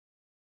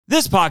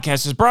This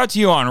podcast is brought to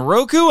you on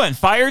Roku and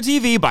Fire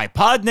TV by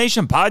Pod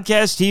Nation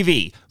Podcast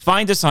TV.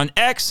 Find us on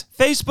X,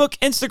 Facebook,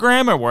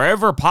 Instagram, or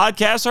wherever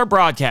podcasts are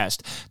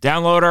broadcast.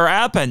 Download our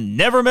app and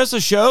never miss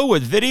a show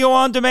with video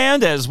on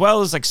demand as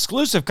well as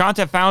exclusive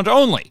content found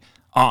only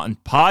on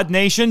Pod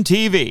Nation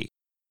TV.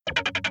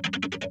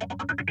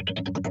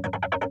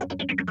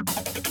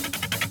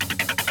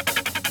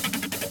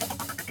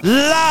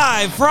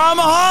 Live from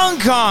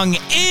Hong Kong,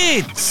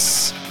 it's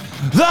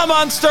the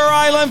Monster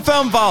Island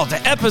Film Vault,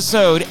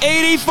 episode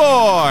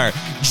 84.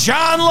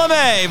 John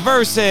LeMay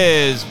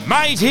versus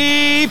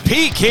Mighty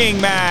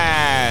Peking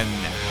Man.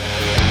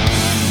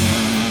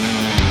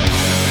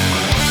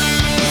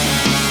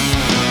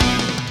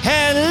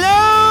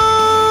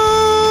 Hello,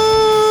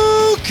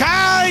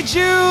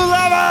 kaiju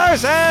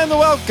lovers, and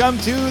welcome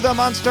to the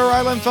Monster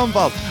Island Film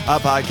Vault, a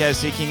podcast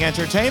seeking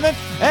entertainment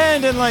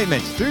and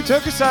enlightenment through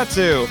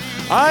tokusatsu.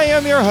 I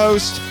am your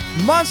host,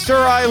 Monster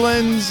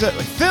Island's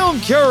film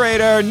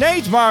curator,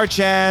 Nate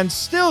Marchand,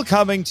 still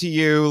coming to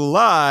you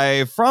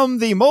live from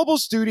the mobile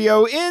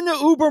studio in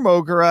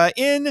Ubermogura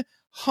in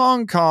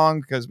Hong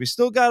Kong, because we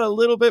still got a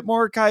little bit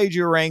more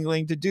kaiju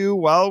wrangling to do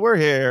while we're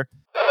here.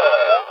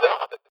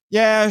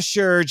 Yeah,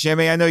 sure,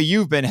 Jimmy, I know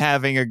you've been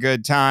having a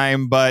good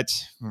time, but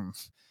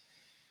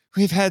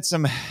we've had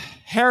some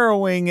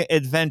harrowing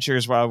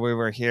adventures while we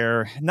were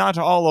here. Not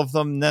all of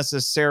them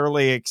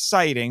necessarily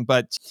exciting,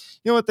 but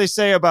you know what they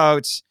say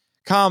about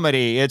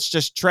comedy, it's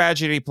just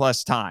tragedy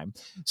plus time.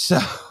 So,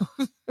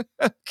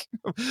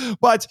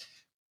 but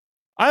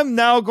I'm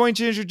now going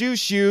to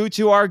introduce you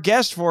to our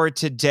guest for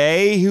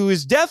today, who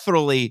is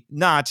definitely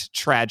not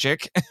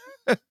tragic.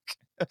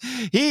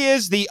 He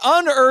is the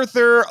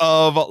unearther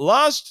of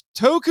lost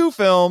Toku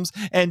films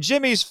and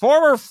Jimmy's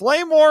former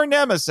flame war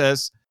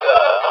nemesis.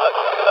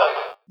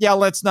 Yeah,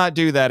 let's not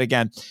do that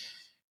again.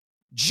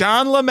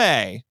 John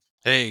LeMay.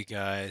 Hey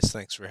guys,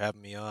 thanks for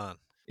having me on.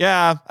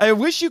 Yeah, I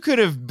wish you could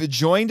have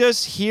joined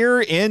us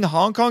here in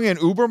Hong Kong in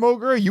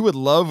Ubermogura. You would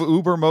love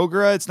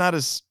Ubermogura. It's not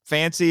as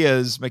fancy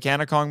as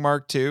Mechanicon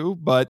Mark II,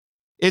 but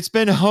it's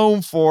been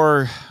home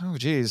for, a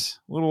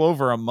little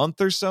over a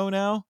month or so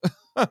now.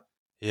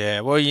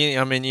 Yeah, well,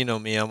 you know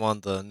me, I'm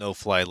on the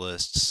no-fly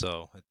list,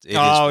 so it is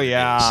Oh, what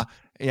yeah.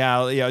 it is.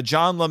 Yeah.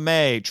 John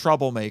LeMay,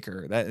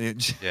 troublemaker.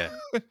 Yeah.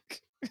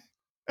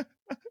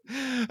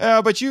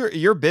 But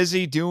you're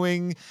busy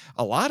doing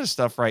a lot of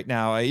stuff right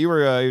now. You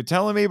were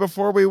telling me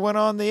before we went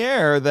on the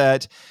air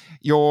that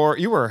you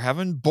were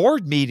having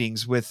board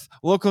meetings with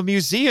local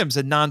museums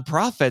and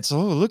nonprofits.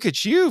 Oh, look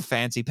at you,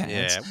 fancy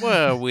pants. Yeah,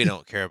 well, we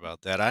don't care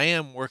about that. I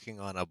am working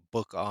on a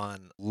book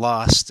on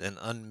lost and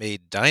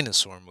unmade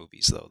dinosaur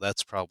movies, though.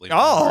 That's probably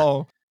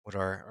more what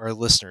our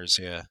listeners,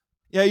 yeah.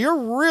 Yeah,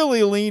 you're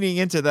really leaning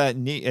into that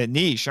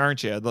niche,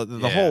 aren't you?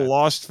 The whole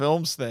lost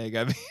films thing.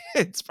 I mean,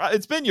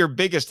 it's been your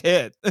biggest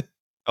hit.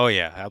 Oh,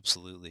 yeah,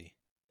 absolutely.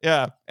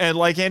 Yeah, and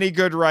like any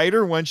good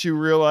writer, once you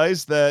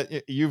realize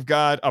that you've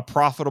got a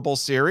profitable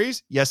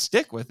series, you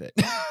stick with it.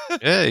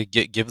 Yeah,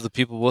 give the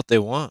people what they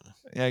want.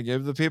 Yeah,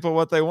 give the people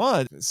what they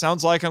want. It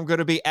sounds like I'm going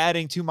to be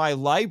adding to my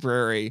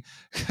library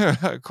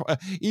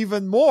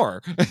even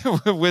more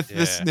with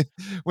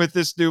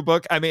this new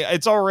book. I mean,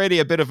 it's already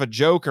a bit of a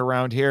joke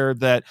around here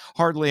that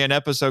hardly an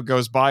episode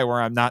goes by where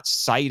I'm not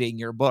citing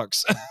your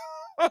books.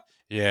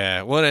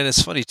 Yeah, well, and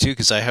it's funny too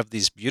because I have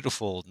these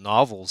beautiful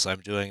novels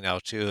I'm doing now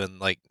too, and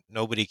like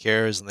nobody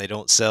cares and they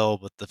don't sell,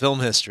 but the film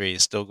history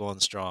is still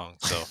going strong.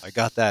 So I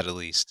got that at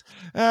least.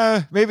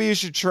 Maybe you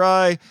should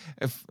try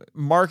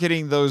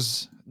marketing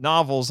those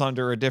novels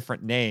under a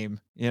different name.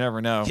 You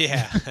never know.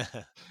 Yeah,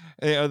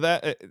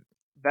 that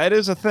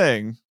is a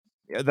thing.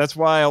 That's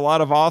why a lot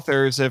of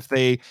authors, if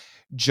they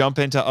jump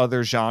into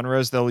other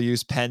genres, they'll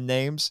use pen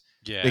names.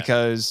 Yeah,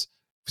 because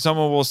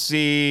someone will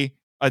see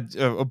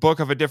a book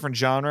of a different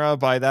genre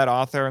by that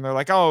author and they're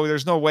like, oh,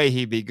 there's no way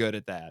he'd be good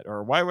at that,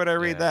 or why would I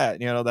read that,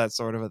 that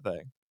sort of a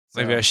thing.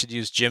 Maybe I should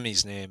use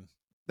Jimmy's name.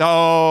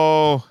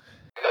 Oh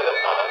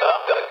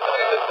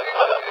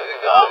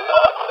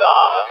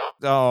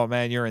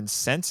man, you're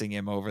incensing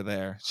him over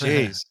there.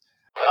 Jeez.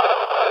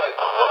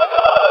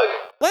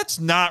 Let's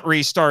not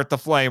restart the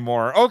flame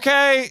war,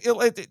 okay?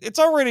 It's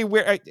already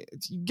weird.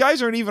 You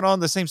guys aren't even on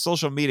the same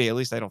social media. At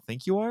least I don't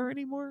think you are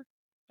anymore.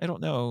 I don't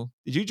know.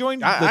 Did you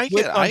join on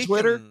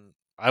Twitter?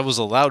 I was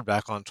allowed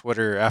back on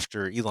Twitter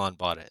after Elon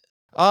bought it.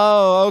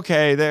 Oh,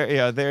 okay.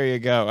 There you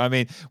go. I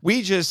mean,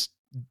 we just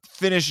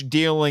finished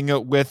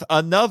dealing with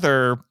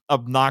another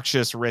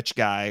obnoxious rich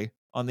guy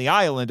on the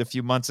island a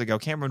few months ago,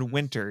 Cameron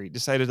Winter. He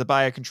decided to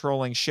buy a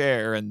controlling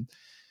share and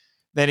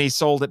then he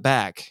sold it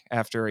back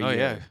after a year.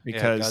 Yeah,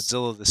 because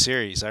Godzilla the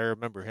series. I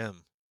remember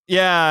him.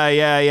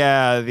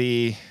 Yeah.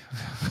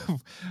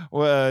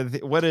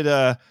 What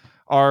did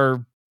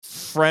our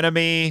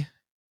frenemy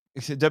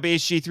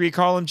WHG3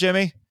 call him,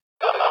 Jimmy?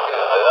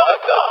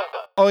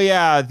 Oh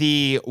yeah,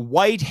 the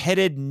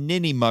white-headed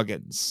ninny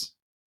muggins.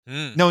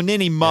 No,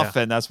 ninny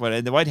muffin. Yeah. That's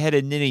what the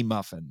white-headed ninny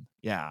muffin.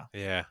 Yeah.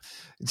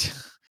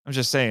 I'm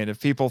just saying,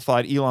 if people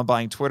thought Elon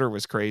buying Twitter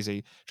was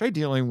crazy, try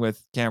dealing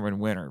with Cameron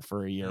Winter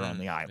for a year on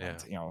the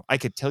island. Yeah. I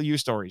could tell you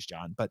stories,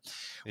 John, but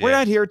we're Yeah.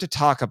 not here to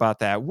talk about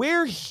that.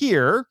 We're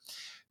here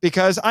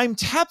because I'm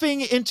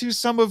tapping into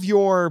some of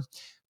your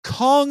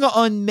Kong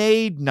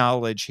Unmade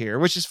knowledge here,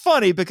 which is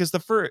funny because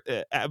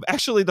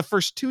the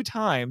first two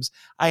times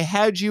I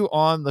had you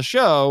on the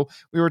show,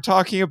 we were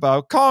talking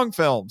about Kong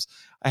films.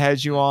 I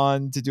had you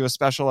on to do a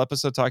special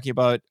episode talking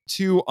about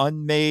 2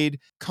 unmade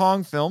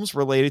Kong films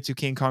related to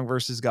King Kong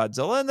versus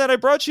Godzilla. And then I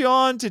brought you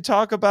on to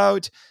talk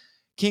about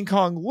King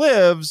Kong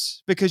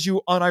Lives because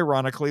you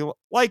unironically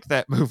like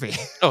that movie.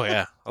 Oh,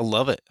 yeah. I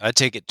love it. I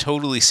take it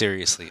totally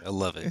seriously. I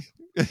love it.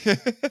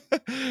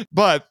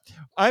 But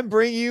I'm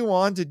bringing you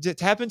on to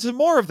tap into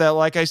more of that,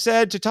 like I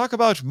said, to talk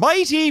about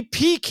Mighty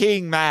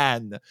Peking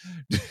Man.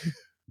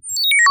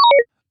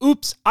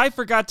 Oops, I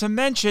forgot to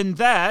mention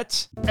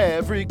that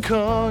every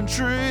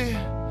country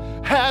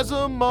has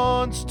a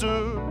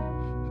monster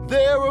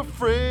they're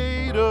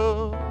afraid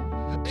of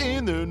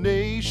in their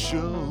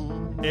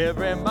nation.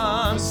 Every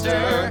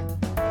monster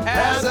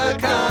has a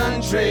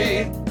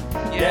country,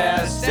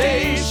 yeah, a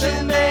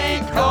station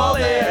they call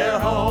their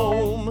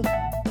home.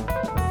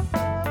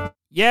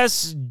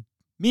 Yes,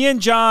 me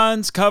and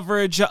John's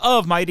coverage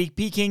of Mighty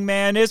Peking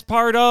Man is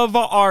part of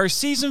our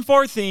Season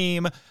 4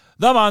 theme,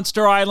 the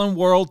Monster Island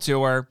World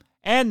Tour.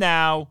 And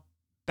now,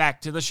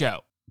 back to the show.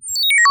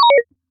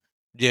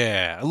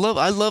 Yeah,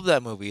 I love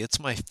that movie. It's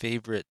my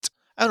favorite.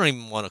 I don't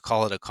even want to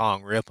call it a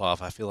Kong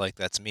ripoff. I feel like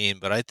that's mean,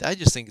 but I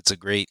just think it's a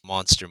great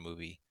monster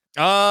movie.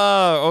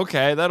 Oh,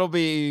 okay. That'll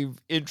be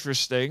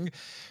interesting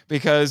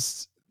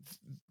because,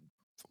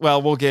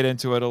 well, we'll get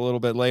into it a little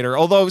bit later.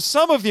 Although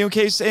some of you, in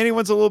case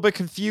anyone's a little bit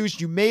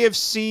confused, you may have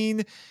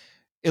seen,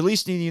 at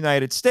least in the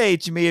United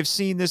States, you may have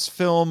seen this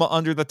film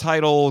under the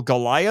title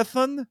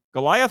Goliathon?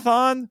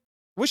 I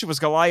wish it was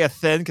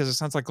Goliathan because it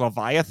sounds like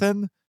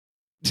Leviathan.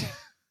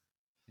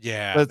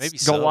 Yeah, But maybe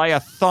it's so.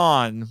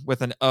 Goliathon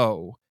with an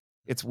O.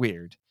 It's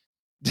weird.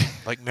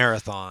 Like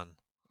Marathon.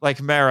 Like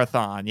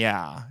Marathon,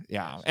 yeah.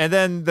 And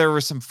then there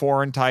were some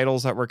foreign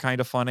titles that were kind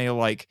of funny,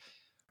 like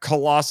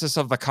Colossus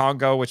of the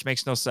Congo, which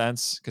makes no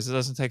sense because it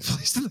doesn't take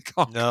place in the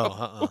Congo.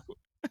 No,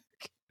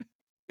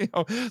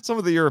 Some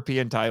of the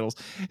European titles.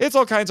 It's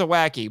all kinds of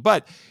wacky,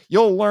 but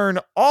you'll learn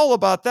all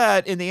about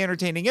that in the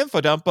entertaining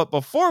info dump. But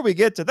before we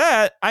get to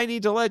that, I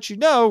need to let you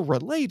know,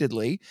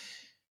 relatedly,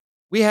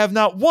 we have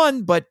not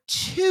one, but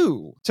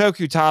 2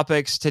 Toku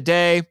topics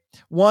today.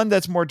 One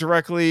that's more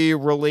directly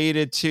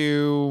related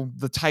to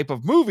the type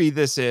of movie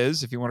this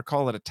is, if you want to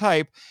call it a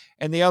type,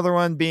 and the other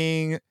one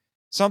being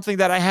something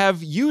that I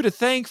have you to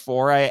thank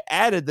for. I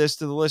added this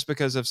to the list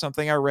because of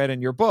something I read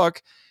in your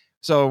book.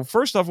 So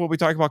first off, we'll be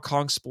talking about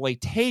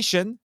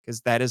Kongsploitation,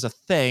 because that is a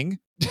thing.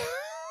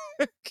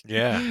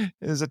 Yeah.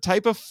 It is a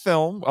type of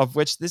film, of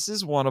which this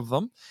is one of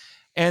them.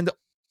 And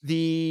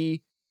one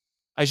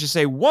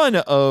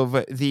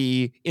of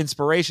the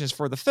inspirations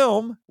for the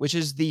film, which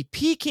is the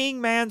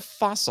Peking Man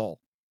fossil.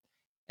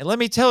 And let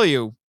me tell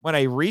you, when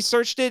I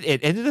researched it,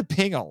 it ended up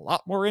being a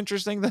lot more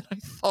interesting than I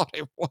thought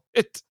it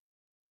would.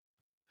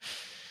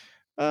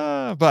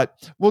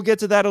 But we'll get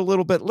to that a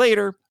little bit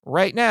later.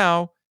 Right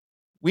now,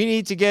 we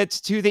need to get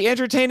to the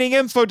entertaining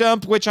info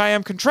dump, which I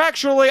am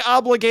contractually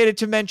obligated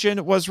to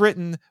mention was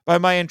written by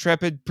my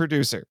intrepid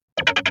producer.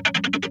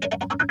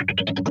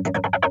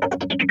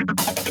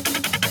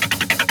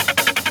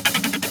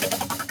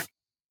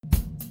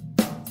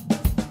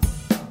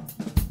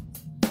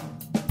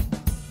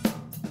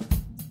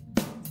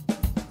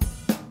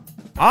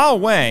 Ah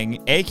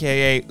Wang,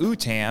 aka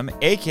Utam,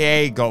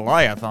 aka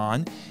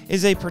Goliathon,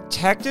 is a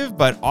protective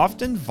but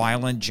often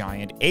violent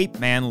giant ape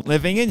man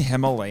living in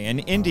Himalayan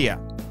India.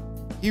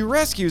 He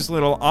rescues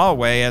little Ah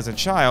Wei as a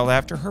child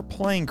after her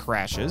plane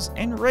crashes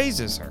and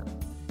raises her.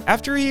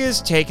 After he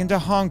is taken to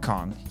Hong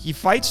Kong, he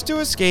fights to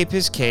escape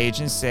his cage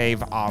and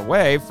save Ah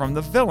Wei from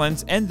the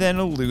villains and then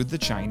elude the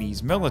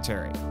Chinese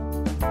military.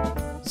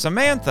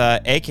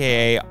 Samantha,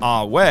 aka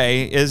Ah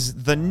Wei, is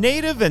the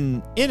native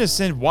and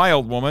innocent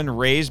wild woman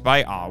raised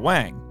by Ah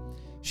Wang.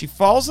 She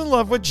falls in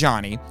love with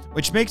Johnny,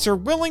 which makes her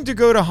willing to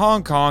go to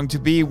Hong Kong to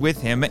be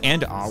with him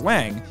and Ah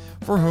Wang,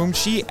 for whom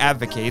she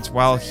advocates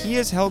while he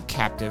is held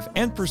captive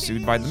and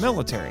pursued by the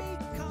military.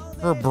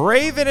 Her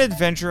brave and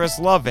adventurous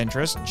love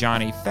interest,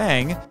 Johnny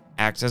Feng,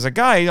 acts as a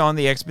guide on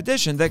the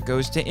expedition that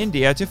goes to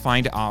India to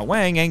find Ah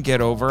Wang and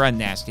get over a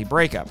nasty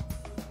breakup.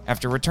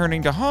 After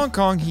returning to Hong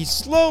Kong, he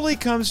slowly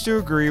comes to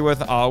agree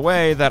with Ah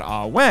Wei that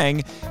Ah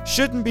Wang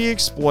shouldn't be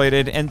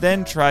exploited and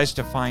then tries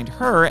to find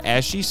her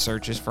as she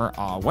searches for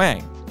Ah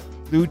Wang.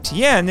 Lu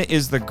Tian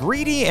is the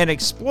greedy and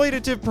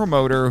exploitative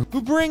promoter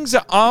who brings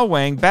Ah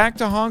Wang back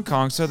to Hong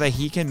Kong so that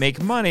he can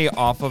make money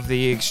off of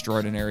the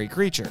extraordinary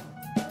creature.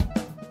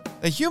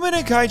 The human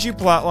and kaiju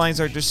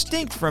plotlines are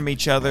distinct from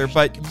each other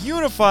but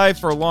unify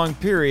for long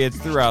periods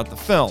throughout the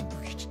film.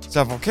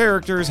 Several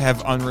characters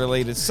have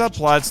unrelated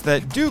subplots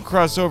that do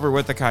cross over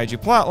with the kaiju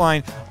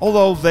plotline,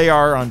 although they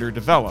are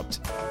underdeveloped.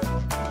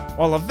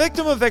 While a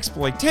victim of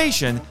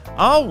exploitation,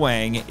 Ah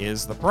Wang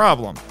is the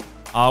problem.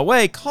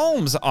 Wei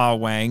calms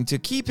Wang to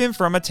keep him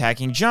from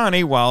attacking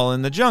Johnny while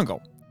in the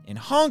jungle. In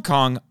Hong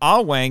Kong,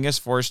 Wang is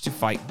forced to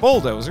fight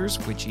bulldozers,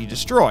 which he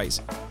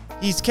destroys.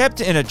 He's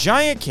kept in a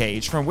giant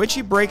cage from which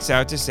he breaks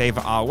out to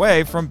save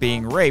Wei from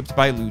being raped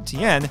by Lu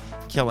Tian,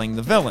 killing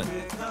the villain.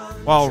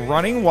 While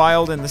running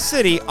wild in the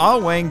city,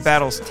 Wang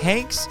battles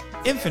tanks,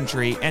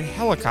 infantry, and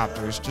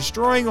helicopters,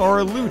 destroying or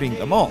eluding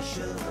them all.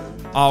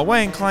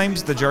 Wang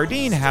climbs the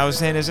Jardine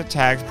house and is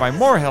attacked by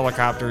more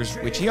helicopters,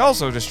 which he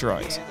also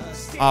destroys.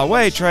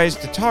 Wei tries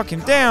to talk him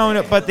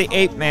down, but the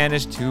ape man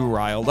is too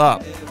riled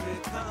up.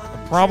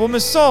 The problem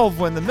is solved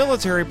when the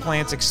military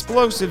plants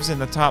explosives in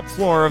the top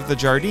floor of the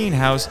Jardine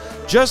house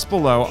just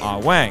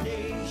below Wang.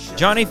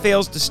 Johnny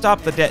fails to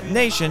stop the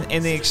detonation,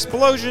 and the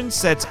explosion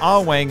sets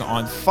Wang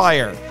on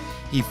fire.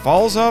 He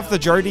falls off the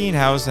Jardine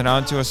house and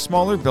onto a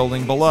smaller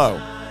building below.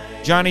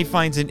 Johnny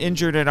finds an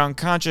injured and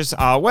unconscious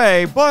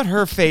Wei, but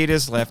her fate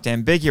is left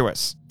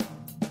ambiguous.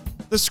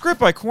 The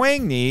script by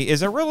Kwang Ni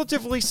is a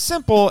relatively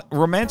simple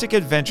romantic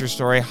adventure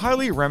story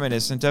highly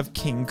reminiscent of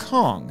King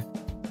Kong.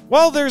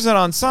 While there's an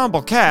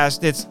ensemble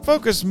cast, it's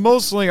focused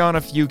mostly on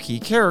a few key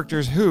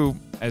characters who,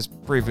 as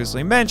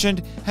previously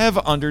mentioned, have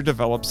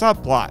underdeveloped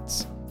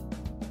subplots.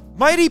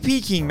 Mighty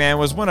Peking Man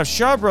was one of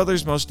Shaw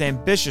Brothers' most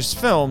ambitious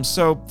films,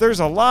 so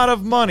there's a lot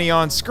of money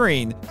on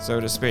screen,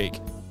 so to speak.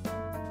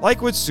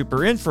 Like with Super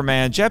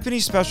Inframan,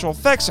 Japanese special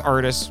effects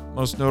artists,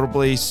 most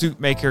notably suit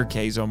maker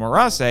Keizo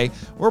Murase,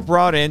 were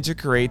brought in to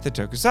create the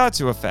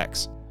tokusatsu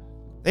effects.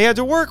 They had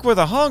to work with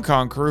a Hong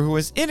Kong crew who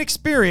was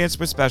inexperienced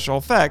with special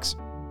effects,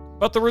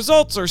 but the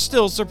results are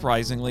still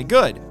surprisingly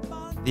good.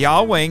 The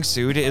Wang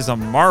suit is a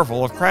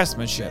marvel of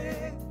craftsmanship.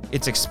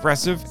 It's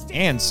expressive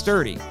and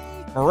sturdy.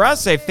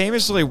 Murase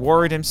famously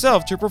wore it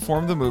himself to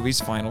perform the movie's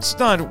final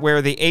stunt,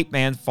 where the ape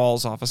man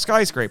falls off a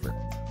skyscraper.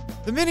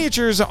 The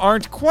miniatures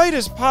aren't quite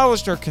as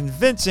polished or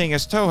convincing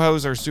as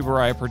Toho's or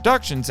Tsuburaya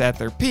Productions at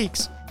their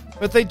peaks,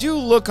 but they do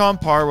look on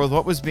par with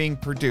what was being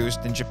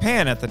produced in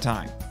Japan at the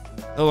time.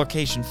 The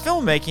location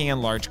filmmaking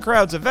and large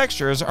crowds of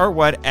extras are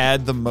what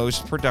add the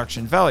most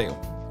production value.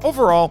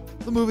 Overall,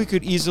 the movie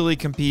could easily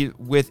compete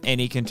with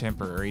any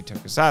contemporary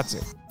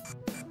tokusatsu.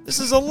 This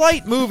is a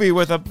light movie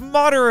with a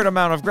moderate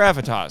amount of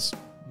gravitas,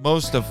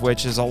 most of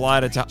which is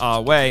allotted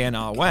to Wei and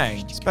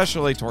Wang,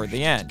 especially toward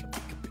the end.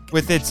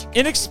 With its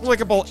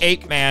inexplicable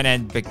ape man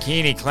and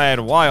bikini-clad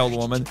wild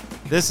woman,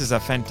 this is a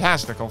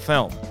fantastical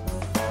film.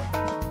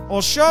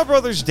 While Shaw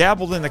Brothers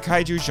dabbled in the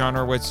kaiju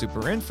genre with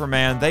Super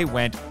Inframan, they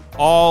went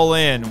all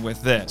in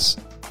with this.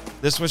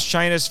 This was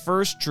China's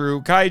first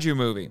true kaiju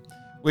movie,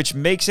 which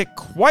makes it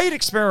quite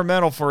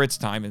experimental for its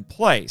time and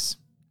place.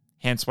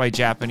 Hence why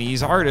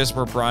Japanese artists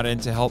were brought in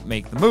to help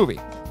make the movie.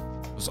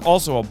 It was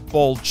also a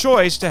bold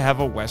choice to have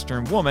a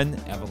Western woman,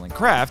 Evelyn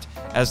Kraft,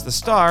 as the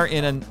star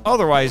in an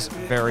otherwise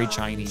very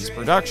Chinese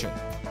production.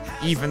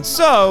 Even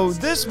so,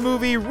 this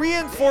movie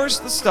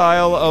reinforced the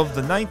style of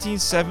the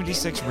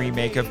 1976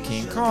 remake of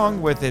King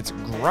Kong with its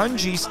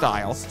grungy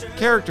style,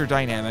 character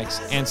dynamics,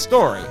 and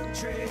story.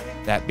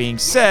 That being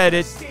said,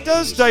 it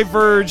does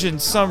diverge in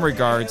some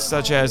regards,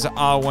 such as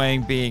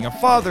Wang being a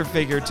father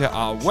figure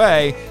to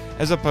Wei,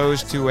 as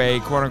opposed to a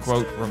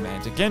quote-unquote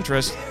romantic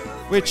interest,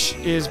 which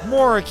is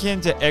more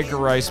akin to Edgar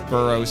Rice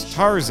Burroughs'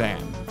 Tarzan.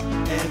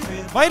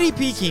 Mighty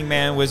Peking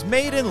Man was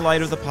made in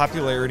light of the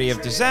popularity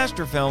of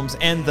disaster films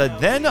and the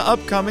then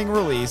upcoming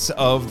release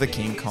of the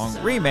King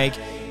Kong remake,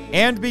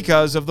 and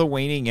because of the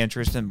waning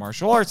interest in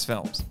martial arts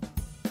films.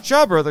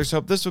 Shaw Brothers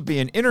hoped this would be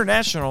an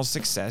international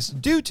success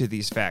due to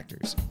these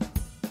factors.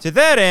 To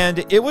that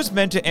end, it was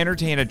meant to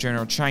entertain a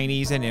general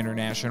Chinese and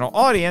international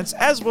audience,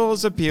 as well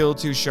as appeal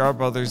to Shaw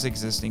Brothers'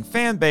 existing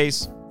fan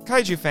base,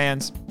 kaiju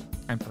fans,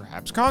 and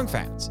perhaps Kong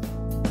fans.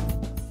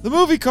 The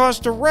movie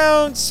cost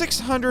around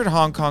 600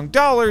 Hong Kong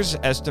dollars,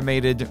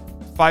 estimated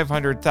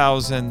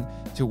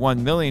 $500,000 to $1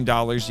 million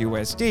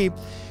USD,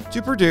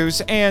 to produce,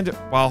 and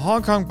while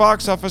Hong Kong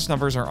box office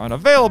numbers are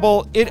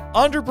unavailable, it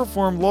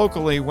underperformed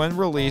locally when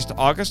released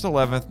August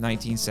 11,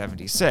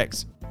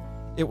 1976.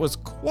 It was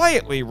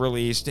quietly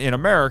released in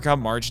America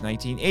March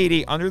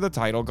 1980 under the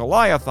title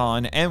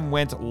Goliathon and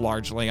went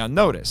largely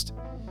unnoticed.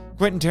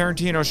 Quentin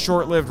Tarantino's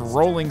short-lived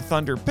Rolling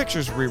Thunder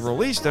Pictures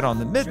re-released it on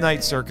the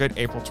Midnight Circuit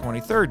April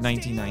 23,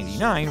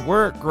 1999,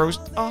 where it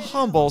grossed a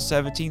humble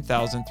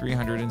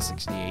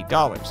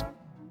 $17,368.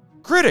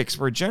 Critics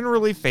were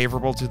generally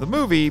favorable to the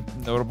movie,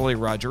 notably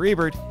Roger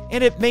Ebert,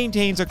 and it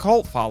maintains a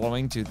cult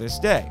following to this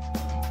day.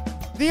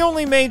 The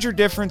only major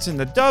difference in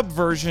the dubbed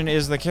version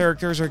is the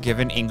characters are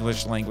given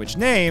English language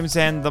names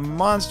and the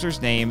monster's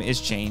name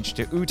is changed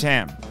to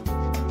Utam.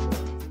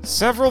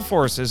 Several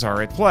forces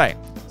are at play.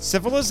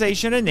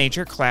 Civilization and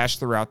nature clash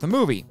throughout the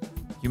movie.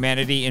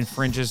 Humanity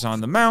infringes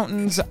on the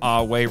mountains,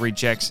 Wei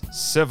rejects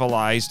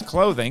civilized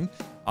clothing,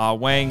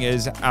 Wang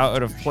is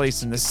out of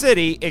place in the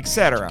city,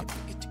 etc.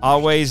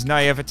 Wei's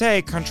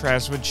naivete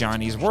contrasts with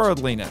Johnny's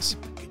worldliness.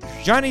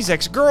 Johnny's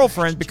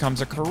ex-girlfriend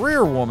becomes a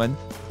career woman,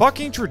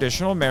 bucking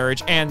traditional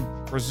marriage and,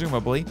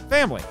 presumably,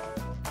 family.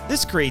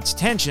 This creates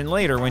tension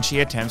later when she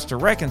attempts to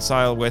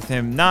reconcile with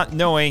him, not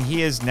knowing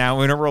he is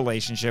now in a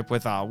relationship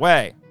with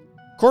Wei.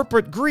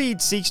 corporate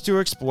greed seeks to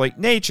exploit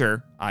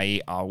nature,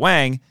 i.e. Ah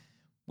Wang,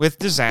 with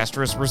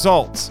disastrous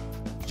results.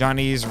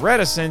 Johnny's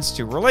reticence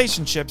to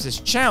relationships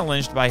is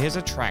challenged by his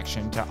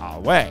attraction to Ah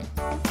Wei.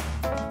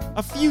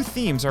 A few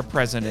themes are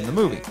present in the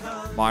movie.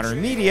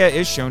 Modern media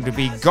is shown to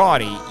be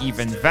gaudy,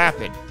 even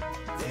vapid.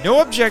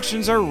 No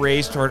objections are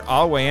raised toward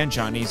Ah Wei and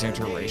Johnny's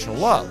interracial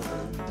love.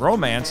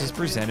 Romance is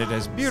presented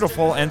as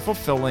beautiful and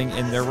fulfilling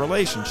in their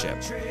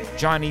relationship.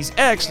 Johnny's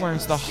ex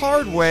learns the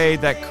hard way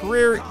that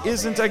career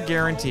isn't a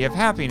guarantee of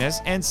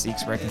happiness and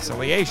seeks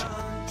reconciliation.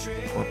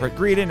 Corporate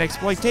greed and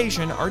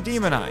exploitation are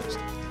demonized.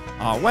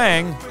 Ah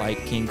Wang,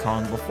 like King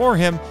Kong before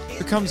him,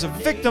 becomes a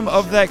victim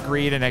of that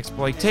greed and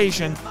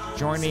exploitation,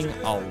 joining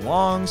a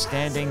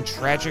long-standing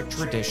tragic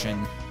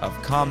tradition of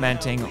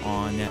commenting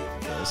on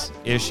this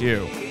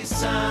issue.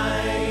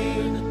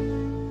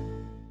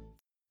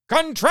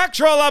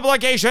 Contractual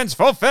obligations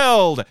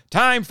fulfilled!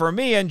 Time for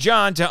me and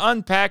John to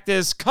unpack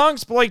this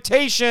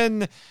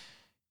Kongsploitation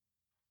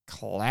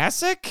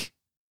classic?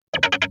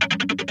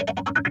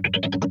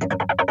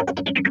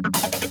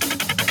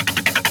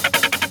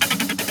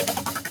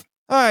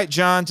 All right,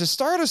 John, to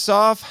start us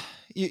off,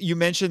 you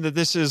mentioned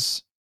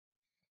that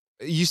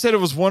you said it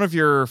was one of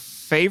your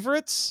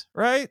favorites,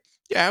 right?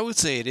 Yeah, I would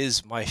say it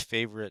is my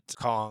favorite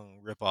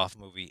Kong ripoff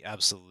movie.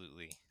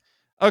 Absolutely.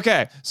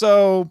 Okay,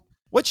 so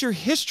what's your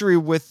history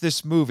with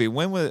this movie?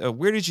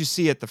 Where did you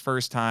see it the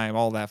first time?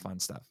 All that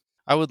fun stuff.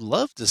 I would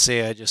love to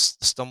say I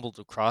just stumbled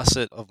across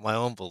it of my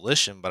own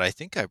volition, but I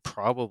think I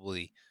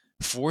probably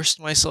forced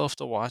myself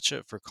to watch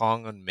it for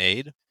Kong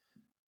Unmade.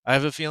 I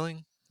have a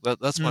feeling.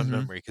 That's my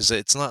memory, because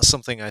it's not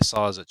something I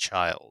saw as a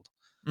child.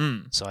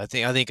 So I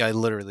think I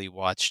literally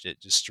watched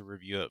it just to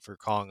review it for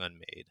Kong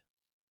Unmade.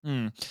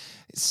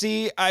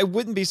 See, I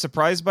wouldn't be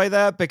surprised by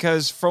that,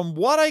 because from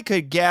what I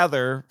could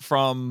gather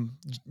from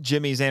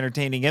Jimmy's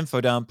entertaining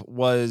info dump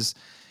was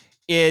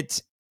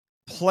it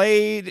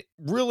played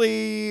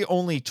really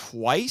only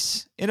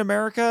twice in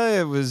America.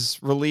 It was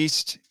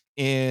released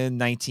in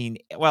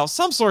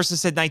some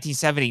sources said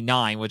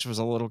 1979, which was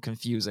a little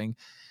confusing,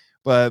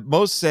 but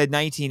most said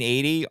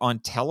 1980 on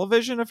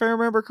television, if I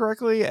remember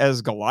correctly,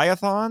 as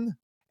Goliathon.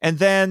 And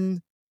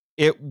then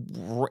it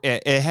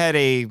had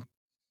a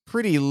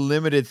pretty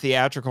limited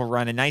theatrical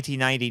run in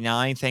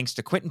 1999, thanks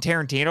to Quentin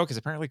Tarantino, because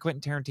apparently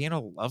Quentin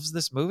Tarantino loves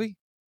this movie.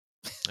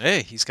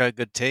 Hey, he's got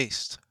good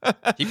taste.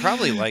 He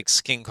probably likes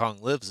King Kong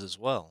Lives as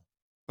well.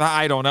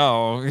 I don't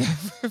know.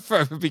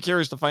 I'd be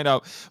curious to find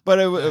out. But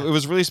it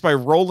was released by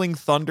Rolling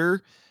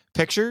Thunder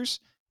Pictures,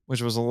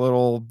 which was a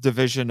little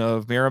division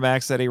of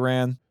Miramax that he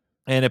ran.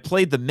 And it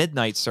played the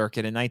midnight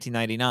circuit in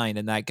 1999,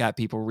 and that got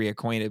people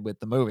reacquainted with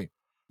the movie.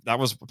 That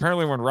was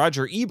apparently when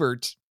Roger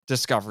Ebert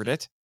discovered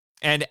it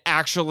and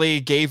actually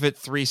gave it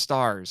 3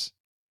 stars.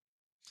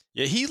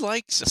 Yeah, he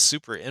likes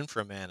Super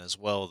Inframan as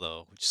well,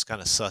 though, which is kind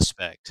of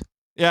suspect.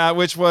 Yeah,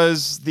 which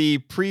was the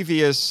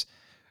previous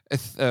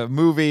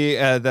movie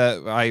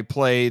that I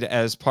played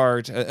as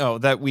part,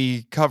 that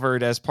we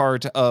covered as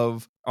part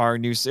of our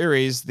new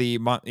series, the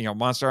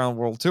Monster Island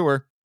World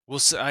Tour. Well,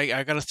 so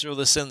I got to throw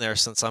this in there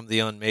since I'm the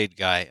Unmade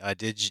guy.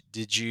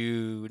 Did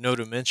you know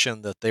to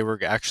mention that they were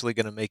actually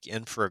going to make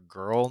In for a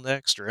Girl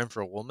next, or In for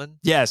a Woman?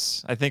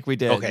 Yes, I think we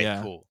did. Okay,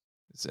 yeah. Cool.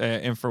 It's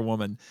In for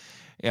Woman.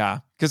 Yeah,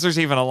 because there's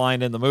even a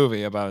line in the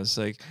movie about it's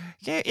like,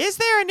 is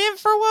there an In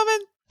for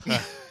Woman?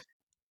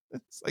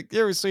 It's like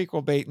there was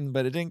sequel baiting,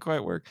 but it didn't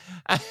quite work.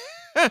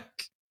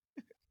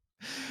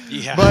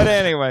 Yeah. But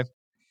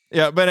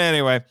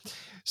anyway,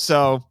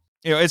 so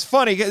it's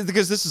funny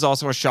because this is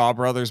also a Shaw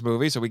Brothers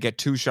movie, so we get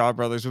 2 Shaw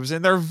Brothers movies,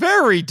 and they're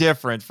very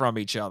different from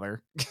each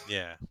other.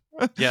 Yeah.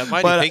 Yeah,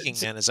 Mighty Peking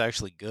Man is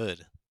actually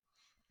good.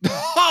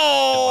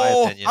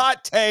 Oh,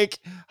 hot take.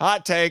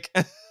 Hot take.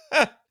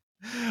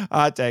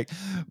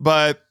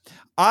 But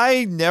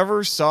I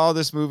never saw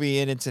this movie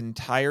in its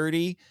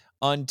entirety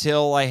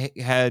until I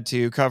had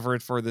to cover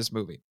it for this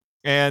movie.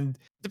 And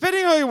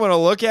depending on how you want to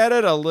look at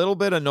it, a little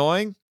bit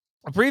annoying.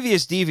 A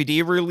previous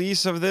DVD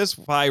release of this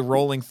by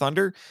Rolling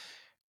Thunder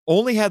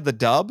only had the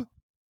dub,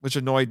 which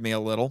annoyed me a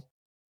little.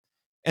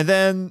 And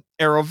then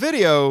Arrow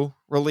Video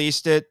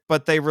released it,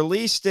 but they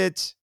released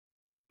it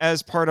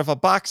as part of a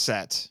box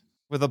set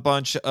with a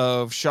bunch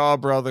of Shaw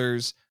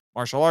Brothers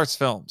martial arts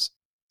films.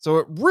 So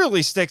it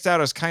really sticks out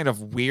as kind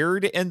of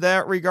weird in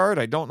that regard.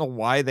 I don't know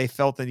why they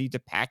felt the need to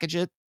package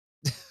it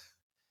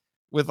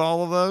with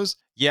all of those.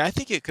 Yeah, I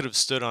think it could have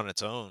stood on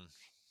its own.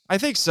 I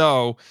think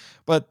so,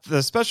 but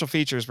the special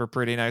features were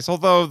pretty nice.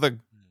 Although the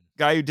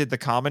guy who did the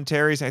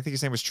commentaries, I think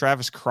his name was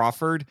Travis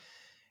Crawford,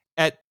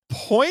 at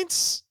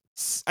points,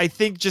 I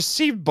think just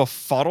seemed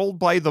befuddled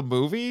by the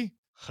movie,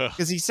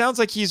 because he sounds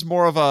like he's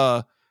more of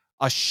a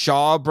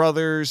Shaw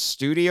Brothers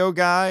studio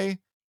guy,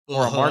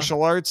 or a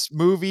martial arts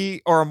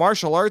movie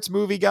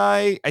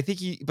guy.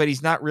 But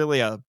he's not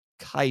really a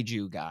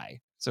kaiju guy.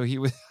 So he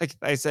was, like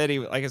I said,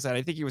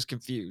 I think he was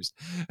confused.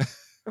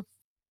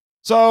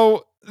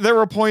 So there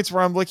were points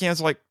where I'm looking at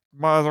it like,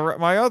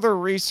 my other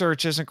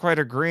research isn't quite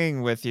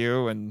agreeing with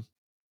you. And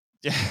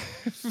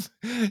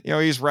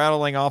Yeah. He's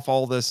rattling off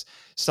all this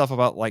stuff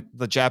about like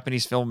the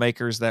Japanese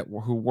filmmakers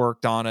who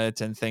worked on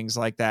it and things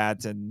like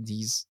that. And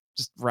he's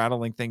just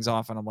rattling things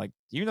off. And I'm like,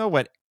 do you know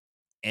what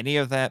any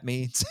of that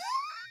means?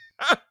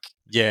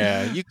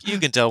 Yeah, you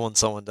can tell when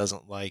someone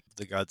doesn't like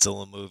the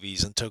Godzilla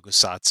movies and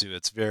tokusatsu.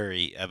 It's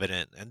very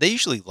evident, and they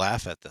usually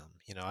laugh at them.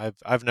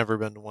 I've never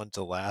been one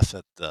to laugh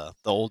at the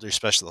older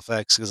special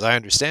effects because I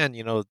understand,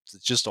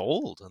 it's just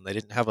old and they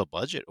didn't have a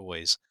budget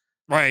always.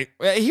 Right.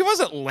 He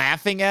wasn't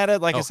laughing at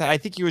it. Like I said, Okay. I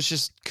think he was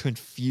just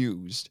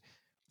confused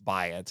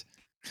by it.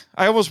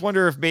 I almost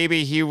wonder if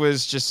maybe he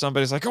was just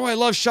somebody's like, oh, I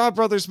love Shaw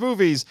Brothers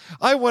movies.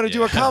 I want to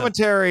do a Yeah.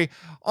 commentary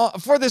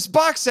for this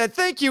box set.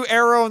 Thank you,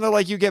 Arrow. And they're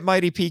like, you get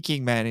Mighty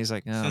Peking Man. He's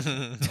like, no.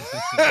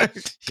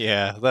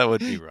 Yeah, that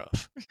would be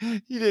rough. He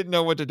didn't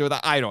know what to do with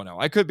that. I don't know.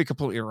 I could be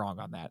completely wrong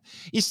on that.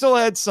 He still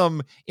had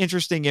some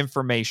interesting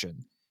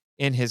information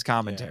in his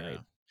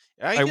commentary.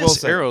 Yeah. I will guess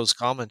say- Arrow's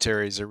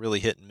commentaries are really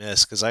hit and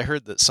miss because I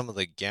heard that some of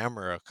the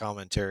Gamera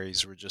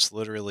commentaries were just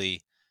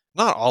literally,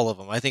 not all of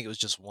them. I think it was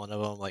just one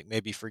of them. Like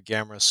maybe for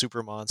Gamera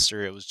Super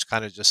Monster, it was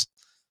kind of just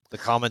the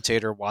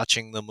commentator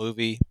watching the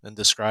movie and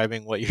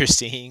describing what you're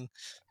seeing.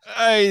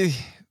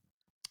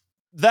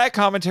 That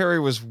commentary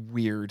was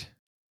weird.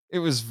 It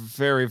was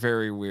very,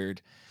 very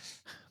weird.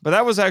 But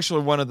that was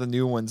actually one of the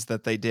new ones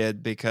that they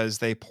did because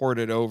they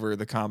ported over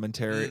the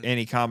commentary,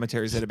 any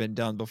commentaries that had been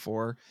done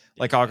before.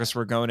 Like August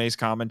Ragone's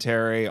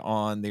commentary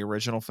on the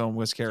original film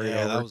was carried over.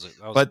 Yeah, that was a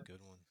good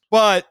one.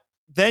 But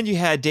then you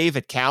had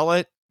David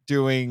Callett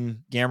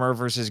doing Gamera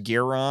versus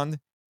Giron,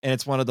 and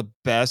it's one of the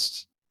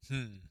best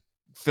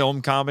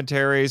film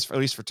commentaries, at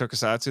least for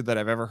tokusatsu, that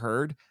I've ever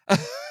heard. I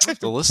have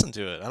to listen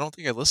to it. I don't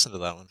think I listened to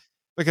that one.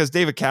 Because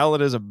David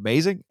Callett is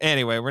amazing.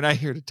 Anyway, we're not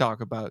here to talk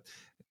about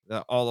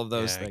all of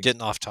those things.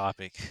 Getting off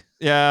topic.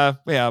 Yeah,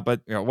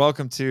 but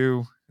welcome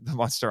to the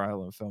Monster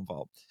Island Film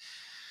Vault.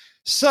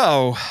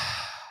 So,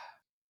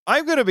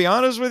 I'm going to be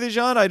honest with you,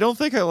 John. I don't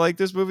think I like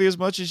this movie as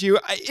much as you.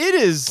 It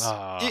is.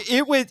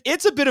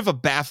 It's a bit of a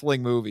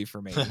baffling movie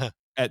for me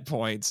at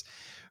points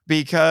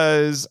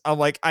because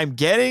I'm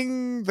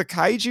getting the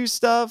kaiju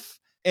stuff,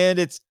 and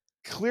it's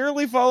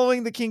clearly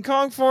following the King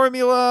Kong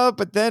formula,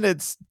 but then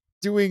it's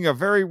doing a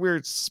very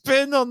weird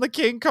spin on the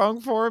King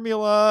Kong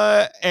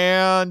formula,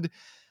 and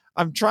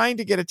I'm trying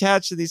to get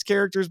attached to these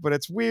characters, but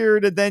it's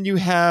weird. And then you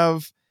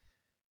have,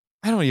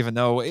 I don't even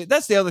know.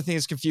 That's the other thing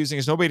that's confusing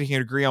is nobody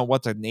can agree on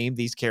what to name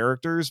these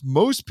characters.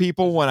 Most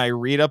people, when I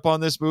read up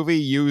on this movie,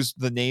 use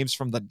the names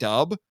from the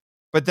dub,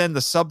 but then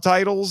the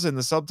subtitles in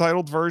the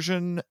subtitled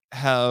version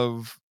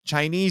have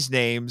Chinese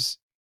names,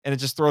 and it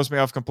just throws me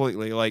off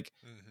completely. Like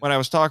when I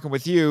was talking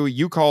with you,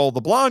 you call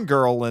the blonde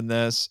girl in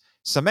this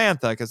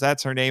Samantha because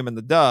that's her name in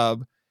the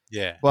dub.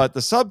 Yeah. But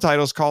the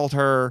subtitles called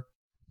her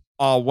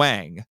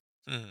Wang.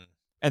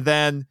 And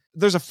then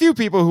there's a few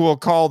people who will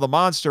call the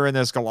monster in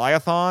this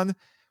Goliathon.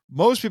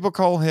 Most people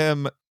call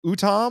him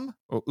Utam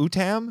or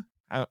Utam.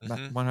 I'm not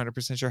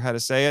 100% sure how to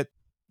say it.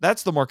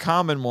 That's the more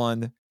common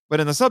one.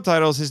 But in the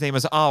subtitles, his name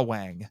is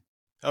Wang.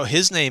 Oh,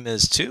 his name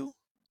is too?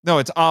 No,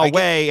 it's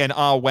Wei and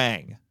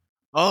Wang.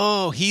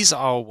 Oh, he's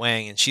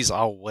Wang and she's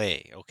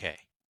Wei. Okay.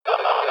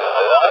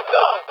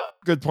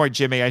 Good point,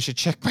 Jimmy. I should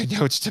check my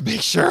notes to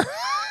make sure.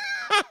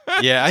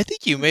 Yeah, I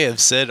think you may have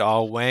said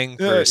Wang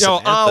for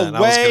Samantha.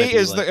 Wei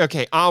is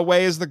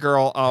Wei is the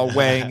girl.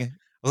 Wang. I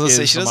was gonna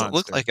say she doesn't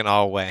look like an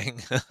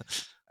Wang.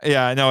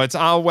 Yeah, no, it's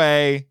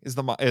Wei is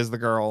the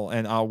girl,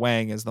 and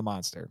Wang is the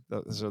monster.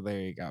 So there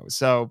you go.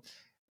 So,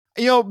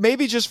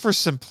 maybe just for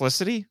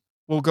simplicity,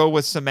 we'll go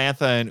with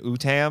Samantha and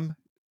Utam.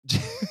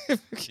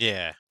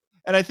 Yeah.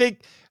 And I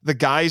think the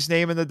guy's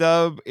name in the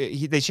dub,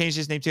 they changed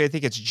his name too. I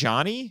think it's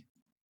Johnny.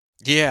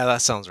 Yeah,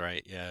 that sounds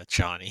right. Yeah,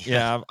 Johnny.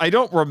 Yeah, I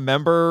don't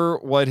remember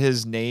what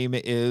his name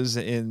is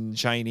in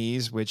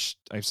Chinese, which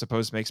I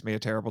suppose makes me a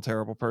terrible,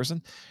 terrible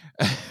person.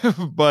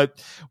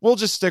 But we'll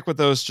just stick with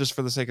those just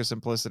for the sake of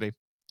simplicity.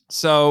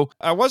 So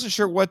I wasn't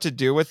sure what to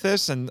do with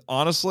this. And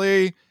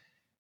honestly,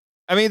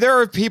 I mean,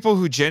 there are people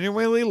who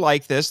genuinely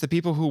like this. The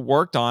people who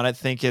worked on it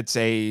think it's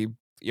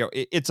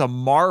it's a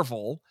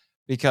marvel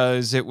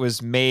because it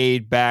was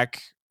made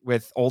back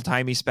with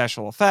old-timey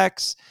special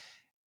effects,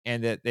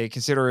 and that they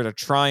consider it a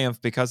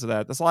triumph because of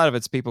that. That's a lot of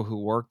it's people who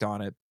worked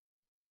on it,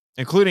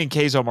 including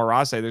Keizo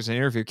Marase. There's an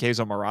interview with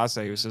Keizo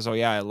Marase who says, oh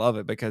yeah, I love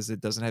it because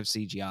it doesn't have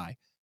CGI.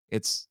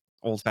 It's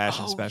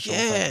old-fashioned special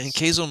effects. Yeah, and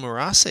Keizo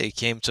Marase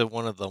came to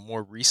one of the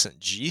more recent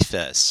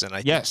G-Fests, and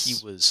I think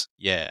he was,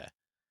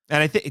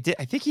 And I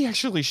think he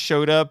actually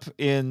showed up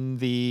in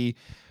the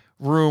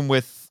room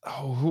with,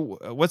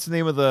 what's the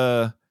name of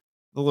the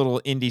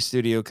little indie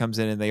studio comes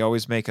in and they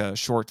always make a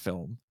short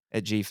film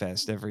at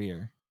G-Fest every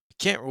year.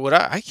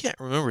 I can't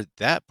remember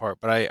that part,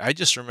 but I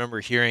just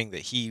remember hearing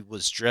that he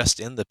was dressed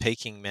in the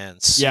Peking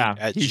Man suit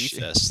at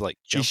G-Fest, like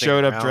jumping he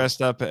showed around.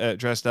 up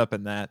dressed up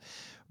in that.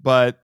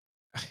 But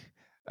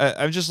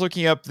I'm just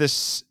looking up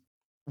this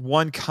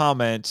one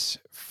comment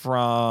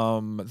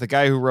from the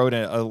guy who wrote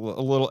a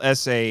little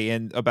essay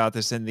about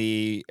this in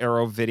the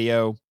Arrow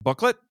video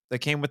booklet that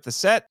came with the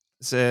set.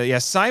 So yeah,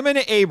 Simon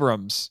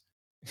Abrams.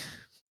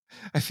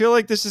 I feel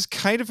like this is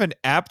kind of an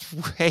apt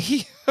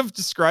way of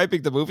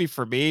describing the movie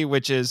for me,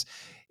 which is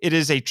it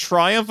is a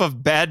triumph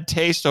of bad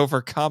taste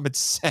over common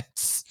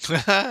sense.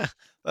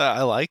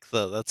 I like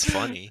that's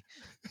funny.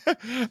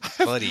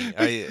 Funny.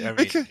 I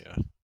mean, yeah.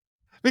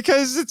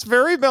 Because it's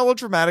very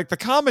melodramatic. The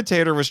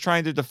commentator was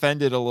trying to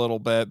defend it a little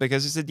bit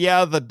because he said,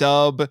 yeah, the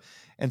dub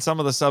and some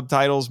of the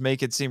subtitles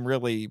make it seem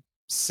really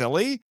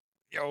silly,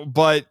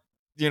 but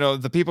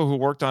the people who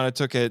worked on it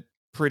took it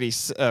pretty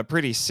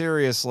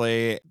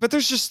seriously. But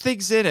there's just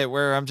things in it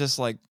where I'm just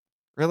like,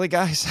 really,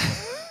 guys?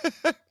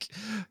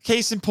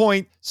 Case in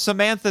point,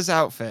 Samantha's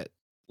outfit.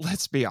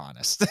 Let's be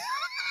honest.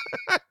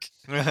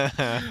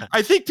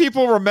 I think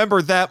people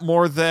remember that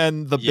more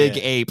than the big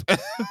ape.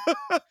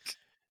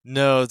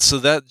 No, so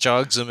that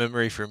jogs a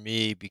memory for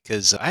me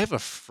because I have a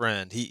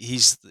friend.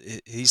 He's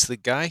the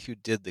guy who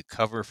did the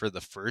cover for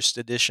the first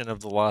edition of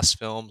the Lost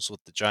Films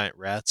with the giant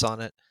rats on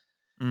it.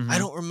 I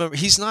don't remember.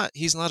 He's not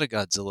a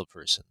Godzilla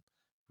person,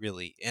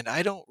 really, and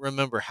I don't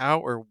remember how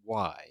or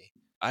why.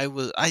 I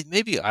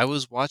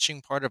was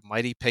watching part of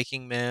Mighty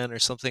Peking Man or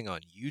something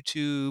on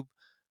YouTube.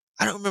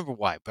 I don't remember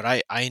why,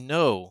 but I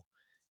know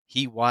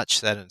he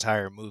watched that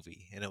entire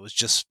movie, and it was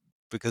just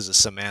because of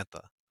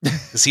Samantha,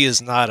 because he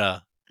is not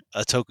a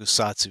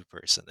tokusatsu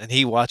person, and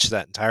he watched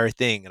that entire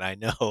thing, and I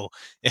know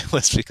it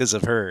was because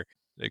of her.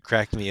 It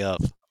cracked me up.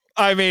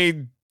 I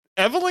mean,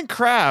 Evelyn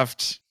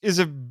Kraft is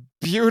a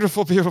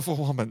beautiful, beautiful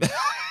woman.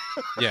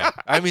 Yeah,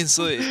 I mean,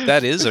 so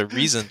that is a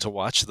reason to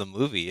watch the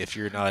movie if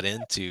you're not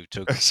into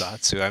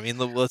tokusatsu. I mean,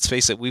 let's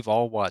face it, we've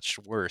all watched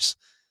worse,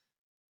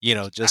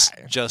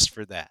 just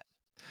for that,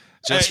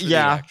 just for the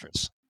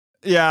actress.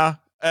 Yeah,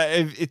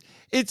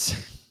 it's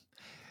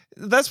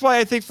that's why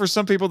I think for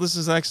some people this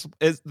is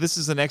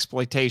an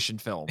exploitation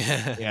film,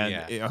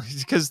 and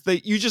because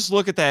you just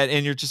look at that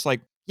and you're just like,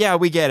 yeah,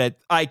 we get it,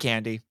 eye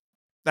candy.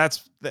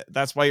 That's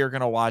why you're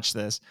gonna watch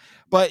this,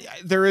 but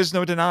there is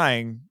no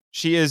denying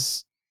she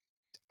is.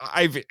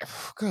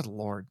 Good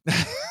Lord,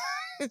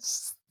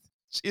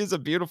 she is a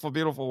beautiful,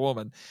 beautiful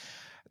woman.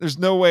 There's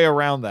no way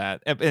around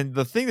that. And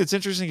the thing that's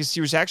interesting is she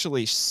was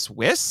actually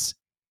Swiss.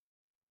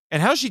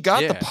 And how she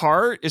got the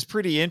part is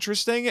pretty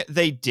interesting.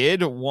 They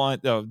did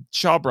want,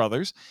 Shaw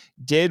Brothers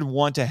did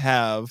want to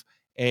have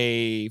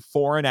a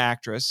foreign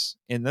actress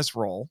in this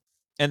role.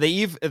 And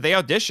they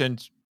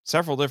auditioned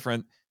several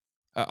different,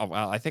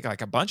 I think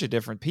like a bunch of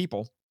different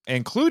people,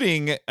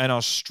 including an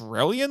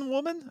Australian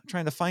woman. I'm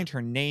trying to find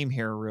her name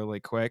here really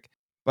quick.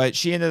 But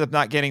she ended up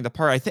not getting the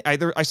part.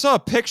 I saw a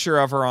picture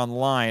of her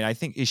online. I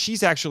think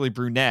she's actually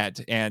brunette,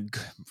 and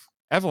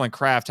Evelyn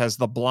Kraft has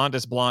the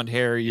blondest blonde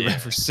hair you've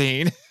ever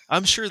seen.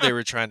 I'm sure they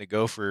were trying to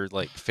go for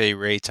like Fay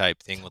Wray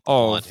type thing with the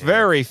blonde hair.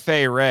 Very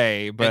Fay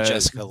Wray, but and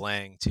Jessica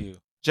Lange too.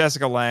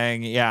 Jessica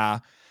Lange, yeah.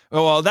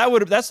 Well,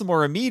 that's the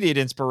more immediate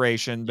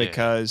inspiration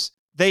because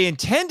they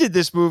intended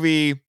this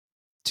movie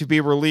to be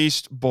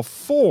released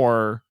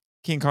before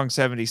King Kong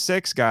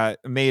 76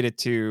 made it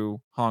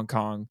to Hong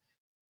Kong.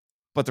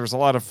 But it was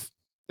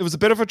a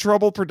bit of a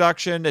troubled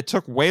production. It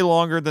took way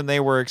longer than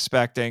they were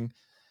expecting,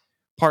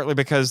 partly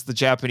because the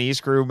Japanese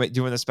crew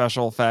doing the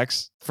special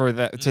effects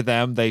to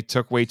them, they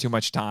took way too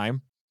much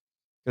time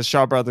because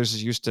Shaw Brothers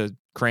is used to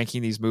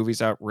cranking these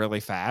movies out really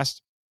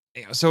fast.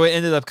 So it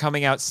ended up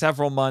coming out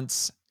several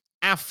months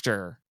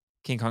after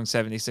King Kong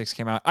 76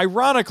 came out.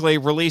 Ironically,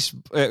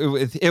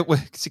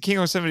 King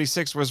Kong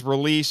 76 was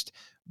released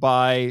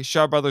by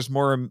Shaw Brothers'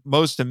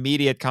 most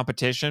immediate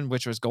competition,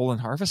 which was Golden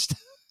Harvest.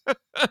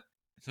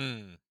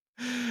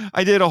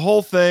 I did a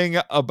whole thing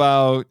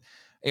about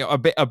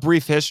a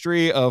brief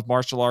history of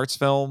martial arts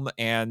film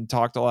and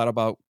talked a lot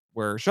about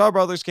where Shaw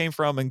Brothers came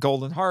from and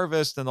Golden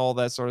Harvest and all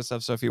that sort of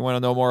stuff. So if you want to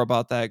know more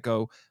about that,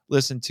 go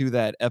listen to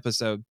that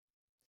episode.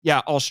 Yeah,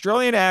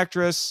 Australian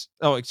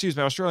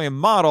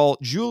model,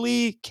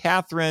 Julie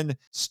Catherine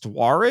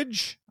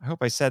Stwarridge. I hope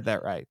I said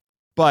that right.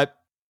 But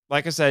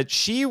like I said,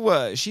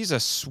 she's a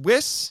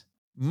Swiss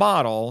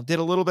model, did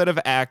a little bit of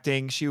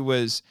acting. She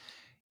was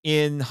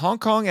in Hong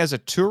Kong as a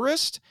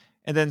tourist,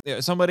 and then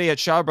somebody at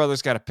Shaw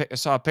Brothers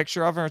saw a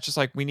picture of her. It's just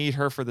like, we need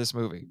her for this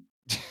movie.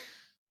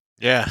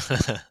 Yeah.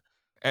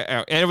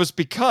 And it was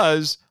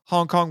because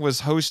Hong Kong was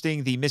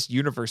hosting the Miss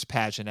Universe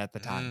pageant at the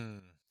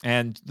time.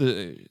 And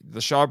the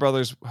Shaw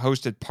Brothers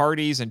hosted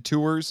parties and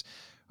tours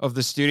of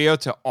the studio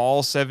to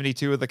all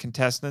 72 of the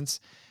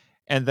contestants.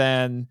 And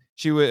then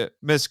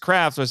Miss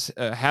Kraft was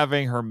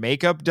having her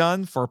makeup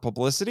done for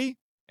publicity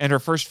and her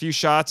first few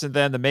shots. And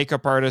then the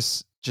makeup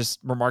artist just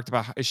remarked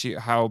about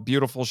how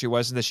beautiful she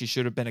was and that she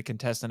should have been a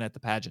contestant at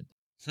the pageant.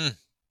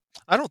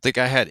 I don't think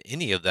I had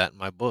any of that in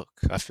my book.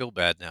 I feel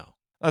bad now.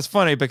 That's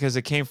funny because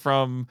it came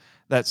from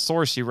that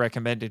source you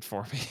recommended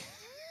for me.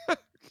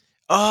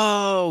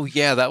 Oh,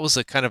 yeah, that was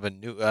a kind of a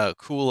new,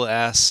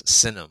 cool-ass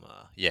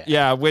cinema. Yeah.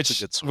 Yeah,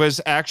 which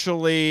was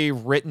actually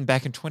written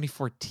back in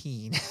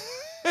 2014.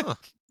 Huh.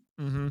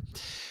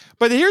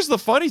 But here's the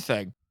funny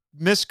thing.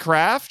 Miss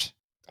Kraft,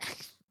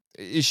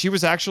 she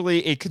was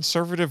actually a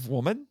conservative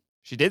woman.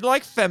 She did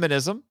like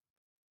feminism,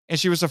 and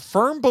she was a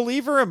firm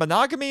believer in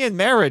monogamy and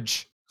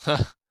marriage.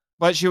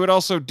 But she would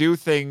also do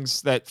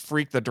things that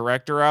freak the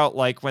director out,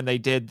 like when they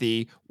did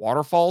the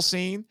waterfall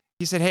scene.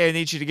 He said, "Hey, I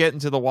need you to get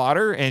into the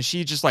water," and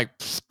she just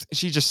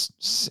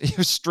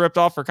stripped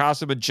off her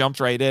costume and jumped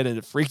right in, and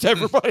it freaked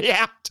everybody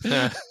out.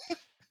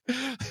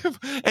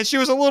 And she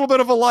was a little bit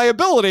of a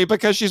liability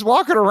because she's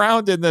walking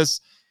around in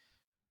this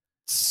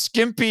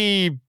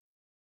skimpy,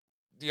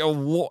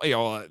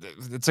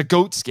 it's a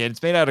goat skin.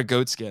 It's made out of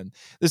goat skin.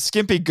 This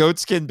skimpy goat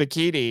skin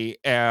bikini,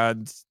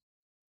 and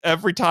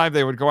every time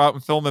they would go out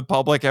and film in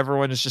public,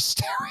 everyone is just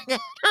staring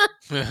at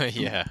her.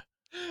 Yeah.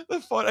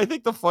 I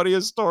think the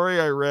funniest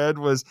story I read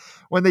was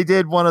when they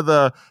did one of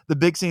the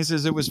big scenes.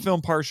 Is it was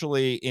filmed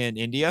partially in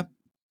India,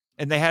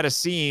 and they had a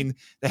scene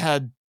that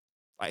had,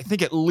 I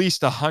think, at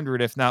least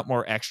 100, if not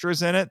more,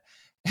 extras in it.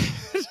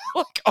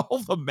 Like all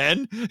the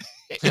men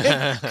in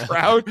the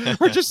crowd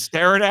were just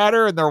staring at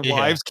her, and their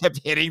wives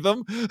kept hitting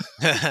them.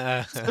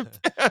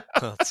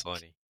 That's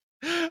funny.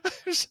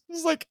 It's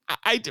like,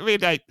 I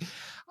mean,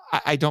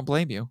 I don't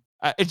blame you.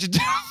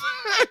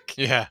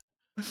 Yeah.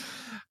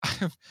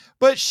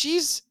 But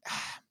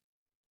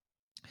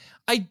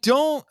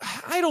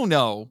I don't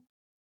know.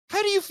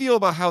 How do you feel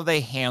about how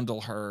they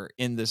handle her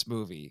in this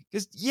movie?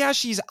 Because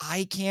she's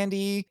eye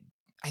candy.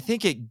 I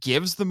think it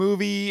gives the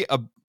movie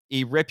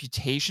a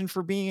reputation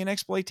for being an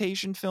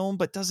exploitation film,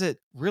 but does it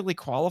really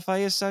qualify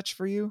as such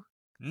for you?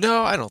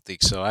 No, I don't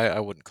think so. I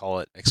wouldn't call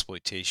it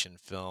exploitation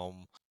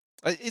film.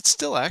 It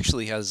still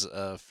actually has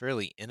a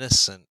fairly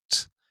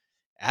innocent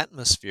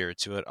atmosphere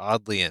to it,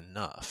 oddly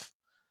enough.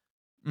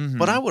 Mm-hmm.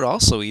 But I would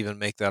also even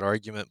make that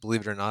argument,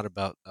 believe it or not,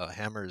 about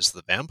Hammer's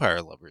The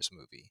Vampire Lovers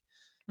movie.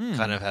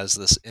 Kind of has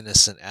this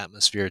innocent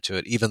atmosphere to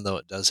it, even though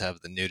it does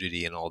have the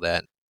nudity and all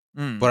that.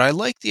 But I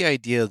like the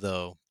idea,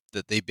 though,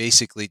 that they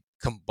basically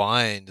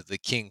combined the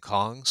King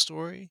Kong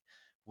story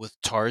with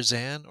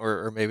Tarzan,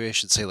 or maybe I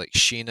should say like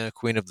Sheena,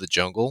 Queen of the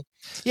Jungle.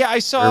 Yeah, I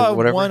saw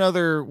one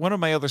of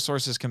my other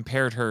sources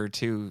compared her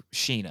to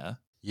Sheena.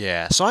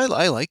 Yeah, so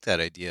I like that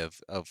idea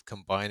of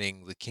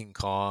combining the King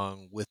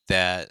Kong with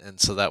that, and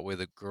so that way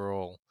the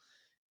girl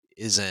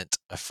isn't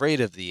afraid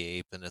of the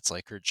ape, and it's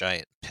like her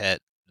giant pet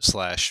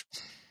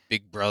 /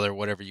 big brother,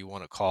 whatever you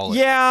want to call it.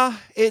 Yeah,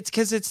 it's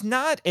because it's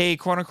not a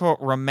quote unquote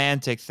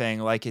romantic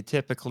thing like it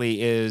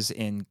typically is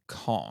in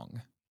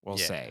Kong, we'll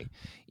say,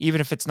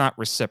 even if it's not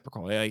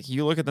reciprocal. Like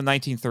you look at the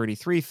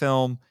 1933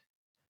 film,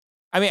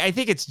 I mean, I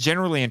think it's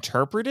generally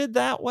interpreted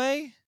that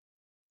way.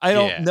 I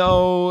don't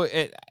know.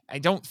 I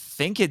don't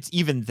think it's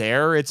even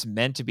there. It's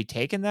meant to be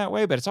taken that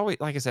way, but it's always,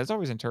 like I said, it's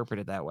always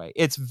interpreted that way.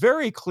 It's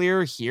very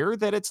clear here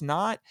that it's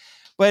not,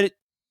 but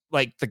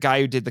like the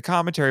guy who did the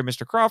commentary,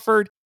 Mr.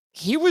 Crawford,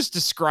 he was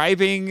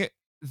describing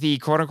the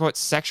quote unquote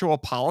sexual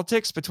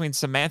politics between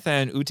Samantha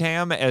and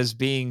Utam as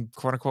being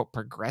quote unquote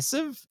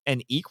progressive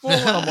and equal.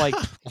 And I'm like,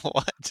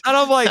 what? And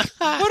I'm like,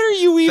 what are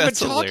you even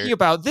talking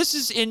about? This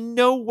is in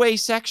no way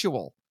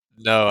sexual.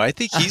 No, I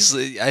think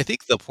I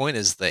think the point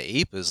is the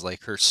ape is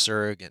like her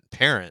surrogate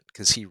parent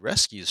because he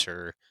rescues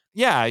her.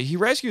 Yeah, he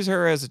rescues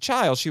her as a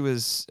child. She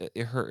was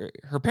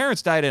her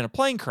parents died in a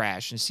plane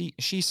crash, and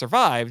she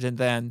survived. And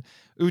then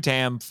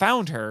Utam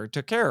found her,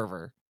 took care of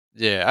her.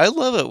 Yeah, I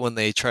love it when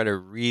they try to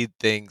read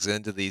things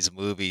into these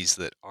movies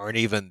that aren't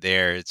even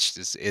there.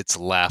 It's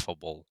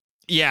laughable.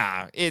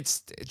 Yeah,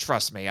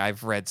 trust me,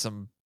 I've read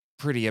some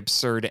pretty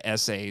absurd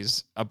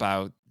essays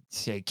about,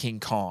 say, King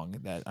Kong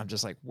that I'm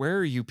just like, where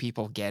are you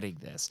people getting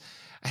this?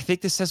 I think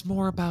this says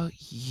more about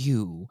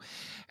you.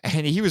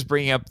 And he was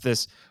bringing up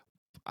this,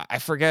 I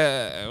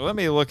forget, let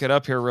me look it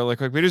up here really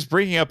quick, but he was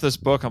bringing up this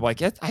book. I'm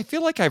like, I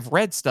feel like I've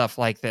read stuff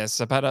like this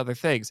about other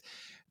things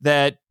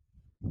that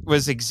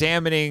was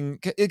examining,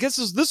 I guess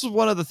this was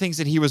one of the things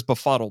that he was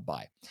befuddled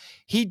by.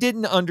 He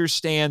didn't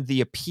understand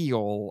the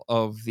appeal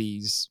of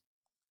these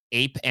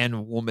ape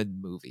and woman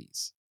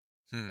movies,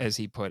 as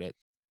he put it.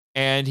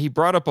 And he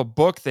brought up a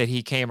book that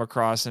he came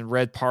across and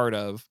read part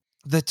of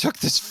that took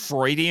this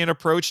Freudian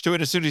approach to it.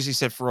 As soon as he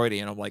said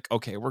Freudian, I'm like,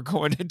 okay, we're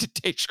going into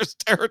dangerous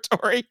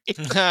territory.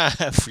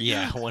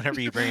 Yeah,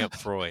 whenever you bring up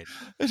Freud.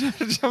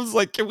 I was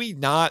like, can we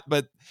not?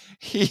 But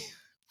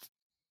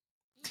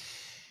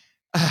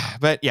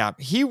yeah,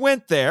 he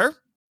went there.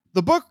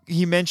 The book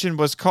he mentioned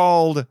was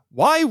called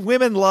Why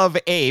Women Love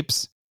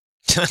Apes.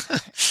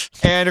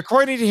 And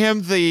according to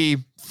him, the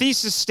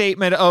thesis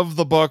statement of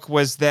the book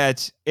was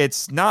that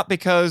it's not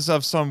because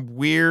of some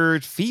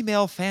weird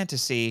female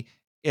fantasy.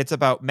 It's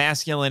about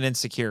masculine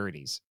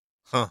insecurities.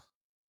 Huh.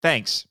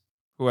 Thanks,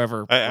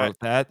 whoever wrote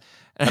that.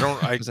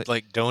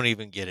 I don't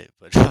even get it,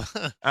 but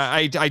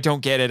I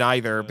don't get it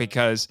either,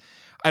 because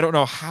I don't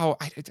know how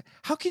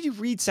can you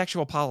read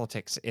sexual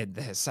politics in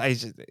this?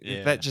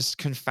 That just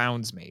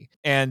confounds me.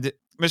 And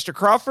Mr.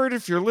 Crawford,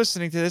 if you're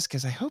listening to this,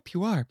 because I hope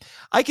you are,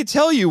 I could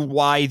tell you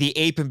why the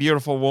Ape and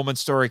Beautiful Woman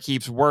story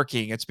keeps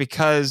working. It's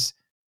because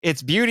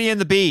it's Beauty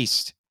and the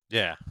Beast.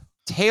 Yeah.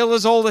 Tale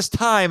as old as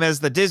time, as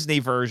the Disney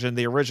version,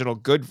 the original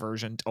good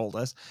version, told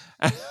us.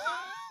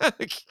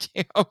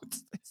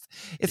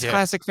 It's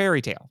classic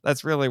fairy tale.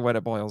 That's really what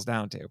it boils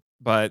down to.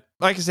 But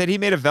like I said, he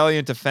made a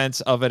valiant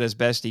defense of it as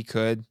best he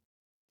could.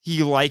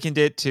 he likened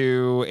it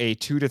to a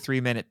 2 to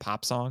 3 minute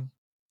pop song.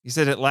 He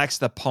said it lacks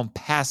the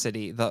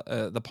pomposity,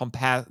 the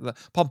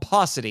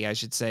pomposity, I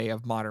should say,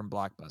 of modern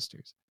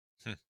blockbusters.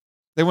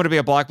 They want to be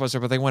a blockbuster,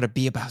 but they want to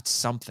be about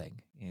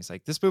something. And he's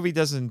like, this movie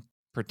doesn't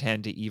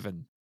pretend to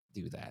even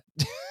do that.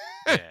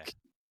 Yeah.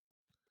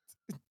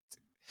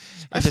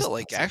 I feel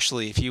like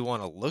actually, if you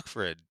want to look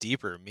for a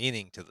deeper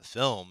meaning to the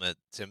film,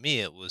 to me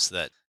it was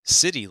that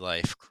city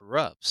life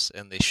corrupts,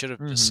 and they should have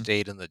just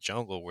stayed in the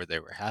jungle where they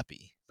were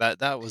happy.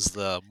 That was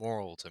the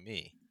moral to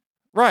me.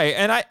 Right,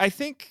 and I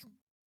think,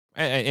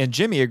 and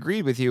Jimmy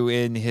agreed with you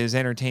in his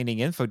entertaining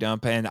info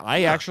dump, and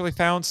I actually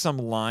found some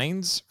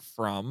lines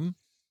from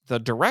the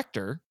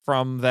director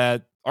from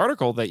that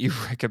article that you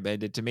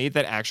recommended to me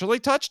that actually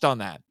touched on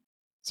that.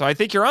 So I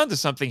think you're onto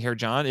something here,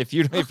 John. If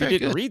you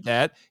didn't read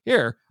that,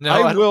 here, No,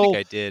 I don't think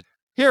I did.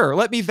 Here,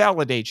 let me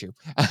validate you.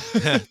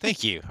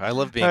 Thank you. I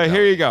love being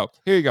here you go.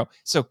 Here you go.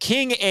 So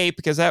King Ape,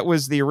 because that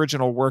was the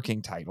original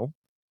working title.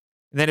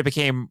 And then it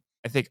became,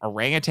 I think,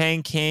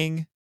 Orangutan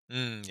King.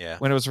 Yeah.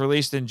 When it was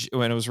released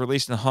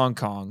in Hong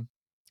Kong.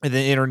 And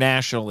then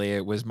internationally,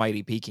 it was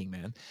Mighty Peking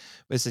Man.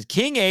 But it says,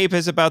 King Ape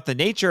is about the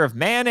nature of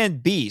man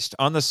and beast.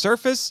 On the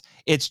surface,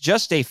 it's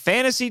just a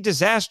fantasy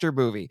disaster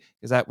movie.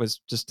 Because that was,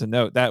 just to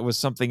note, that was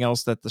something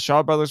else that the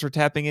Shaw Brothers were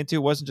tapping into. It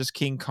wasn't just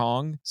King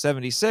Kong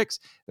 76.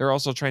 They're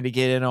also trying to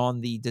get in on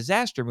the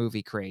disaster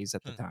movie craze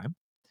at the time,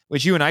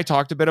 which you and I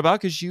talked a bit about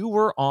because you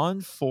were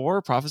on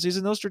for Prophecies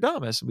of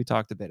Nostradamus. And we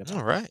talked a bit about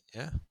All right,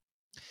 yeah.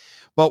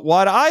 But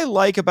what I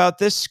like about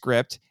this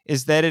script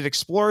is that it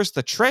explores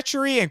the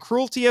treachery and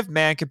cruelty of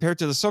man compared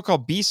to the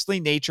so-called beastly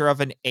nature of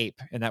an ape.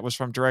 And that was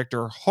from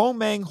director Ho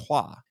Meng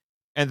Hua.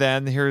 And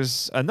then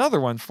here's another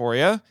one for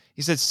you.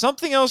 He said,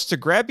 something else to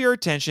grab your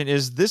attention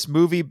is in this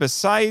movie,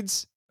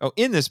 besides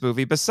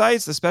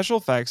the special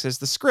effects, is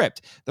the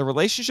script, the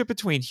relationship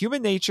between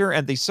human nature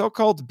and the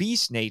so-called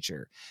beast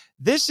nature.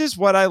 This is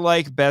what I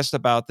like best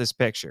about this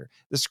picture.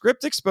 The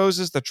script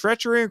exposes the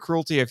treachery and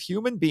cruelty of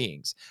human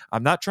beings.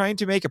 I'm not trying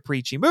to make a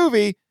preachy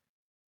movie.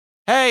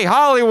 Hey,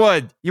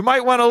 Hollywood, you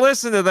might want to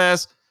listen to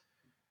this.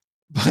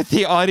 But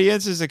the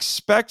audience is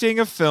expecting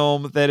a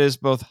film that is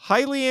both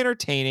highly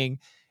entertaining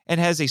and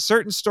has a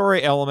certain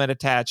story element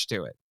attached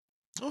to it.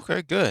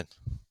 Okay, good.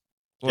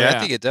 Well, yeah, I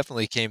think it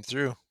definitely came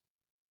through.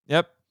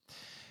 Yep.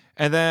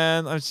 And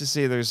then let's just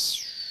see,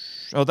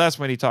 that's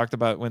when he talked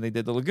about when they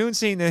did the lagoon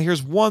scene. And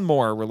here's one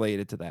more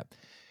related to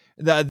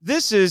that.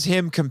 This is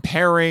him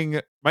comparing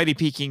Mighty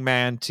Peking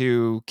Man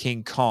to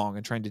King Kong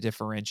and trying to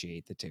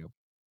differentiate the two.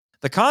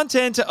 The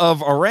content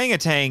of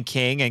Orangutan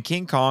King and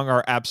King Kong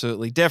are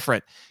absolutely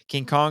different.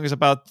 King Kong is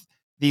about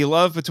the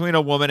love between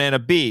a woman and a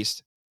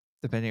beast,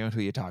 depending on who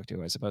you talk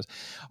to, I suppose.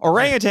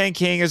 Orangutan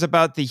King is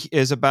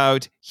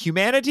about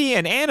humanity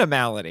and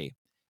animality.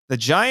 The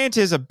giant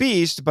is a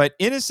beast, but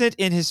innocent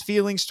in his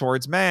feelings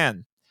towards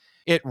man.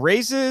 It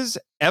raises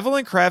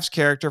Evelyn Kraft's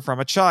character from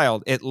a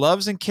child. It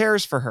loves and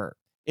cares for her.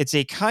 It's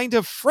a kind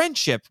of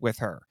friendship with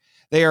her.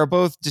 They are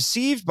both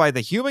deceived by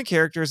the human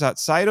characters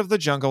outside of the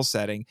jungle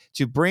setting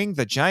to bring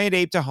the giant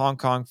ape to Hong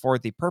Kong for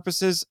the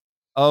purposes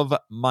of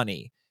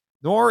money.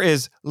 Nor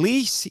is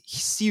Li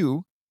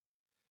Xiu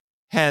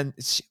I'm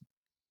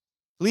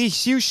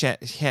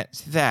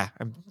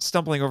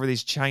stumbling over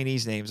these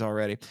Chinese names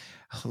already.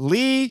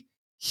 Li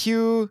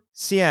Xiu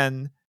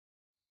Xian's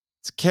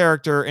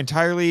character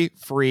entirely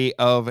free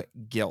of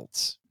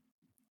guilt.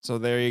 So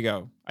there you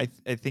go. I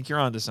think you're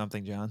onto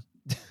something, John.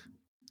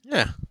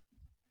 Yeah.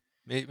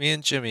 Me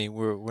and Jimmy,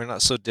 we're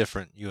not so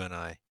different, you and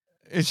I.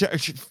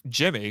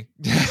 Jimmy?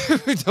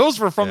 Those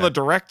were from the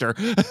director.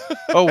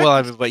 Oh,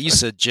 well, but you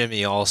said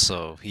Jimmy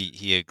also.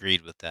 He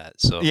agreed with that.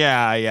 So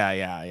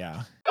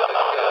Yeah.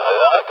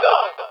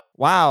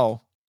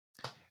 Wow.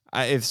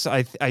 I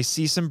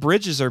see some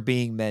bridges are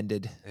being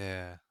mended.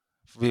 Yeah.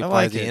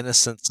 By the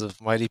innocence of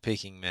Mighty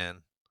Peking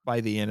Man.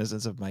 By the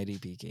innocence of Mighty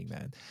Peking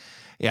Man.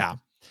 Yeah.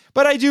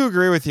 But I do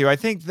agree with you. I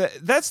think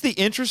that's the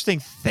interesting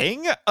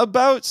thing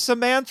about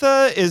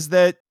Samantha is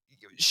that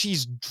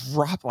she's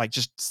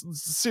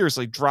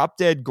seriously drop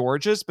dead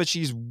gorgeous, but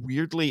she's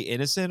weirdly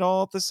innocent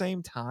all at the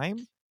same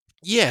time.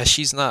 Yeah,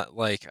 she's not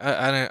like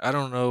I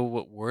don't know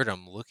what word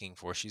I'm looking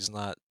for. She's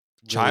not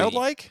really,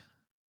 childlike.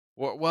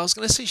 Well, I was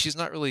gonna say she's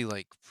not really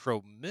like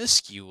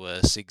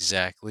promiscuous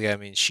exactly. I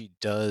mean, she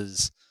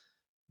does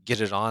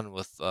get it on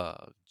with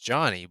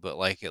Johnny, but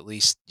like at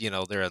least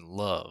they're in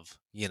love.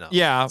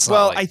 Yeah.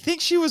 Well, I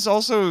think she was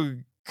also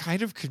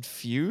kind of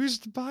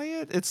confused by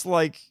it. It's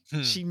like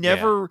she'd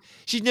never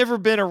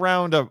been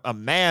around a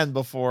man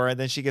before, and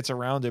then she gets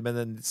around him, and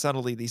then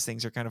suddenly these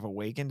things are kind of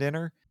awakened in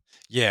her.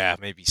 Yeah,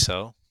 maybe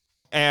so.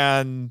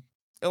 And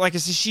like I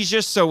said, she's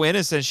just so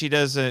innocent. She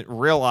doesn't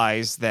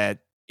realize that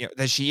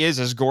that she is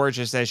as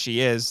gorgeous as she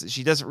is.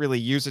 She doesn't really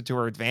use it to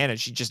her advantage.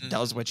 She just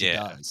does what she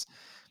does.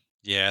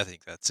 Yeah, I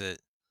think that's it.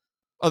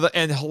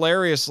 And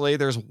hilariously,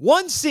 there's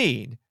one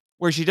scene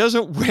where she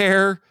doesn't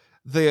wear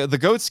the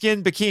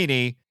goatskin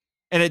bikini,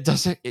 and it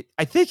doesn't.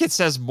 I think it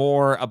says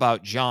more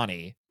about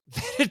Johnny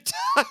than it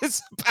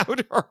does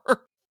about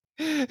her.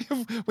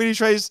 When he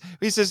says,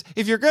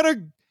 if you're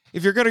gonna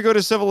if you're going to go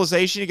to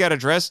civilization, you got to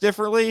dress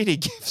differently. And he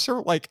gives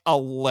her like a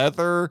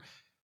leather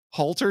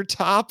halter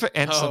top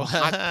and some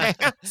hot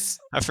pants.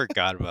 I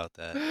forgot about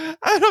that.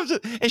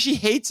 And she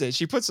hates it.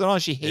 She puts it on.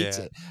 She hates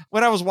Yeah. it.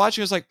 When I was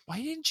watching, I was like,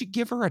 why didn't you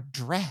give her a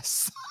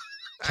dress?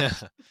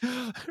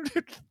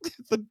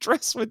 The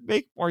dress would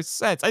make more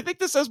sense. I think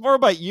this says more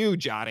about you,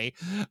 Johnny.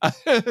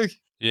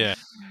 Yeah.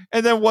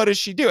 And then what does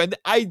she do? And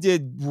I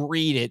did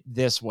read it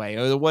this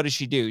way. What does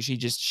she do? She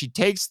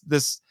takes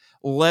this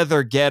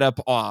leather getup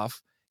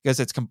off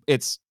because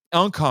it's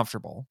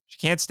uncomfortable. She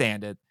can't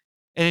stand it.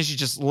 And then she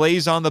just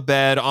lays on the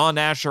bed en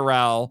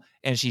natural,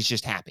 and she's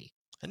just happy.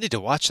 I need to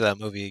watch that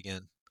movie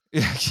again.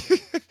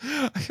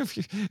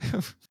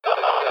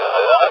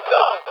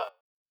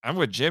 I'm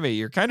with Jimmy.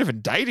 You're kind of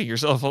indicting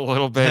yourself a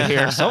little bit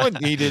here. Someone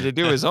needed to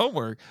do his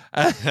homework.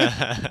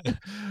 But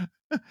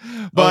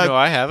no,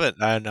 I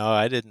haven't.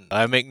 I didn't.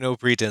 I make no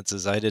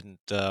pretenses. I didn't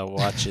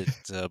watch it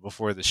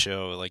before the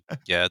show. Like,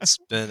 yeah, it's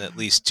been at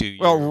least 2 years.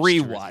 Well,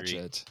 rewatch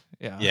it.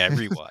 Yeah,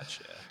 rewatch.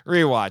 Yeah.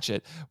 Rewatch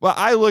it. Well,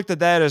 I looked at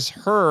that as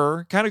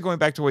her kind of going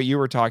back to what you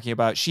were talking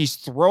about. She's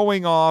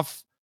throwing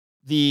off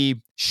the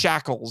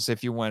shackles,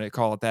 if you want to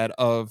call it that,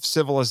 of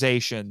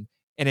civilization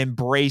and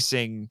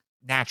embracing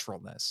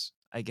naturalness,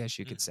 I guess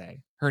you could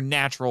say. Her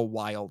natural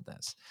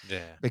wildness.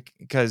 Yeah.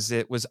 Because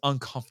it was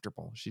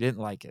uncomfortable. She didn't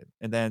like it.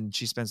 And then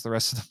she spends the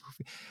rest of the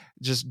movie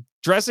just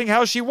dressing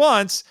how she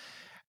wants.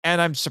 And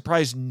I'm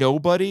surprised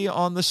nobody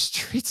on the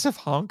streets of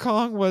Hong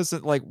Kong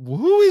wasn't like,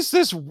 who is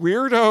this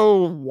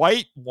weirdo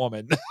white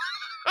woman?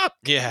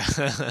 Yeah.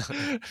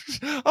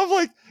 I'm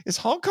like, is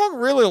Hong Kong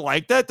really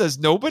like that? Does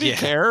nobody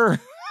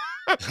care?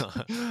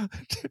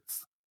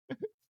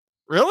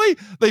 Really?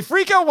 They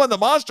freak out when the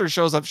monster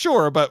shows up,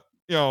 sure, but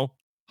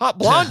hot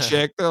blonde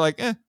chick, they're like,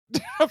 eh.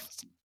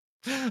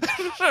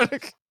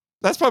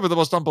 That's probably the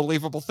most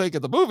unbelievable thing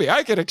in the movie.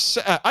 I could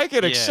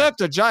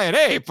accept a giant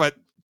ape, but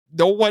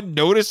no one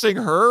noticing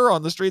her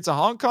on the streets of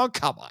Hong Kong?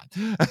 Come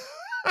on.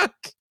 What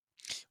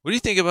do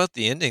you think about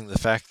the ending? The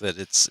fact that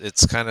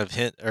it's kind of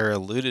hint or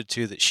alluded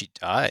to that she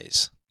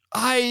dies.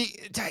 I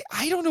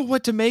don't know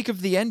what to make of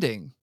the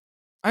ending.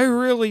 I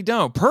really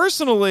don't.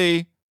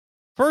 Personally,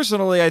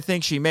 I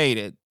think she made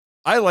it.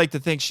 I like to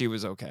think she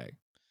was okay.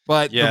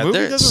 But the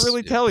movie doesn't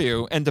really tell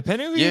you. And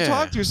depending on who you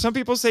talk to, some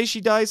people say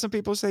she died, some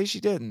people say she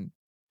didn't.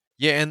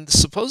 Yeah, and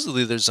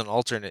supposedly there's an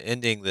alternate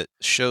ending that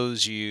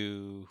shows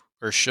you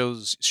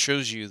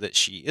that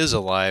she is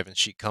alive and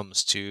she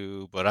comes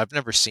to, but I've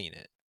never seen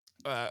it.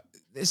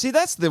 See,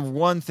 that's the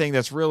one thing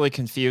that's really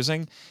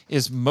confusing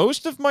is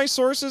most of my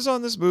sources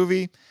on this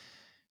movie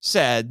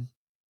said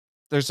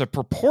there's a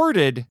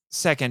purported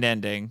second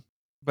ending,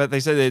 but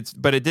they said it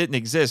didn't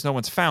exist. No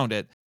one's found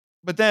it.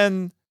 But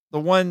then the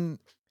one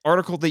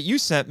article that you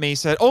sent me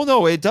said, oh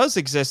no, it does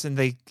exist. And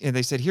they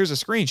said, here's a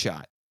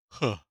screenshot.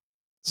 Huh.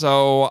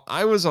 So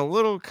I was a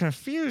little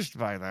confused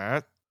by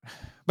that.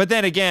 But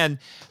then again,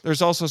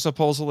 there's also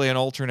supposedly an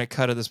alternate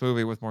cut of this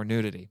movie with more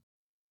nudity.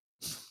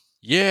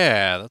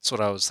 Yeah, that's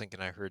what I was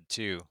thinking. I heard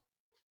too.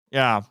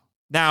 Yeah.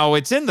 Now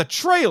it's in the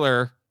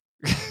trailer.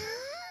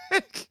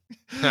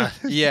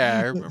 Yeah,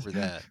 I remember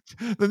that.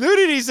 The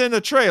nudity's in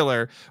the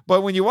trailer,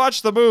 but when you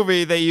watch the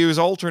movie, they use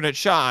alternate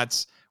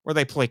shots where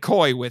they play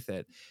coy with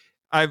it.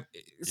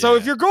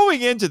 If you're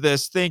going into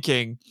this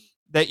thinking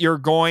that you're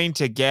going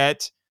to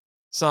get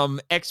some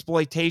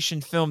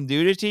exploitation film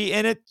nudity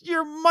in it,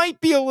 you might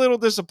be a little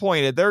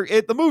disappointed.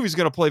 The movie's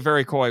going to play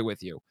very coy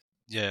with you.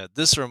 Yeah,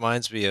 this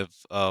reminds me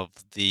of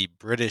the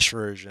British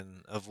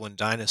version of when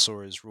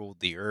dinosaurs ruled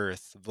the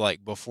earth,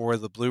 like before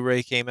the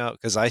Blu-ray came out,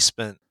 because I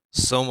spent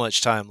so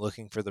much time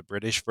looking for the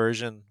British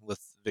version with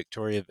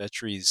Victoria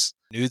Vetri's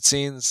nude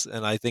scenes,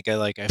 and I think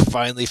I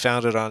finally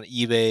found it on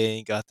eBay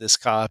and got this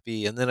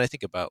copy, and then I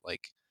think about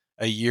like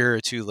a year or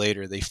two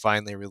later, they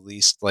finally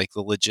released like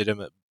the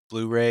legitimate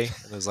Blu-ray,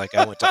 and it was like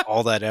I went to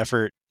all that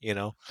effort,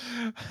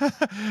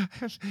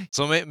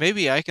 So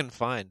maybe I can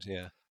find,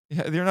 Yeah,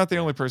 you're not the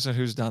only person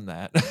who's done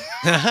that.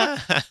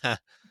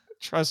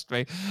 Trust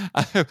me.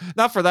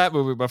 Not for that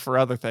movie, but for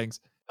other things.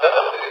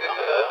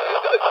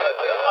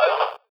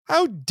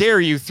 How dare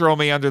you throw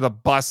me under the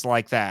bus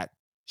like that?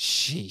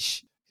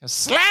 Sheesh.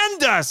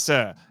 Slander,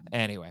 sir.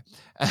 Anyway.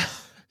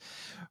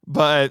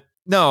 But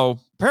no,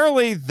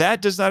 apparently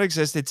that does not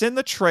exist. It's in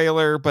the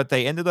trailer, but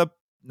they ended up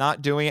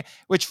not doing it,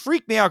 which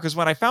freaked me out because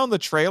when I found the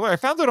trailer, I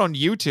found it on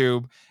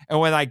YouTube. And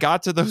when I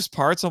got to those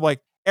parts, I'm like,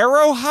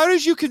 Arrow, how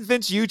did you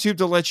convince YouTube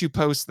to let you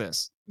post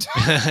this?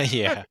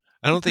 Yeah,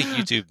 I don't think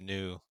YouTube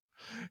knew.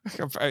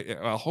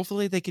 Well,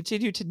 hopefully they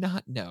continue to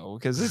not know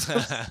because it's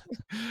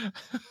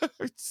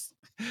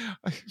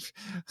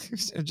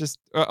just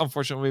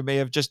unfortunately we may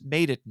have just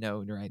made it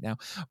known right now,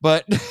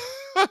 but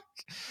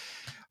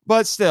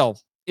still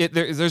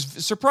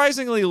there's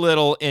surprisingly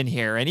little in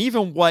here, and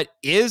even what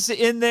is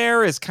in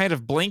there is kind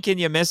of blink and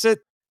you miss it.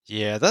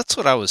 Yeah, that's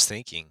what I was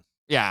thinking.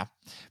 Yeah,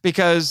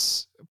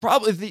 because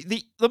probably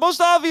the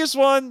most obvious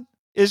one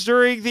is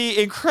during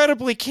the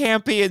incredibly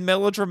campy and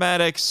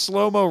melodramatic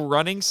slow-mo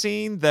running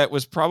scene that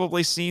was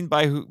probably seen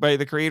by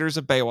the creators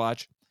of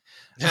Baywatch.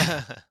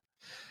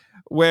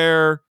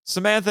 where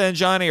Samantha and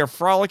Johnny are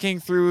frolicking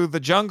through the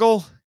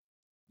jungle.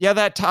 Yeah,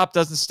 that top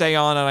doesn't stay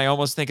on, and I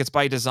almost think it's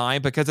by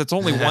design because it's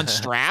only one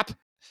strap.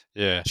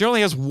 Yeah. She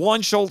only has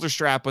one shoulder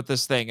strap with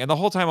this thing. And the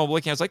whole time I'm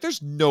looking, I was like,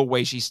 there's no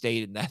way she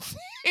stayed in that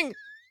thing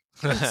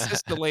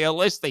consistently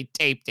unless they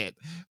taped it.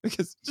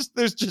 Because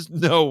there's just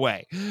no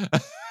way.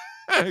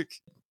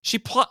 She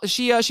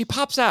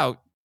pops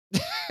out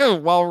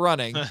while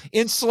running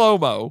in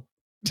slow-mo.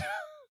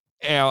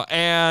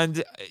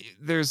 And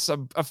there's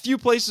a few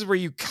places where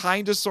you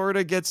kind of sort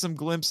of get some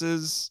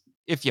glimpses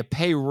if you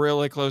pay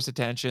really close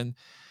attention.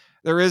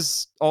 There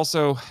is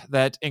also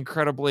that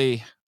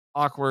incredibly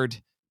awkward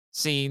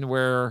scene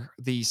where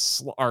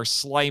our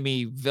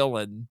slimy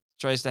villain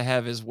tries to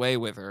have his way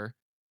with her.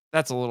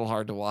 That's a little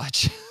hard to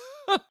watch.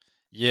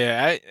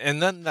 Yeah,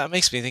 and then that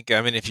makes me think,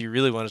 I mean, if you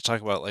really want to talk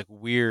about like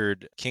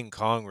weird King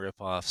Kong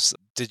ripoffs,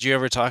 did you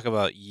ever talk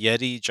about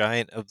Yeti,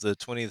 giant of the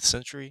 20th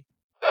century?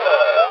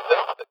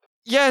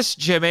 Yes,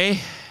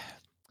 Jimmy.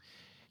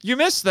 You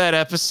missed that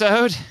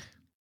episode.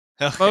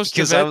 Most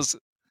of it.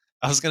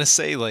 I was gonna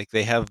say, like,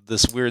 they have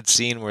this weird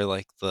scene where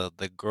like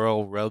the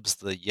girl rubs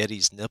the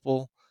Yeti's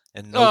nipple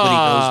and nobody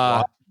knows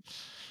why.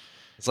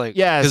 It's like,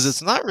 because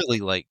it's Yes. not really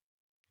like,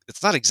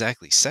 it's not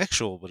exactly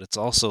sexual, but it's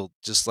also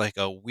just like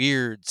a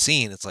weird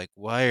scene. It's like,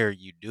 why are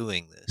you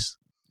doing this?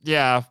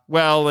 Yeah.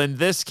 Well, in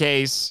this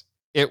case,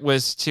 it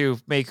was to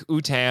make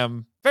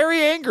Utam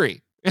very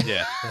angry.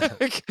 Yeah.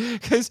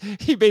 Because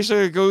he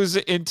basically goes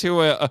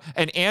into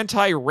an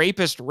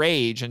anti-rapist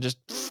rage and just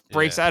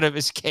breaks out of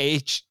his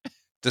cage.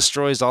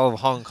 Destroys all of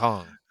Hong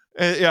Kong.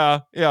 Yeah,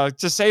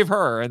 to save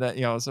her, and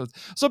that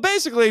so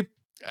basically,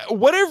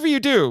 whatever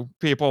you do,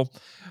 people,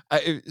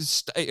 let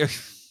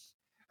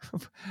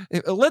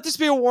this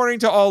be a warning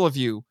to all of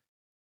you: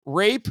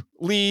 rape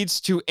leads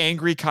to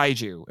angry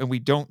kaiju, and we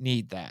don't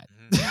need that.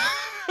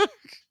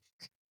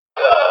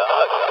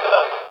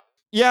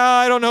 Yeah,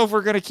 I don't know if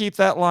we're gonna keep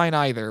that line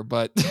either,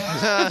 but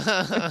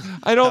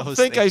I don't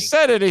think I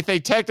said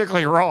anything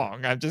technically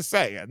wrong. I'm just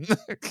saying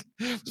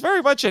it's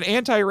very much an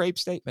anti-rape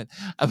statement.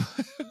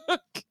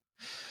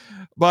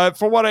 But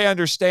from what I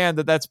understand,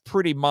 that's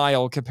pretty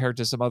mild compared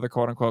to some other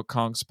quote-unquote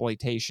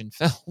Kong-sploitation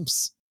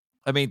films.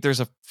 I mean, there's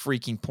a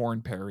freaking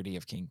porn parody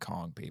of King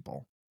Kong,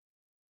 people.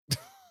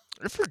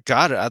 I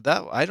forgot it.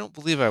 I don't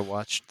believe I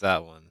watched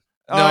that one.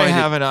 No, I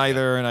haven't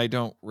either, and I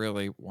don't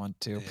really want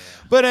to. Yeah.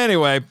 But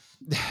anyway,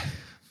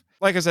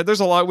 like I said,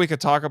 there's a lot we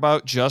could talk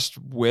about just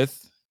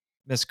with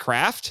Miss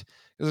Kraft.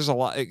 There's a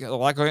lot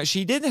going on.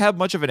 She didn't have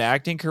much of an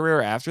acting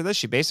career after this.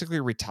 She basically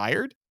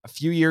retired a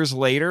few years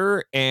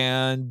later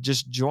and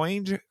just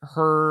joined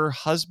her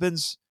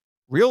husband's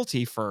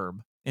realty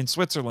firm in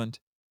Switzerland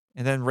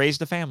and then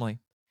raised a family.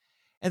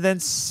 And then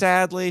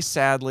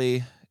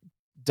sadly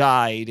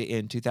died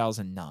in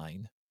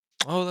 2009.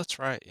 Oh, that's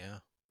right. Yeah.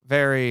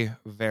 Very,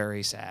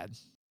 very sad.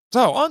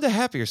 So on to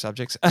happier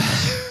subjects.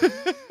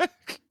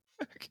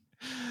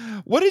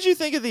 What did you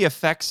think of the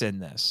effects in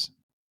this?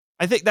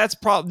 I think that's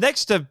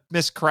next to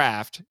Miss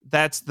Kraft,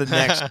 that's the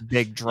next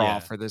big draw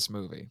for this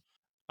movie.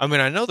 I mean,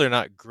 I know they're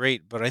not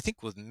great, but I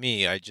think with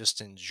me, I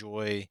just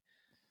enjoy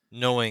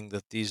knowing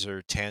that these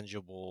are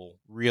tangible,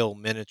 real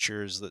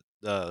miniatures that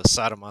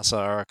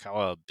Sadamasa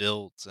Arakawa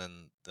built,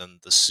 and then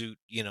the suit,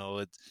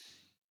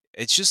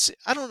 it's just,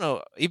 I don't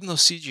know, even though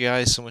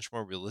CGI is so much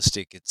more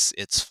realistic,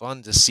 it's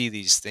fun to see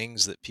these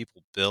things that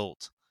people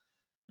built,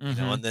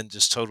 and then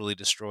just totally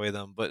destroy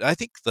them. But I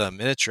think the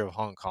miniature of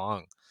Hong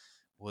Kong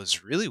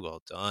was really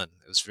well done.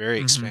 It was very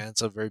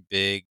expansive, very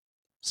big.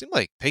 Seemed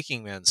like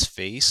Peking Man's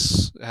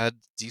face had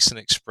decent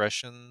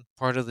expression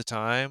part of the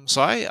time.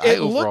 So I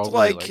overall looked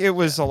like really it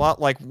was a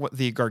lot like what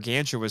the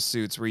Gargantua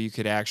suits, where you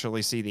could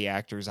actually see the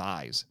actor's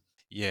eyes.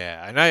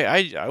 Yeah, and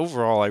I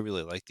overall I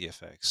really like the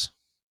effects.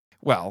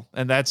 Well,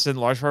 and that's in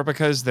large part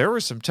because there were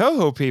some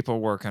Toho people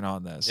working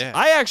on this. Yeah.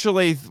 I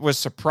actually was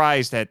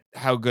surprised at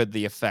how good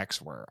the effects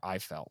were, I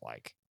felt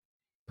like,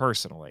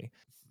 personally.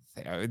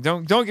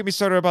 Don't get me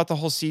started about the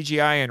whole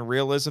CGI and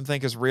realism thing,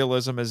 because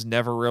realism has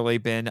never really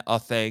been a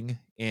thing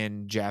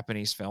in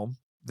Japanese film.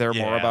 They're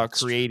more about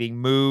creating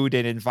mood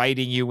and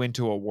inviting you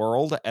into a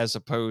world as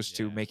opposed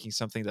to making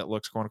something that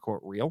looks quote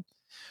unquote real.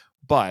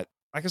 But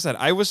like I said,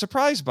 I was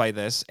surprised by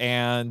this,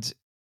 and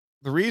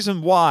the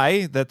reason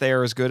why that they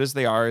are as good as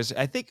they are is,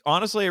 I think,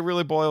 honestly, it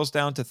really boils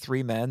down to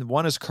three men.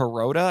 One is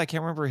Kuroda. I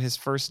can't remember his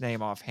first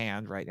name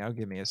offhand right now.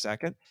 Give me a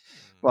second.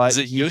 But is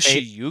it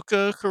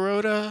Yoshiyuka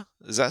Kuroda?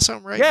 Does that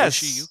sound right? Yes.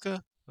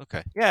 Yoshiyuka?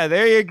 Okay. Yeah,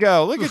 there you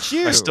go. Look at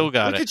you. I still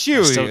got Look it. at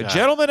you. A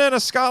gentleman and a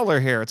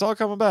scholar here. It's all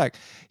coming back.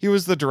 He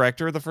was the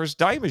director of the first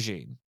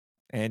Daimajin.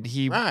 And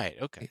he... Right,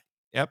 okay.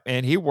 Yep,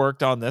 and he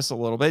worked on this a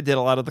little bit, did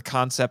a lot of the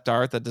concept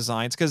art, the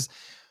designs, because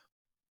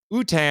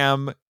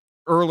Utam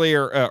early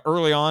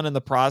on in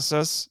the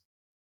process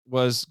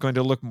was going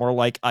to look more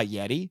like a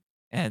Yeti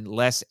and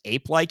less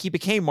ape-like. He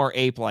became more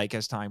ape-like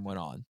as time went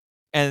on.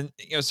 And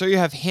so you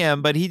have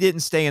him, but he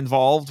didn't stay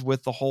involved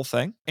with the whole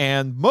thing.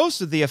 And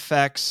most of the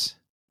effects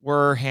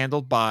were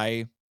handled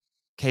by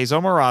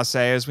Keizo Murase,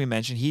 as we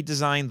mentioned. He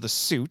designed the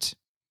suit,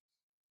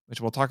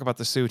 which we'll talk about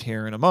the suit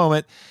here in a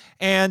moment,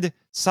 and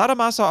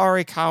Sadamasa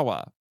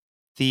Arikawa,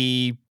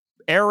 the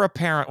heir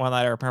apparent, well,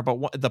 not heir apparent,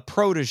 but the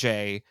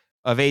protege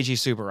of Eiji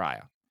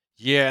Tsuburaya.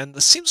 Yeah, and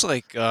it seems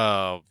like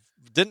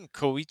didn't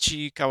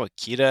Koichi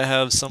Kawakita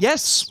have some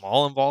Yes.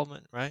 small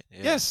involvement, right?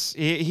 Yeah. Yes,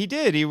 he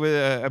did. He was,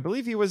 I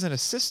believe, he was an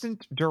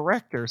assistant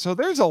director. So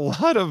there's a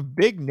lot of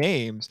big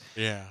names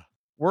Yeah.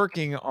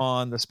 working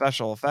on the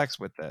special effects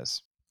with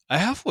this. I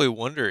halfway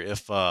wonder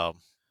if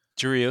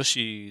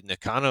Tsuruyoshi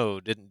Nakano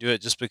didn't do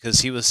it just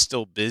because he was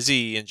still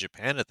busy in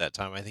Japan at that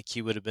time. I think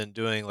he would have been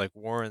doing like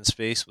War in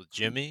Space with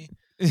Jimmy.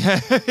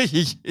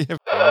 Right?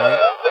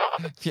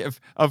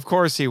 Of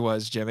course he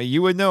was, Jimmy.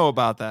 You would know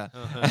about that.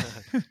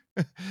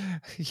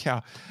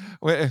 Yeah,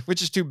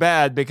 which is too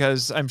bad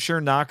because I'm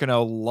sure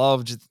Nakano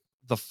loved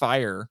the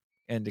fire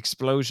and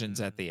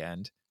explosions at the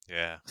end.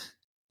 Yeah.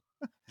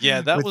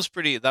 Yeah, that was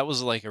pretty. That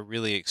was like a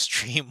really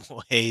extreme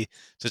way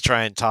to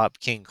try and top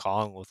King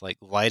Kong with like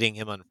lighting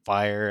him on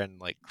fire and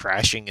like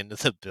crashing into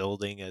the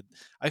building. And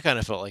I kind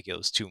of felt like it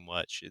was too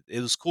much.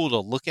 It was cool to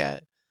look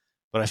at,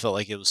 but I felt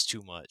like it was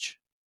too much.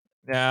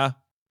 Yeah,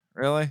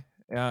 really?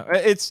 Yeah,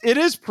 it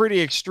is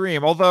pretty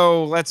extreme.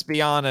 Although, let's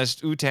be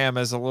honest, Utam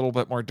is a little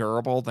bit more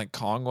durable than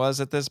Kong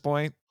was at this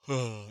point.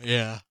 Oh,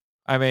 yeah.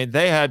 I mean,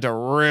 they had to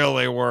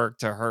really work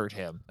to hurt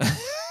him.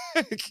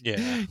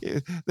 Yeah.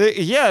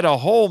 He had a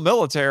whole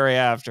military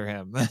after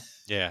him.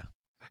 Yeah.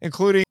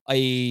 Including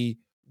a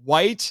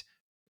white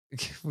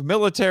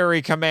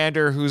military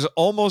commander who's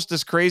almost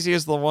as crazy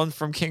as the one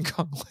from King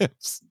Kong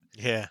Lives.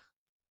 Yeah.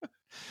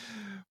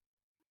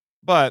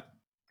 But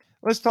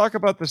let's talk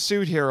about the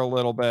suit here a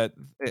little bit.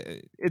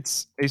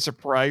 It's a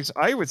surprise.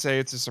 I would say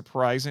it's a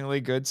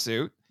surprisingly good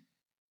suit.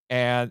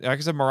 And like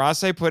I said,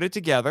 Murase put it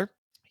together.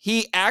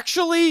 He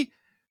actually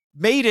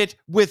made it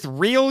with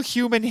real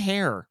human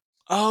hair.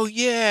 Oh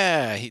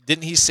yeah.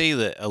 Didn't he say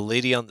that a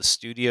lady on the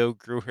studio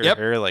grew her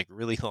hair like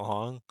really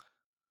long?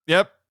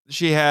 Yep.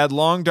 She had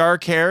long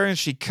dark hair and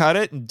she cut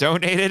it and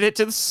donated it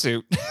to the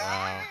suit.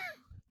 Wow.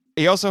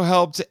 He also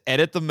helped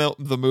edit the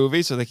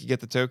movie so they could get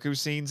the Toku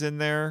scenes in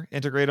there,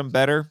 integrate them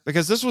better.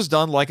 Because this was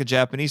done like a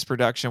Japanese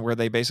production where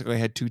they basically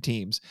had two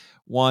teams.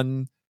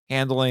 One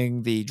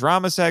handling the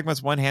drama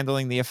segments, one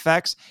handling the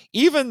effects.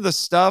 Even the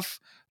stuff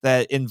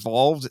that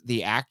involved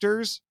the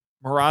actors,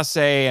 Murase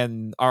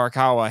and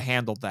Arakawa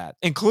handled that,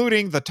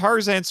 including the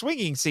Tarzan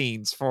swinging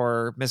scenes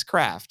for Miss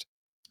Craft.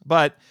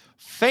 But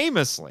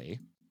famously,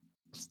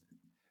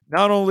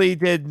 not only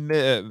did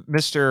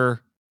Mr.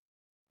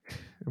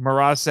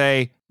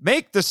 Murase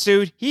make the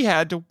suit, he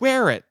had to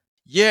wear it.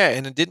 Yeah,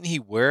 and didn't he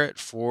wear it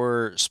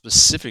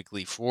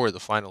specifically for the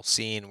final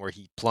scene where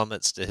he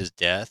plummets to his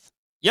death?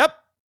 Yep,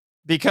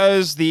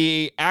 because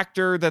the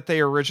actor that they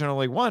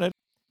originally wanted,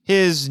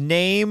 his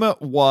name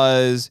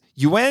was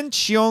Yuen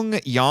Cheong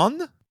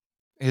Yan.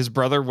 His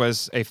brother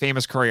was a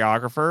famous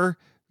choreographer,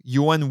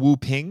 Yuan Wu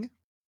Ping,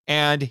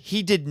 and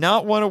he did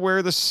not want to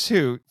wear the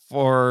suit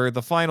for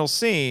the final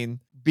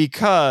scene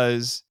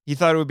because he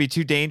thought it would be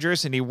too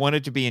dangerous and he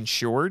wanted to be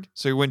insured.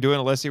 So he wouldn't do it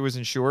unless he was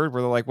insured.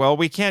 Where they're like, well,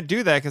 we can't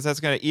do that because that's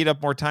going to eat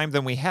up more time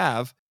than we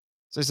have.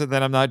 So he said,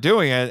 then I'm not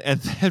doing it.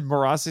 And then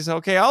Murase said,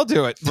 okay, I'll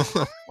do it.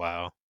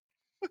 Wow.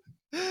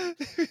 And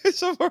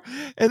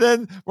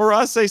then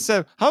Murase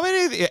said,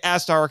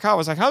 asked Arakawa,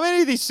 was like, how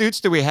many of these suits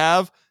do we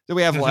have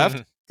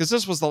left? Because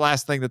this was the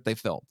last thing that they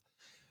filmed.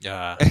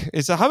 Yeah.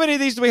 He said, how many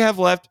of these do we have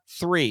left?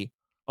 3.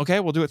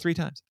 Okay, we'll do it 3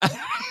 times.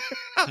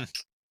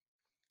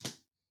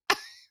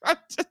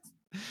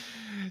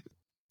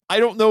 I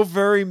don't know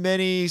very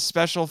many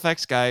special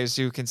effects guys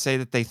who can say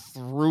that they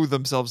threw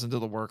themselves into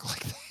the work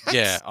like that.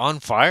 Yeah, on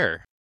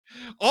fire.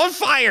 On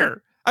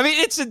fire! I mean,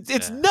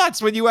 it's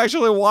nuts when you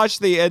actually watch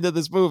the end of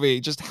this movie,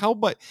 just how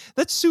much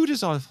that suit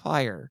is on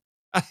fire.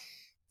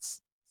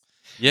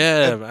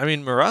 Yeah, I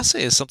mean, Murase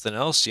is something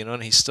else,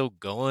 and he's still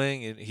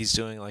going. And he's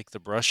doing like the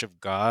Brush of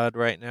God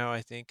right now,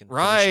 I think, and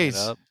finishing it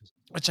up.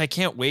 Which I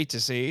can't wait to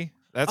see.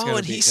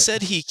 He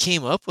said he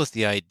came up with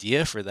the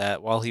idea for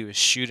that while he was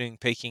shooting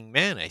Peking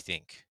Man, I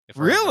think.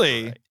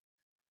 Really? Right.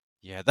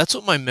 Yeah, that's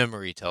what my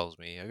memory tells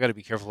me. I got to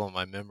be careful on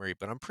my memory,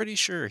 but I'm pretty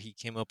sure he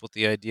came up with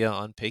the idea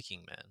on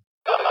Peking Man.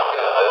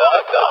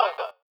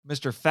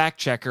 Mr. Fact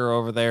Checker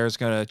over there is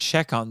going to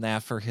check on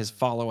that for his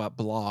follow-up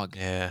blog.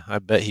 Yeah, I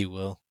bet he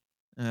will.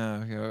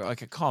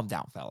 Okay, calm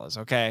down, fellas.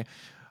 Okay,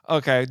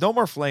 no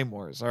more flame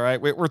wars. All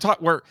right, we're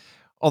talking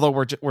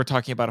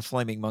about a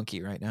flaming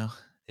monkey right now.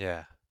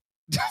 Yeah,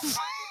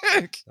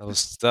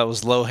 that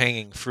was low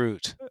hanging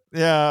fruit.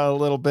 Yeah, a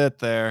little bit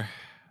there.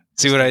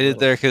 See what I did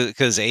there?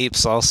 Because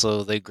apes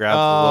also they grab the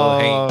low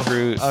hanging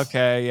fruit.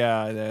 Okay,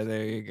 yeah,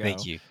 there you go.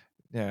 Thank you.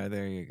 Yeah,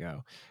 there you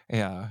go.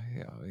 Yeah.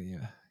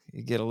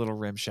 You get a little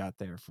rim shot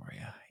there for you.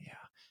 Yeah.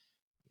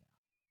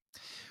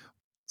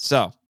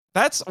 So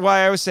that's why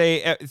I would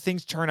say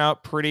things turn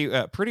out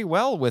pretty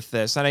well with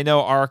this. And I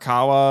know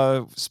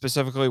Arakawa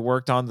specifically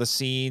worked on the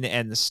scene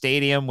and the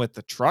stadium with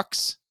the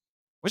trucks,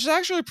 which is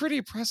actually pretty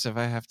impressive,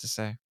 I have to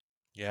say.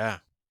 Yeah.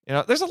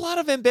 There's a lot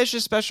of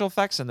ambitious special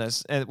effects in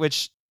this,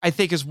 which I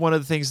think is one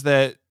of the things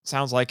that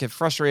sounds like it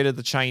frustrated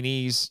the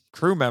Chinese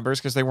crew members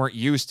because they weren't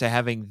used to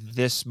having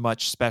this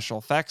much special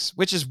effects,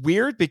 which is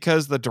weird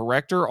because the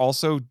director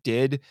also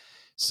did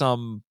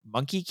some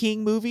Monkey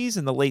King movies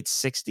in the late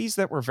 60s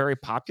that were very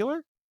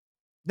popular.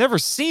 Never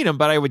seen them,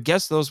 but I would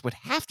guess those would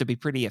have to be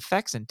pretty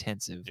effects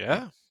intensive.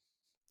 Yeah.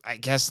 I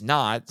guess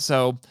not.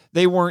 So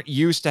they weren't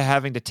used to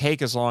having to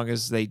take as long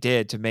as they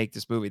did to make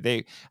this movie.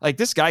 They, like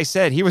this guy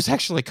said, he was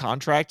actually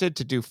contracted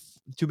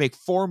to make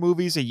 4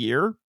 movies a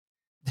year.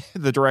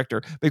 The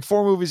director make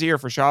 4 movies a year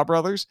for Shaw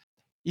Brothers.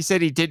 He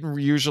said he didn't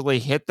usually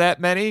hit that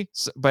many,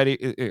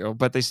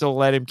 but they still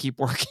let him keep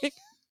working.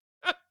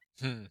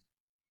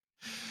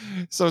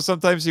 So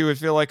sometimes he would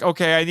feel like,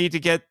 okay, I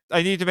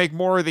need to make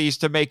more of these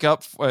to make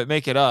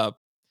it up.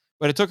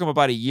 But it took him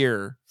about a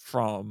year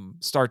from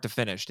start to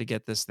finish to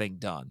get this thing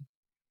done.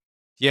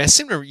 Yeah,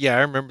 I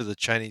remember the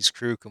Chinese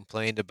crew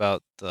complained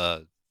about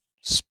the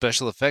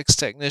special effects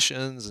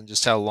technicians and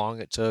just how long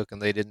it took,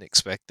 and they didn't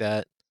expect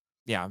that.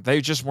 Yeah, they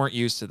just weren't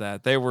used to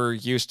that. They were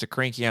used to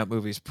cranking out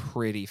movies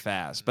pretty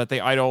fast. But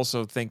I'd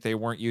also think they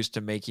weren't used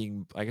to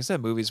making, like I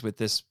said, movies with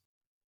this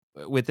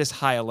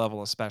high a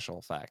level of special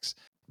effects.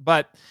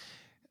 But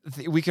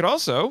we could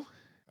also,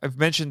 I've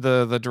mentioned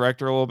the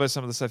director a little bit,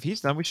 some of the stuff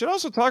he's done. We should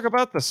also talk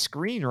about the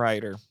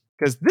screenwriter,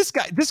 because this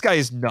guy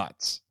is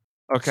nuts.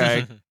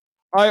 Okay.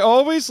 I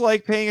always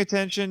like paying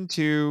attention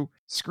to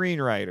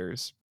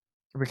screenwriters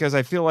because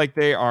I feel like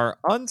they are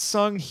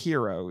unsung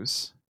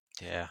heroes.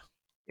 Yeah.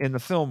 In the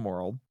film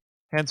world.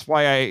 Hence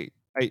why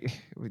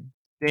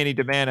Danny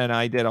DeManna and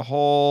I did a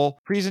whole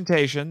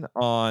presentation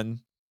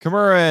on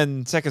Kimura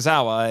and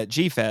Sekizawa at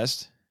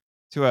G-Fest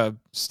to a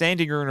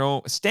standing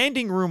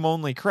room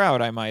only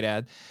crowd, I might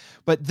add.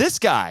 But this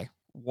guy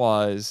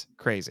was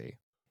crazy.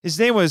 His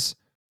name was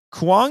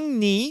Kwang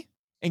Ni,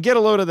 and get a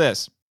load of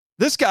this.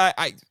 This guy,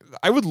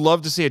 I would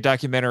love to see a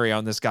documentary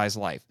on this guy's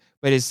life,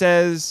 but it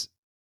says,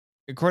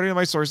 according to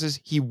my sources,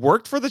 he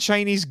worked for the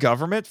Chinese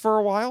government for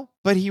a while,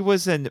 but he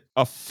was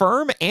a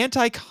firm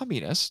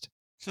anti-communist.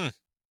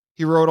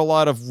 He wrote a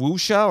lot of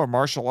wuxia or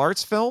martial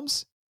arts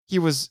films. He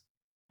was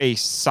a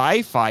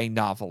sci-fi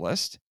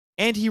novelist,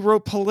 and he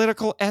wrote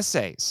political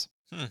essays.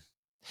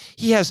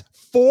 He has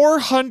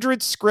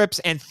 400 scripts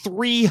and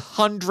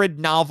 300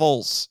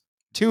 novels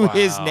to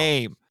his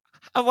name.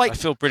 I'm like, I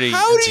feel pretty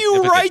how do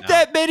you write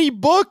that many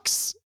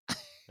books?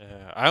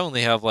 I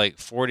only have like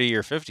 40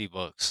 or 50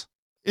 books.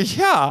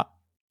 Yeah.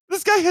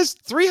 This guy has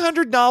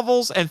 300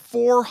 novels and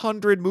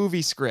 400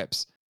 movie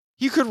scripts.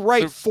 He could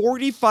write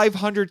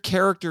 4,500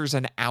 characters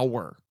an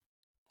hour.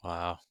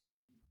 Wow.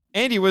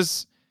 And he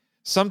was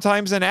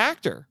sometimes an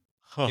actor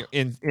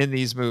in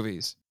these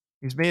movies.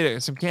 He's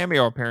made some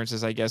cameo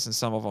appearances, I guess, in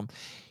some of them.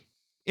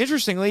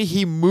 Interestingly,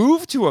 he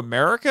moved to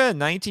America in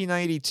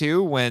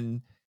 1992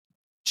 when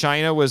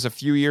China was a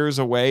few years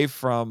away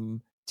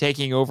from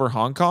taking over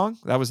Hong Kong.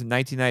 That was in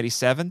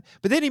 1997.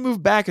 But then he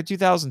moved back in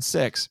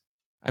 2006.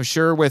 I'm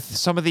sure with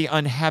some of the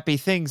unhappy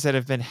things that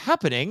have been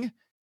happening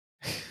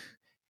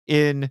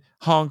in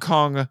Hong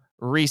Kong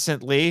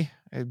recently,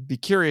 I'd be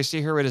curious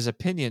to hear what his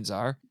opinions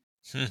are.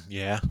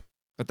 Yeah.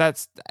 But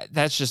that's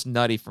just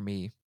nutty for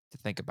me to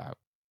think about.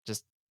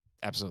 Just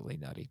absolutely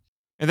nutty.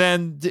 And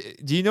then,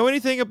 do you know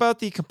anything about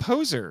the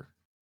composer?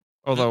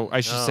 Although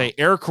I should say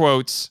air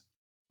quotes,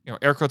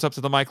 air quotes up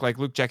to the mic like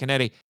Luke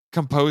Giaconetti,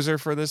 composer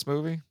for this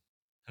movie?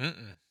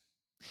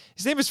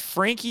 His name is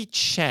Frankie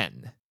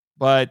Chen,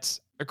 but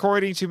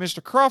according to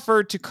Mr.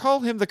 Crawford, to call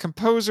him the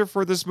composer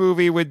for this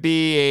movie would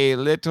be a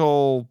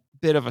little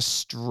bit of a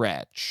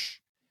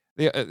stretch.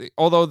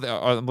 Although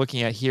I'm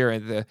looking at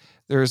here,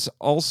 there's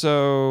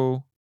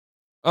also,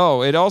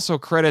 it also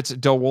credits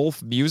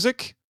DeWolf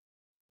Music.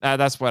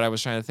 That's what I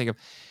was trying to think of.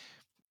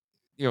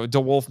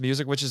 DeWolf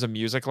Music, which is a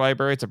music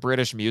library. It's a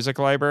British music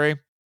library.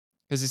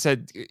 Because he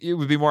said it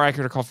would be more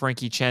accurate to call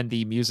Frankie Chen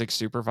the music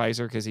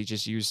supervisor because he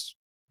just used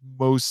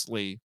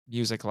mostly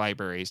music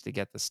libraries to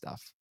get the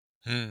stuff.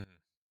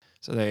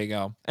 So there you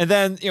go. And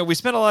then, we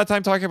spent a lot of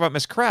time talking about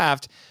Miss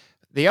Kraft.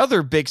 The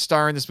other big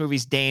star in this movie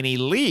is Danny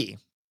Lee.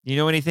 You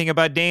know anything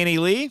about Danny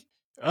Lee?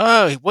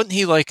 Wasn't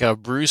he like a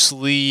Bruce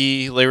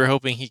Lee? They were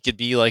hoping he could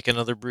be like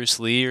another Bruce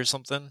Lee or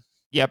something.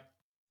 Yep.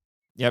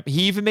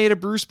 He even made a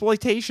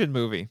Bruceploitation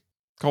movie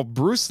called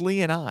Bruce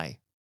Lee and I.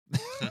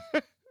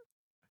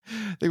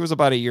 I think it was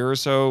about a year or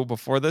so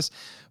before this.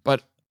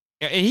 But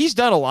he's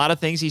done a lot of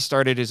things. He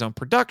started his own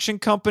production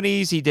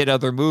companies. He did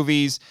other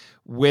movies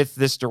with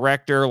this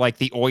director, like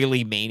The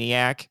Oily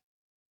Maniac.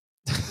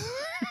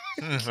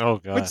 Oh,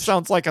 gosh. Which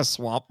sounds like a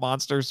swamp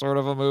monster sort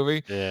of a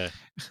movie. Yeah.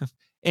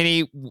 And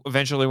he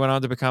eventually went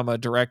on to become a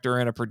director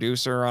and a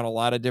producer on a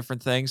lot of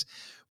different things.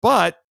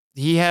 But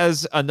he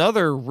has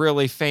another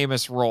really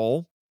famous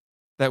role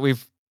that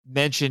we've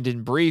mentioned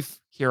in brief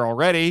here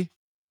already,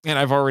 and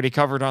I've already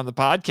covered on the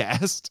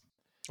podcast.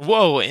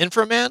 Whoa,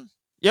 Inframan?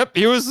 Yep,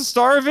 he was the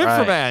star of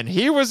Inframan. Right.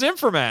 He was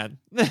Inframan.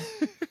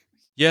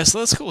 Yes,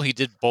 that's cool. He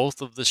did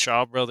both of the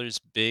Shaw Brothers'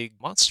 big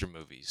monster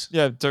movies.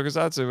 Yeah,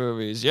 Tokusatsu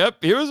movies. Yep,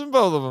 he was in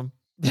both of them.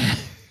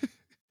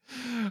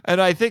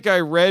 And I think I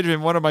read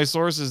in one of my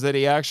sources that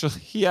he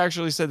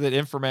actually said that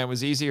Inframan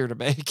was easier to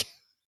make.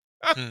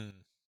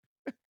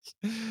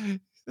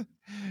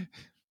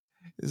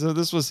 So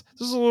this was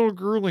a little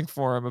grueling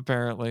for him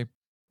apparently.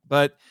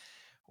 But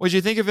what'd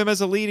you think of him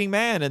as a leading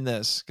man in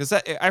this? Because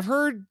I've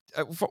heard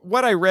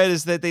what I read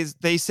is that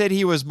they said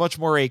he was much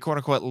more a quote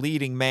unquote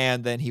leading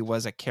man than he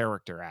was a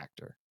character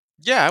actor.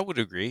 Yeah, I would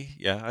agree.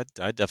 Yeah,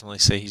 I'd definitely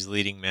say he's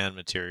leading man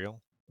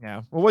material.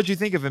 Yeah. Well, what'd you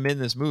think of him in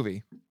this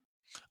movie?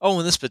 Oh,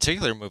 in this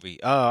particular movie,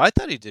 I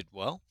thought he did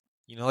well.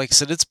 Like I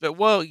said, it's been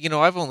well.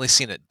 I've only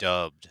seen it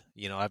dubbed.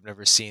 I've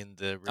never seen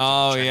the original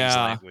Oh Chinese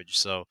yeah, language,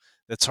 so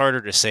it's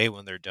harder to say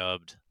when they're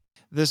dubbed.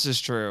 this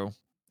is true.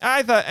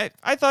 I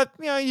thought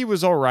he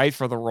was all right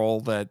for the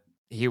role that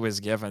he was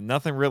given.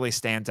 Nothing really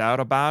stands out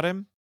about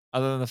him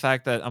other than the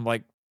fact that I'm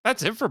like,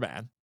 that's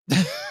Inframan.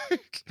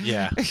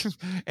 Yeah.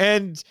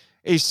 And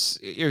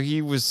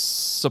he was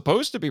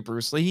supposed to be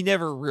Bruce Lee. He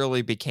never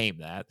really became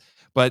that.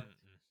 But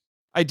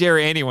I dare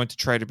anyone to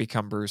try to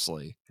become Bruce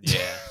Lee.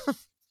 Yeah.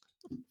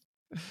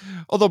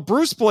 Although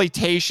Bruce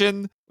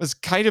Blatation was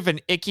kind of an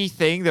icky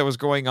thing that was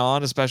going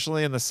on,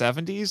 especially in the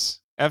 70s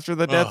after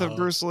the death of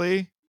Bruce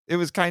Lee. It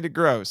was kind of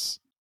gross.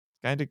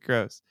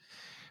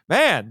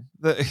 Man,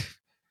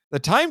 the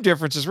time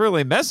difference is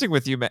really messing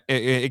with you.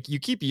 You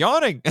keep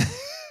yawning.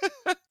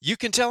 You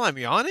can tell I'm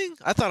yawning?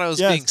 I thought I was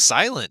Yes. being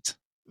silent.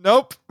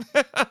 Nope.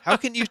 How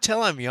can you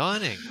tell I'm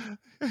yawning?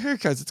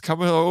 Because it's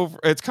coming over.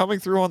 It's coming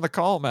through on the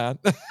call, man.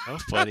 Oh,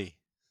 funny.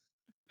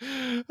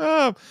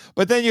 But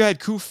then you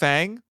had Ku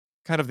Fang,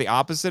 kind of the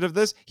opposite of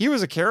this. He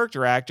was a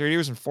character actor. He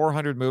was in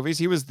 400 movies.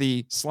 He was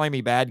the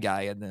slimy bad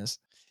guy in this.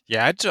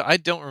 Yeah, I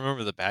don't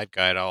remember the bad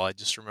guy at all. I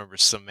just remember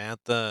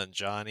Samantha and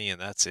Johnny, and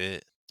that's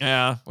it.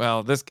 Yeah,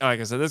 well, this, like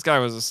I said, this guy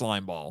was a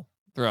slime ball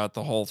throughout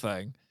the whole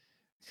thing.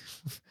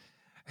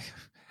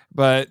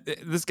 But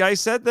this guy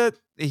said that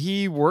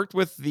he worked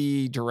with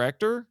the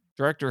director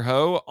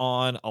Ho,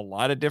 on a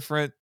lot of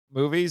different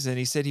movies, and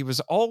he said he was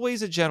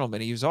always a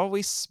gentleman. He was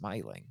always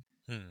smiling,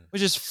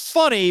 which is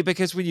funny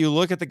because when you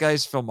look at the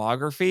guy's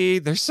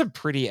filmography, there's some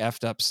pretty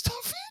effed up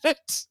stuff in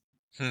it.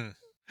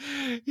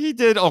 He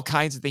did all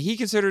kinds of things. He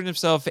considered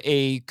himself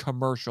a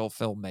commercial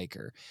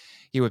filmmaker.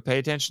 He would pay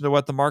attention to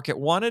what the market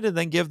wanted and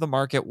then give the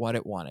market what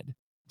it wanted.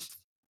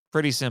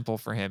 Pretty simple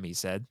for him, he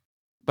said.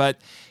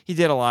 But he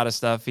did a lot of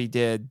stuff. He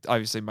did,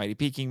 obviously, Mighty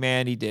Peking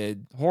Man. He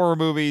did horror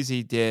movies.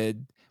 He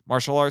did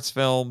martial arts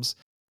films.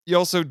 He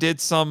also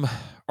did some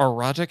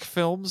erotic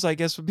films, I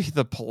guess would be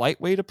the polite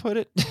way to put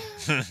it.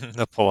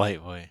 The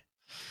polite way.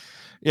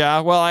 Yeah,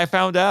 well, I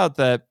found out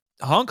that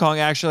Hong Kong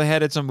actually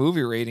had its own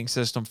movie rating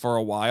system for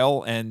a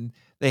while, and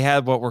they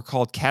had what were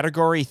called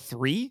Category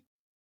 3.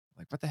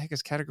 Like, what the heck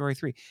is Category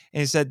 3?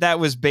 And he said that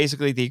was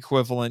basically the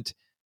equivalent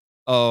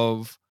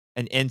of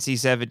an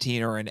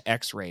NC-17 or an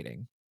X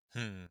rating.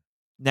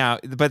 Now,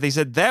 but they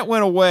said that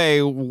went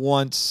away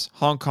once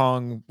Hong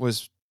Kong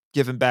was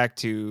given back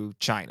to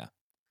China.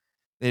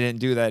 They didn't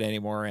do that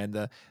anymore, and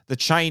the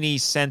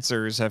Chinese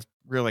censors have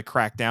really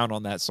cracked down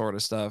on that sort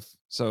of stuff.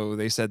 So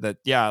they said that,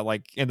 yeah,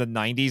 like in the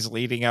 90s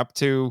leading up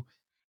to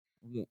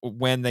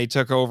when they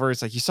took over,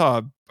 it's like you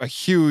saw a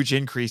huge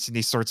increase in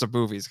these sorts of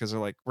movies because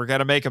they're like, we're going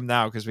to make them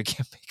now because we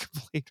can't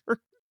make them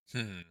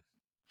later.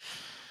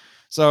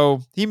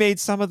 So he made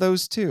some of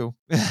those too.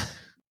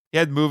 He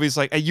had movies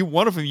like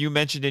one of them you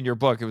mentioned in your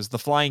book. It was the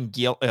Flying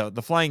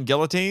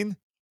Guillotine,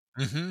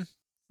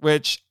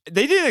 which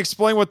they didn't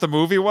explain what the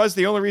movie was.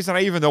 The only reason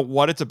I even know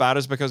what it's about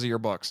is because of your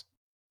books.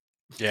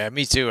 Yeah,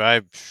 me too. I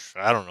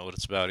don't know what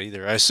it's about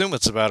either. I assume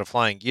it's about a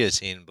flying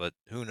guillotine, but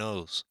who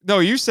knows? No,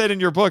 you said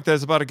in your book that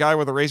it's about a guy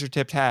with a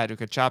razor-tipped hat who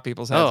could chop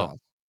people's heads off.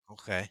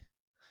 Okay.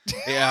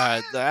 Yeah,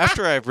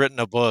 after I've written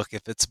a book,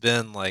 if it's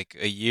been like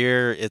a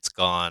year, it's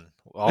gone.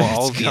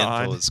 All the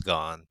info is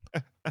gone.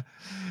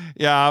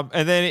 Yeah,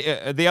 and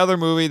then the other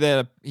movie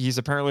that he's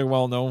apparently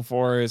well known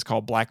for is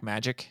called Black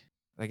Magic.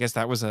 I guess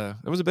that was a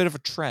bit of a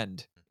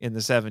trend in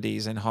the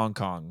 70s in Hong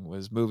Kong,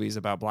 was movies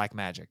about black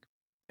magic.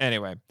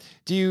 Anyway,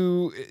 do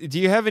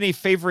you have any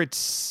favorite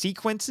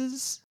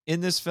sequences in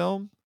this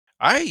film?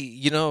 I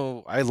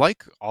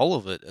like all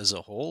of it as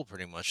a whole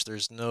pretty much.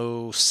 There's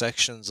no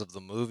sections of the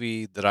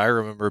movie that I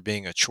remember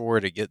being a chore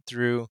to get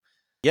through.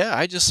 Yeah,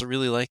 I just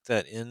really like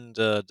that end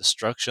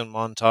destruction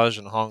montage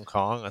in Hong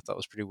Kong. I thought it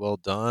was pretty well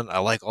done. I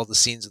like all the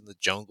scenes in the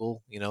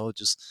jungle. It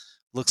just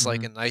looks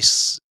like a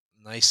nice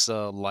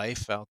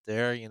life out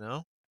there.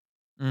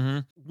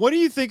 What do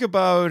you think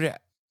about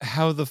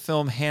how the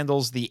film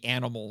handles the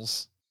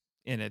animals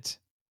in it?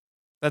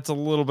 That's a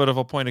little bit of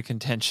a point of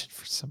contention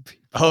for some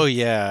people. Oh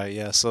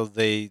yeah. So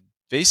they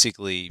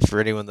basically, for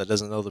anyone that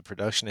doesn't know the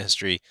production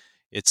history,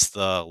 it's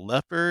the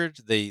leopard.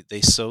 They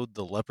sewed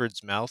the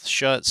leopard's mouth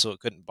shut so it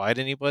couldn't bite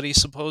anybody,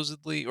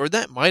 supposedly, or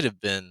that might have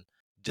been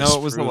disproven.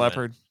 No, it was the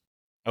leopard.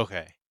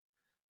 Okay.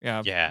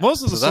 Yeah.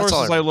 Most of the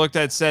sources I looked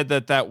at said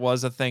that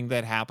was a thing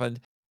that happened,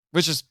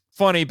 which is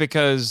funny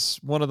because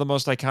one of the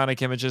most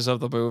iconic images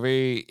of the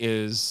movie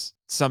is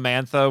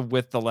Samantha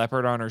with the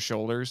leopard on her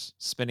shoulders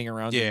spinning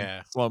around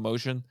in slow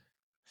motion.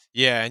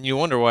 Yeah, and you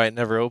wonder why it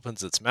never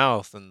opens its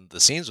mouth in the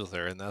scenes with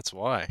her, and that's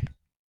why.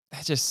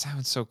 That just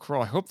sounds so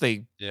cruel. I hope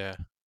they Yeah.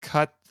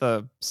 cut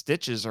the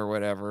stitches or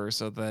whatever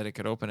so that it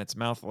could open its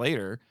mouth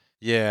later.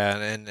 Yeah,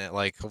 and it,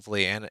 like,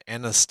 hopefully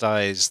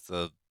anesthetize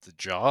the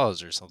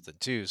jaws or something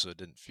too, so it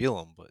didn't feel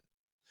them. But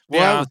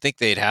well, I Yeah. would think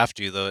they'd have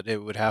to though.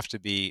 It would have to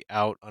be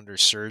out under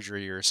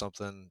surgery or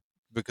something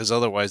because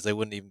otherwise they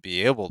wouldn't even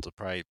be able to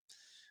probably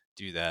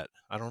do that.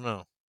 I don't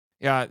know.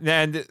 Yeah.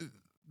 And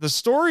the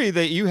story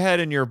that you had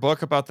in your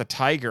book about the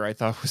tiger, I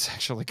thought was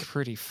actually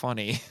pretty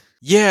funny.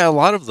 Yeah, a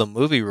lot of the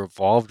movie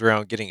revolved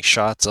around getting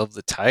shots of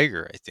the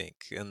tiger, I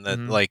think, and that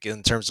Mhm. like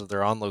in terms of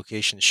their on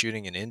location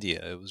shooting in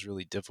India, it was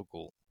really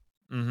difficult.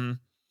 Mm-hmm.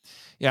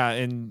 Yeah,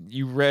 and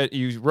you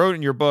wrote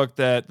in your book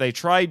that they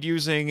tried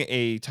using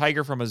a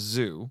tiger from a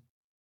zoo,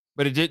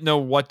 but it didn't know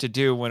what to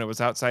do when it was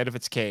outside of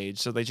its cage,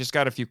 so they just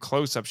got a few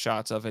close-up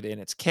shots of it in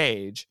its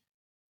cage.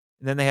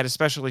 And then they had a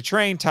specially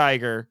trained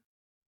tiger,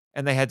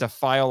 and they had to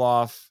file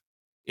off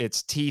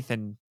its teeth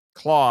and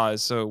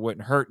claws so it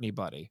wouldn't hurt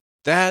anybody.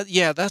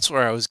 Yeah, that's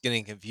where I was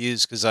getting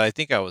confused because I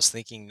think I was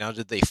thinking, now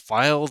did they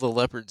file the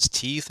leopard's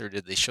teeth or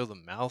did they sew the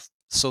mouth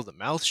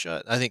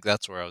shut? I think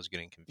that's where I was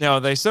getting No,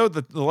 confused. they sewed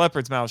the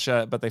leopard's mouth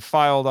shut, but they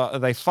filed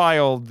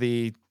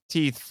the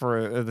teeth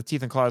for the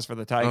teeth and claws for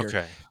the tiger,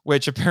 Okay.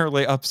 which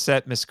apparently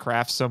upset Miss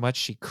Kraft so much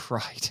she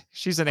cried.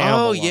 She's an Oh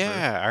animal lover.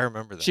 yeah, I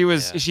remember that. Yeah.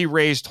 She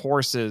raised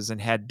horses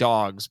and had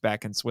dogs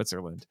back in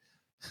Switzerland.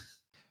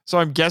 So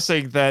I'm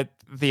guessing that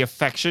the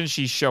affection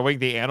she's showing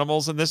the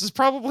animals in this is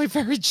probably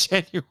very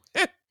genuine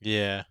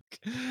Yeah.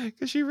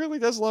 because she really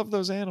does love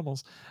those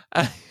animals.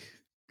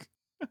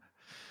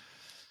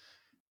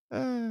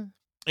 Uh,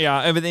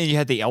 yeah, and then you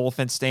had the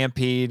elephant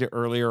stampede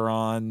earlier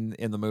on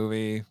in the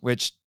movie,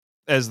 which,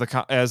 as the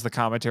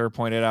commentator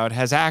pointed out,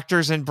 has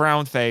actors in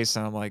brown face,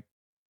 and I'm like,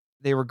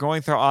 they were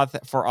going through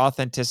for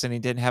authenticity,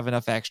 didn't have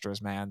enough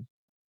extras, man.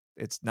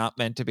 It's not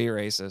meant to be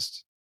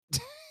racist.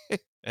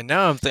 And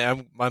now I'm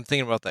thinking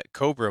about that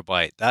cobra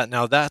bite.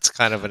 That's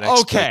kind of an Okay,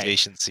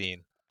 exploitation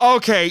scene.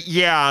 okay,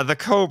 yeah, the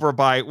cobra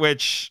bite,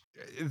 which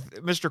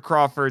Mr.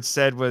 Crawford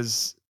said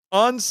was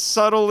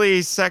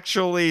unsubtly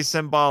sexually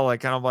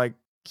symbolic, and I'm like,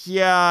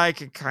 yeah, I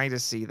could kind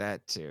of see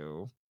that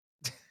too.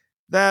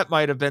 That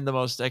might have been the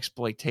most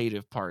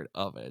exploitative part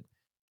of it.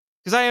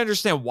 Because I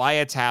understand why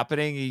it's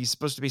happening. He's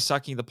supposed to be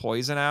sucking the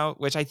poison out,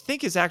 which I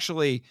think is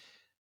actually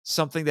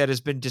something that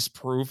has been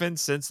disproven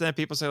since then.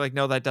 People say, like,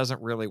 no, that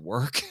doesn't really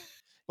work.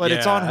 But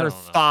it's on Yeah, I her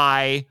don't know.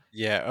 thigh,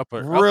 Yeah,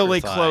 upper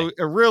thigh.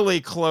 really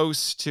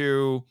close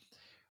to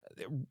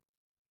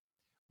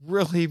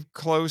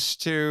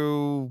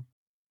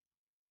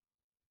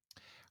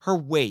her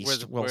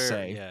waist, we'll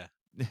say. Yeah,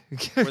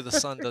 where the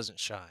sun doesn't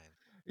shine.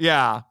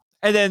 Yeah.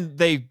 And then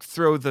they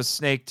throw the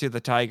snake to the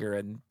tiger,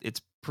 and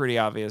it's pretty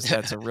obvious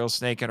that's a real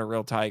snake and a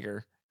real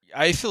tiger.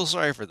 I feel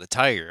sorry for the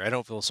tiger. I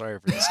don't feel sorry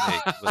for the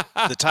snake. But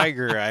the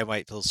tiger, I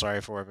might feel sorry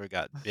for if it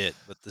got bit.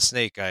 But the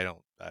snake, I don't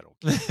care. I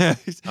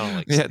don't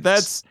like Yeah,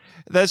 snakes.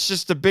 that's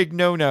just a big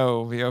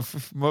no-no.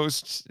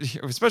 Most,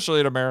 especially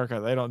in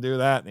America, they don't do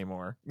that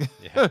anymore.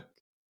 Yeah.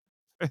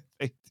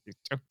 They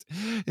don't.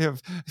 You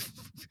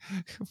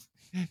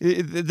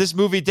this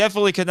movie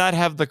definitely could not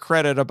have the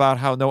credit about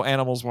how no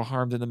animals were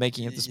harmed in the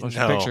making of this motion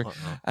No. picture.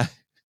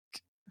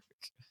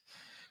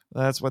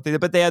 That's what they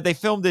did. But they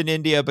filmed in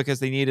India because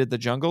they needed the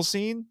jungle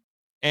scene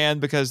and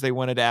because they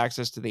wanted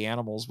access to the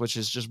animals, which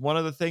is just one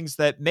of the things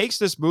that makes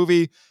this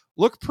movie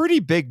look pretty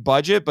big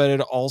budget, but it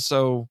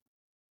also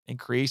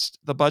increased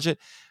the budget.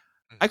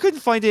 I couldn't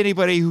find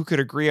anybody who could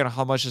agree on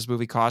how much this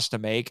movie cost to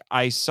make.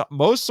 I saw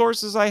most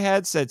sources I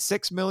had said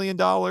 $6 million,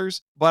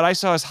 but I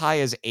saw as high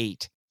as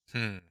 8.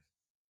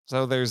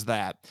 So there's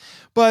that.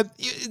 But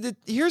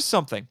here's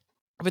something.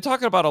 I've been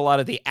talking about a lot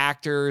of the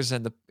actors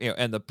and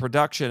the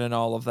production and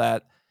all of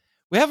that.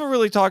 We haven't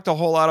really talked a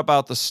whole lot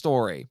about the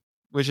story,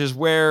 which is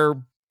where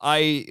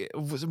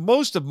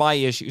most of my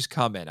issues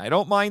come in. I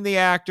don't mind the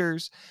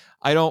actors.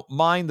 I don't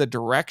mind the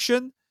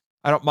direction.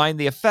 I don't mind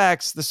the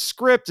effects. The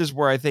script is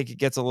where I think it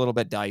gets a little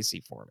bit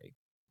dicey for me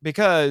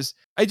because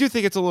I do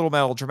think it's a little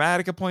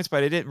melodramatic at points,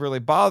 but that didn't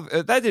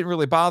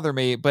really bother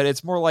me. But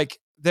it's more like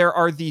there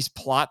are these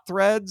plot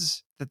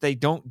threads that they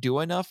don't do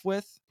enough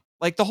with.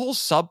 Like the whole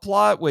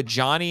subplot with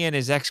Johnny and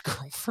his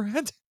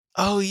ex-girlfriend.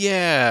 Oh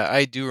yeah,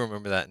 I do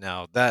remember that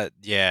now. That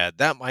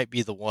might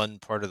be the one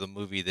part of the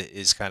movie that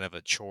is kind of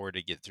a chore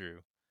to get through.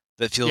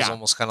 That feels Yeah.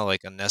 almost kind of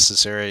like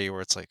unnecessary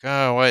where it's like,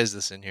 "Oh, why is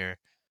this in here?"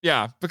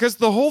 Yeah, because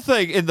the whole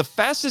thing in the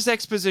fastest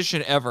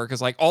exposition ever,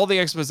 because like all the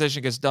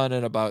exposition gets done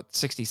in about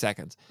 60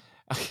 seconds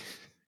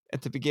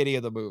at the beginning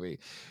of the movie,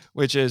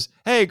 which is,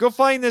 hey, go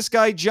find this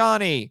guy,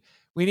 Johnny.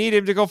 We need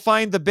him to go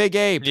find the big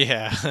ape.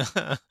 Yeah.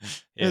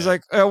 He's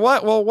like,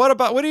 what? Well,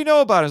 what do you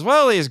know about him?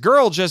 Well, his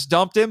girl just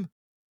dumped him.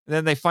 And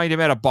then they find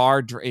him at a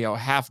bar,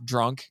 half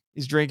drunk.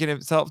 He's drinking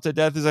himself to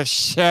death. He's like,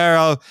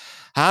 Cheryl,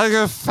 I'll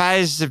go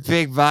find the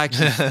big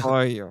monkey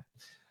for you.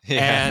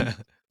 Yeah. And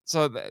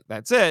so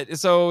that's it.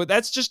 So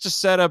that's just to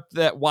set up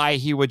that why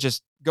he would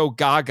just go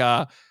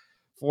gaga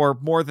for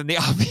more than the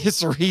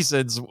obvious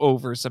reasons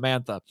over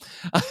Samantha.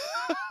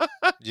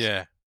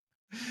 Yeah.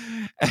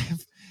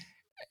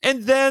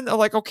 And then I'm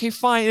like, okay,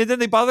 fine. And then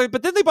they bother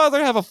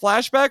to have a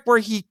flashback where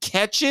he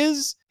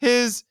catches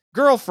his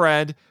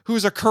girlfriend,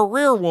 who's a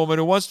career woman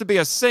who wants to be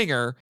a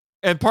singer.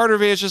 And part of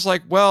me is just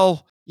like,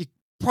 well, you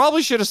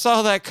probably should have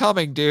saw that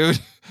coming, dude.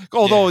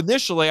 Although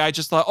initially I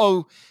just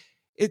thought,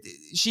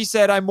 she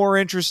said, I'm more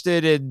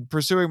interested in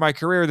pursuing my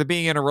career than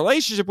being in a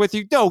relationship with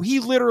you. No, he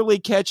literally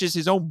catches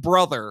his own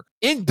brother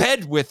in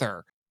bed with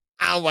her.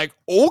 I'm like,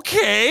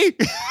 okay.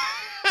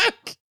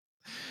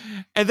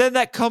 And then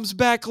that comes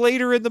back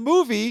later in the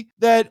movie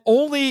that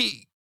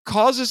only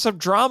causes some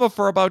drama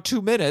for about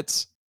 2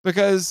 minutes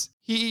because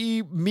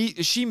she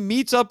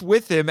meets up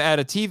with him at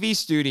a TV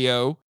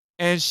studio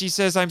and she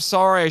says, I'm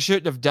sorry, I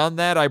shouldn't have done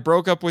that. I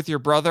broke up with your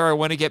brother. I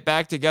want to get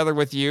back together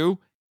with you.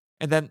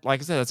 And then, like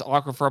I said, it's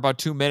awkward for about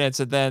 2 minutes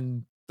and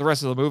then the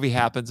rest of the movie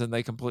happens and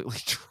they completely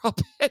drop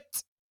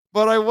it.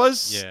 But I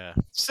was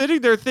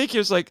sitting there thinking,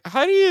 it's like,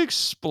 how do you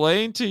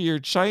explain to your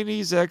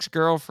Chinese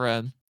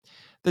ex-girlfriend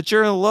that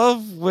you're in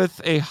love with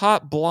a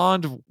hot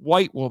blonde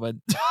white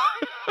woman?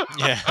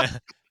 Yeah.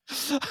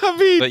 I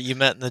mean, But you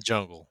met in the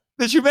jungle.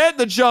 That you met in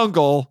the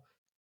jungle,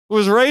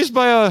 was raised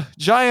by a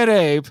giant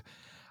ape.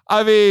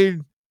 I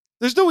mean,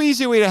 there's no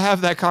easy way to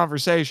have that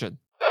conversation.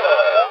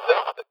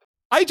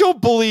 I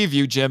don't believe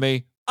you,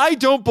 Jimmy. I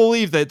don't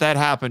believe that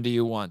happened to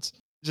you once.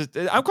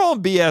 I'm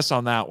calling BS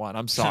on that one.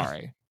 I'm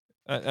sorry.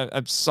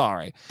 I'm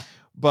sorry.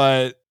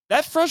 But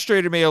that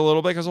frustrated me a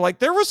little bit because like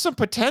there was some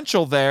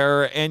potential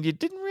there and you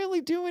didn't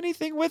really do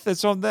anything with it.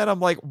 So then I'm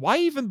like, why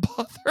even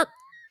bother?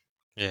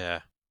 Yeah.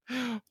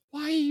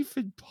 Why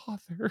even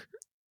bother?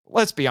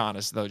 Let's be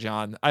honest though,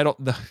 John. I don't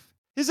know.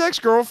 His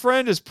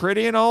ex-girlfriend is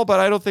pretty and all,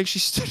 but I don't think she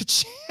stood a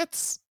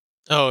chance.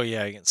 Oh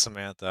yeah, against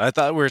Samantha. I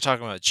thought we were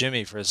talking about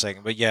Jimmy for a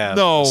second, but yeah,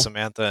 no,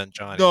 Samantha and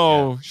Johnny.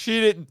 No, she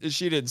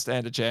didn't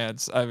stand a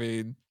chance. I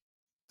mean,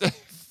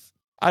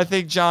 I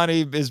think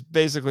Johnny is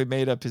basically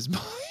made up his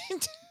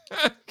mind.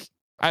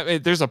 I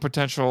mean, there's a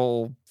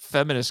potential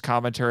feminist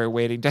commentary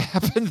waiting to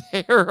happen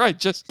there. I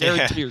just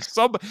guarantee you,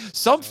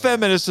 some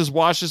feminist has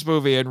watched this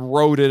movie and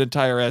wrote an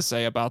entire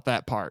essay about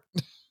that part,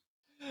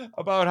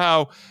 about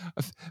how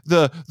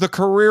the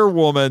career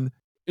woman,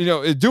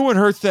 doing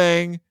her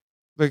thing,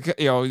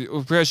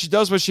 because she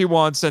does what she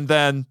wants, and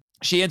then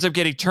she ends up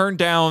getting turned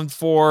down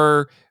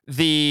for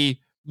the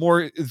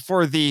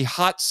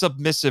hot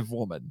submissive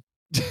woman.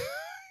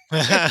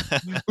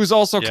 Who's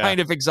also kind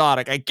of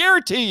exotic. I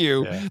guarantee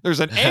you there's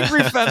an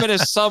angry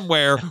feminist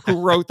somewhere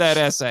who wrote that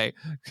essay.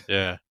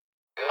 Yeah.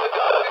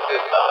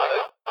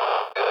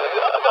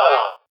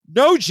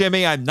 No,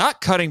 Jimmy, I'm not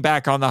cutting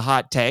back on the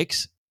hot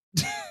takes.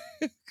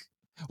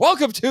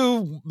 Welcome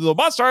to the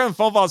Monster Island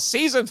Phone Vault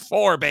Season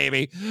 4,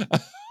 baby.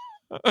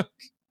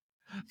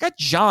 Got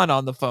John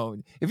on the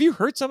phone. Have you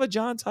heard some of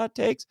John's hot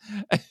takes?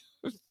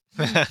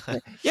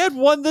 You had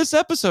one this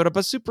episode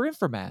about Super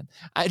Inframan.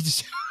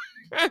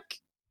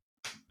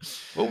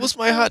 What was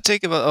my hot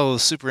take about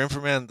Super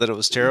Inframan, that it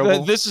was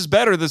terrible? This is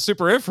better than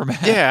Super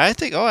Inframan. Yeah,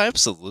 I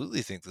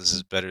absolutely think this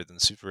is better than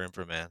Super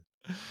Inframan.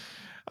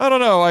 I don't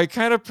know. I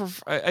kind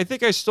of I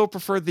think I still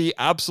prefer the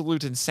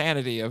absolute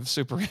insanity of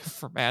Super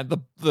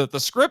Inframan. The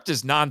script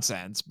is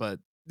nonsense, but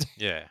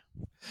yeah.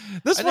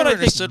 This I one never I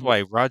understood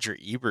why Roger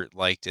Ebert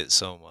liked it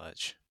so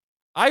much.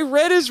 I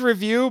read his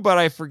review, but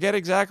I forget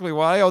exactly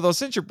why. Although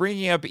since you're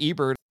bringing up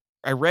Ebert,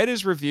 I read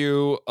his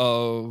review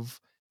of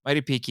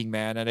Mighty Peking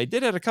Man, and I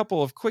did have a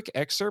couple of quick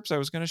excerpts I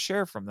was going to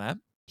share from that.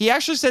 He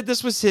actually said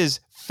this was his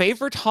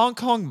favorite Hong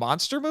Kong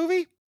monster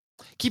movie.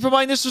 Keep in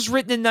mind, this was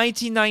written in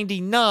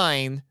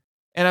 1999,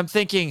 and I'm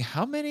thinking,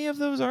 how many of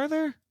those are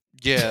there?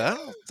 Yeah, I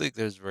don't think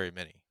there's very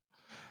many.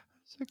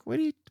 It's like, what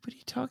are you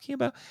talking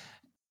about?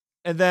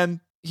 And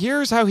then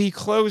here's how he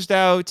closed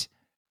out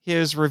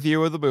his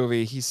review of the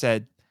movie. He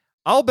said,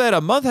 I'll bet a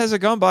month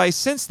hasn't gone by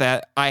since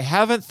that I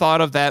haven't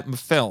thought of that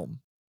film.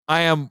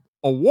 I am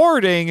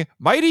awarding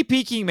Mighty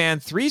Peking Man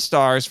 3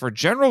 stars for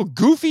general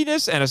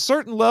goofiness and a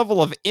certain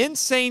level of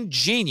insane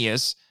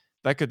genius.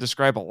 That could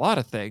describe a lot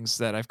of things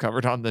that I've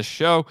covered on this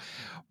show,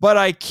 but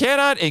I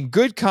cannot in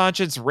good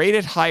conscience rate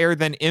it higher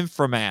than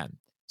Inframan.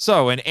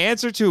 So in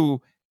answer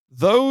to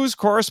those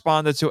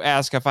correspondents who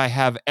ask if I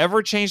have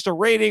ever changed a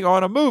rating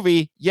on a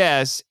movie,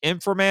 yes,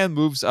 Inframan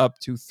moves up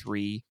to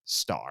 3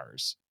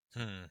 stars.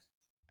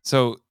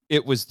 So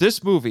it was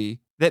this movie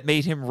that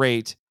made him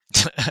rate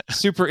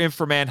Super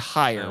Inframan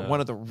higher. One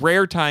of the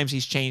rare times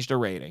he's changed a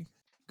rating.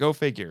 Go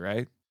figure,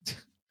 right?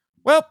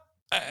 Well,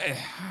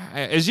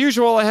 as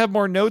usual, I have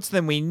more notes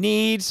than we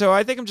need, so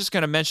I think I'm just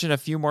going to mention a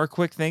few more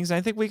quick things.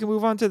 I think we can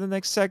move on to the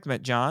next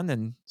segment, John.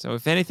 And so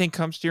if anything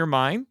comes to your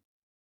mind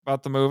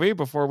about the movie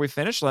before we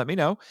finish, let me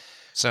know.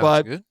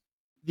 Sounds good.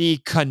 The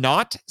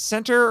Connaught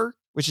Center,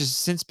 which has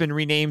since been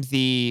renamed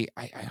the,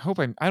 I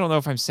don't know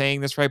if I'm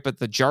saying this right, but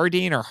the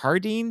Jardine or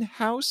Hardine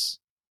House.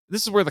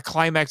 This is where the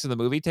climax of the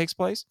movie takes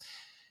place.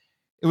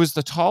 It was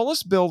the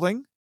tallest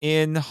building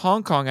in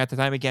Hong Kong at the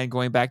time, again,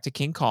 going back to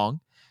King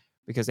Kong,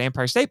 because the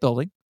Empire State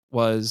Building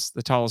was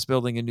the tallest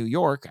building in New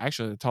York,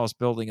 actually the tallest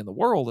building in the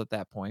world at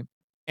that point.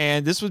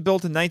 And this was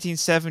built in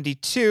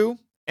 1972.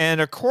 And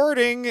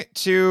according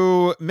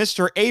to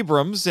Mr.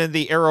 Abrams in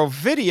the Arrow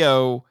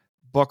Video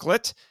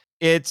booklet,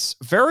 it's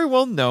very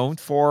well known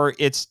for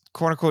its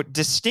quote-unquote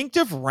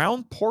distinctive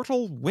round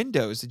portal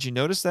windows. Did you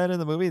notice that in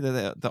the movie,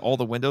 that all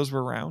the windows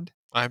were round?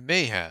 I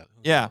may have.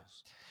 Who Yeah.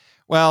 knows?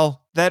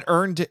 Well, that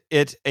earned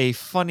it a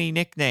funny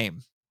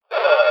nickname.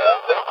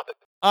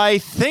 I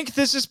think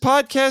this is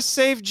podcast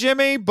safe,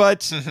 Jimmy,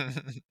 but,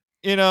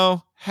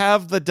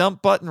 have the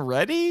dump button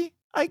ready,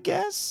 I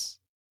guess?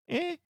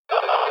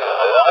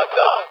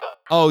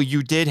 Oh,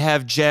 you did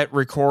have Jet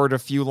record a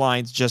few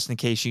lines just in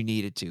case you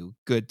needed to.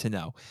 Good to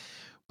know.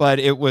 But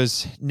it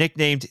was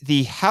nicknamed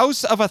the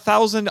House of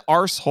 1,000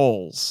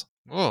 Arseholes.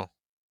 Oh.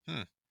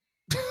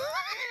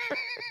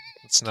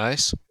 That's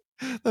nice.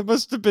 That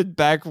must have been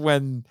back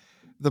when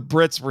the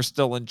Brits were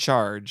still in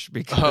charge,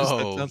 because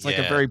that sounds like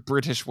a very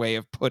British way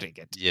of putting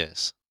it.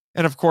 Yes.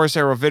 And of course,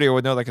 Arrow Video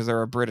would know that because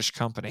they're a British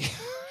company.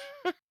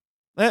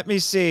 Let me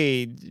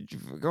see.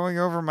 Going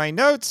over my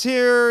notes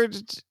here.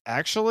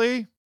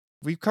 Actually,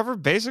 we've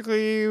covered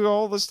basically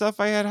all the stuff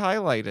I had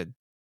highlighted.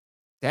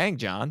 Dang,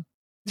 John.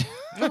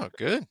 Oh,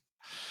 good.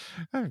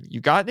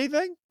 You got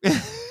anything?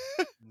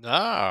 No,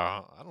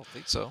 I don't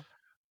think so.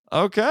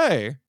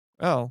 Okay.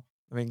 Well,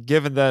 I mean,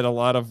 given that a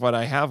lot of what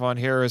I have on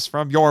here is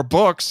from your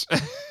books,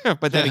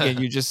 but then again,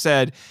 you just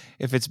said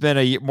if it's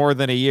been more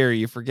than a year,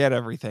 you forget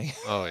everything.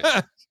 Oh,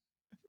 yeah.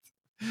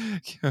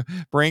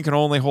 Brain can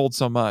only hold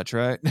so much,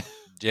 right?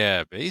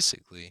 Yeah,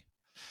 basically.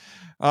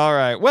 All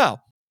right.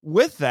 Well,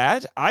 with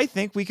that, I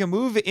think we can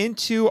move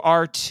into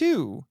our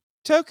 2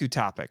 Toku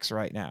topics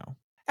right now.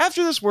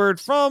 After this word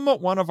from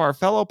one of our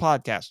fellow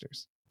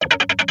podcasters.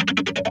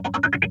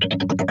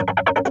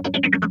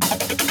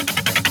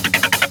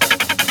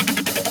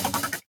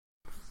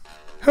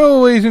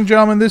 Hello, ladies and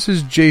gentlemen, this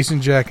is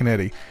Jason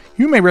Giaconetti.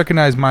 You may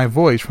recognize my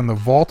voice from the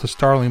Vault of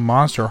Starling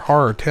Monster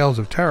Horror Tales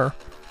of Terror,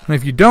 and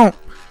if you don't,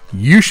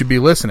 you should be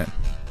listening.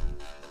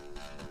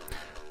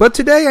 But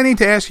today I need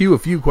to ask you a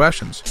few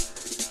questions.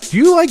 Do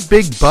you like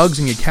big bugs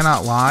and you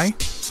cannot lie?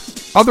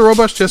 Other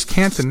robots just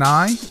can't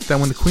deny that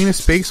when the Queen of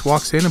Space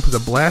walks in and puts a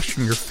blast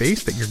in your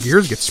face that your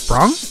gears get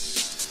sprung?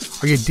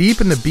 Are you deep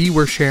in the bee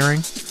we're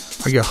sharing?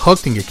 Are you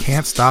hooked and you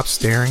can't stop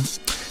staring?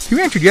 If you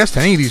answered yes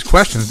to any of these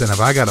questions, then have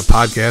I got a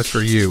podcast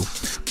for you.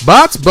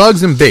 Bots,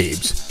 Bugs, and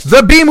Babes,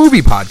 the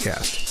B-Movie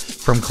Podcast.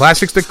 From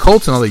classics to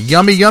cults and all the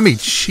yummy, yummy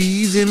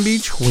cheese in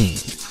between.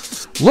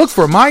 Look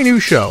for my new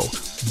show,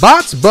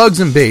 Bots, Bugs,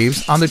 and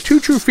Babes, on the Two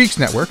True Freaks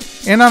Network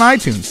and on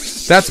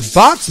iTunes. That's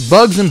Bots,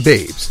 Bugs, and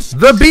Babes,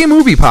 the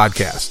B-Movie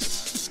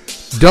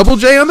Podcast. Double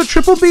J on the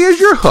Triple B is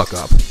your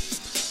hookup.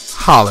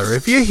 Holler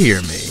if you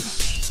hear me.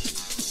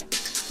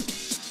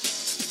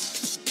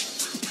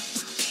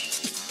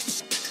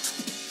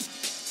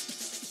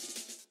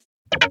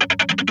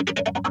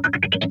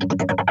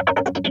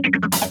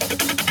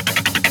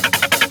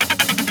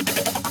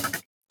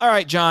 All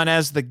right, John,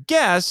 as the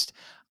guest,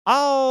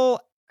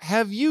 I'll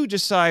have you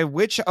decide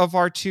which of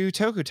our 2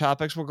 Toku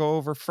topics we'll go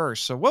over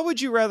first. So what would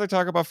you rather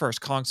talk about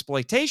first,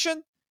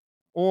 Kongsploitation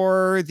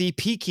or the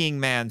Peking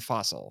Man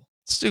fossil?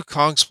 Let's do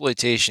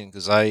Kongsploitation,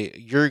 because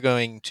you're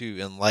going to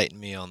enlighten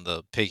me on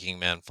the Peking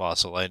Man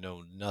fossil. I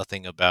know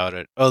nothing about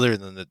it other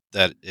than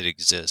that it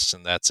exists,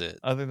 and that's it.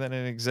 Other than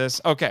it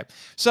exists. Okay,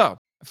 so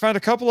I found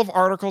a couple of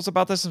articles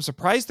about this. I'm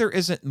surprised there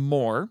isn't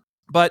more,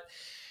 but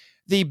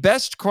the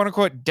best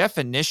quote-unquote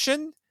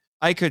definition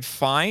I could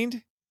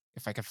find,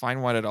 if I could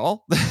find one at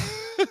all,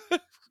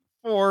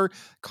 for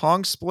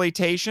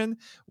Kongsploitation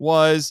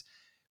was,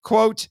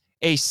 quote,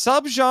 a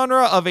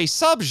subgenre of a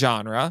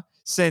subgenre,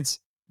 since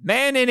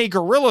man in a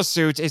gorilla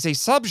suit is a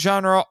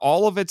subgenre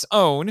all of its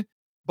own,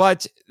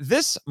 but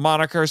this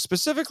moniker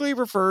specifically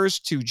refers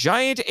to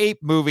giant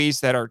ape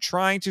movies that are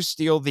trying to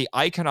steal the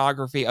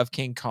iconography of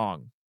King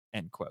Kong,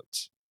 end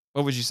quote.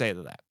 What would you say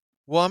to that?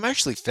 Well, I'm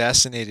actually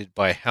fascinated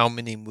by how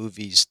many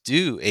movies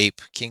do ape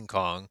King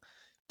Kong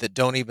that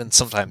don't even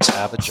sometimes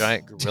have a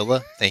giant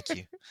gorilla. Thank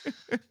you.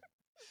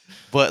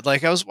 But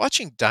like, I was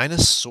watching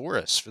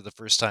Dinosaurus for the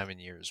first time in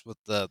years with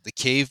the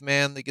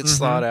caveman that gets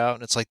thawed out,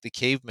 and it's like the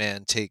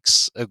caveman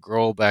takes a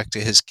girl back to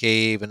his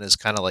cave and is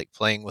kind of like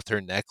playing with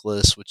her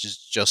necklace, which is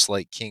just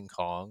like King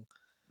Kong.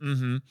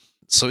 Mm-hmm.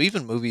 So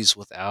even movies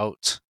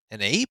without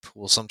an ape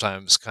will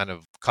sometimes kind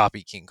of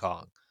copy King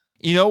Kong.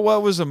 You know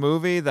what was a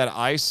movie that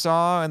I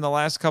saw in the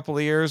last couple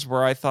of years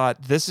where I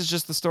thought this is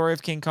just the story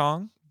of King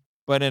Kong,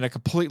 but in a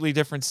completely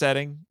different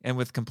setting and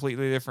with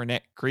completely different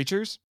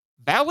creatures?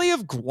 Valley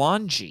of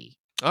Gwangi.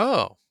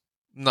 Oh,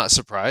 not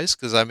surprised,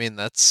 because I mean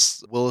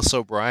that's Willis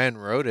O'Brien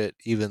wrote it,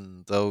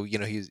 even though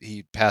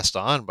he passed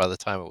on by the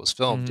time it was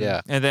filmed.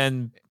 Yeah, And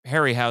then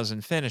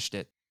Harryhausen finished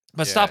it.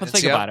 But Yeah, stop and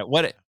think about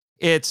it.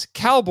 It's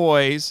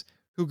cowboys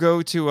who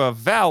go to a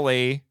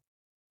valley,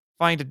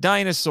 find a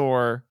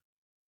dinosaur,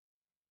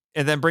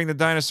 and then bring the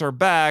dinosaur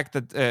back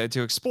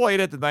to exploit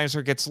it. The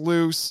dinosaur gets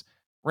loose,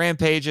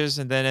 rampages,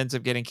 and then ends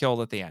up getting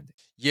killed at the end.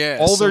 yeah.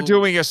 All they're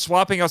doing is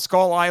swapping a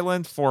Skull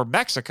Island for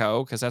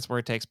Mexico, because that's where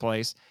it takes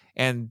place,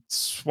 and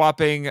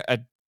swapping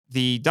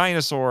the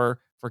dinosaur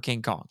for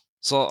King Kong.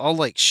 So I'll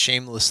like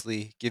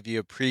shamelessly give you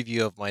a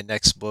preview of my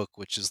next book,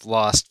 which is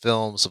Lost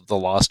Films of the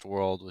Lost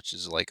World, which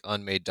is like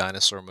unmade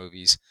dinosaur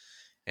movies.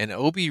 And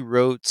Obi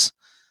wrote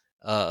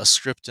a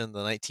script in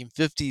the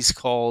 1950s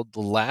called The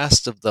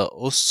Last of the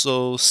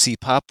Oso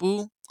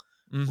Sipapu,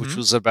 which Mm-hmm.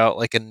 was about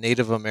like a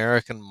Native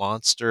American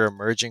monster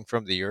emerging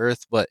from the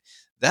earth. But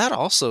that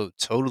also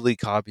totally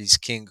copies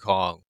King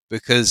Kong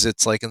because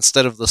it's like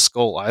instead of the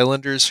Skull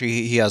Islanders,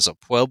 he has a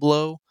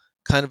Pueblo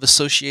kind of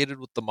associated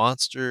with the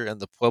monster, and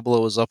the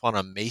Pueblo is up on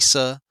a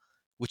mesa,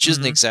 which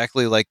isn't Mm-hmm.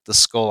 exactly like the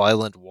Skull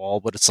Island wall,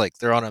 but it's like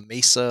they're on a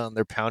mesa and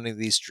they're pounding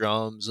these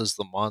drums as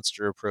the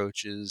monster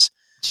approaches.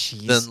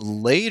 Then Jeez.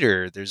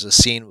 later, there's a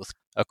scene with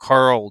a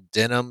Carl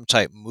Denham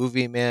type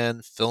movie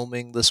man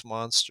filming this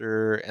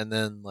monster, and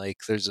then like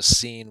there's a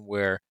scene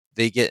where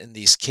they get in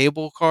these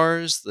cable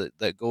cars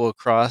that go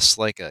across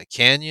like a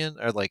canyon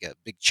or like a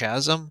big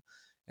chasm,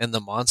 and the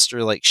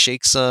monster like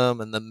shakes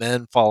them, and the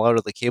men fall out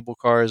of the cable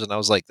cars, and I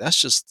was like,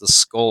 that's just the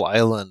Skull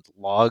Island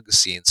log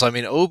scene. So I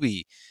mean,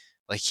 Obi,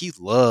 like he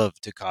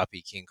loved to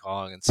copy King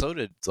Kong, and so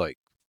did like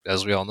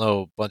as we all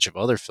know, a bunch of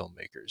other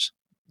filmmakers.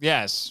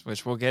 Yes,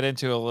 which we'll get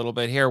into a little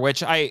bit here,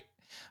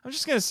 I'm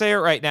just going to say it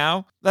right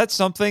now. That's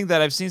something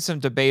that I've seen some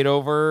debate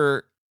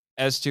over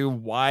as to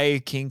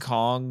why King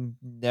Kong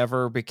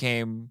never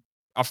became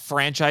a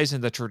franchise in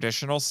the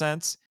traditional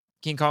sense.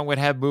 King Kong would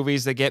have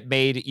movies that get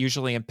made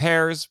usually in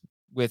pairs,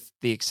 with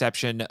the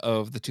exception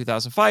of the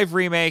 2005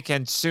 remake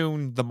and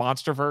soon the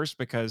Monsterverse,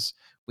 because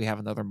we have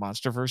another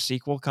Monsterverse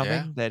sequel coming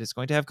Yeah. that is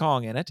going to have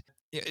Kong in it.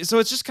 So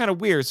it's just kind of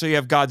weird. So you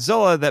have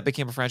Godzilla that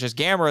became a franchise,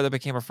 Gamera that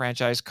became a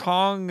franchise.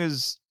 Kong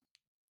is,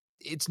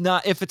 it's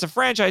not, if it's a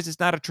franchise, it's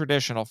not a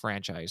traditional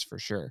franchise for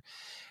sure.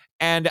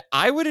 And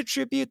I would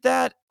attribute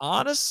that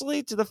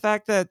honestly to the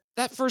fact that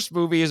that first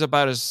movie is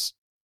about as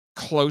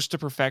close to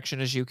perfection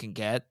as you can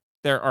get.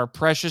 There are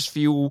precious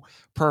few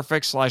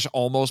perfect slash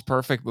almost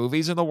perfect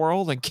movies in the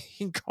world, and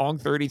King Kong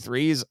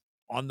 33 is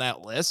on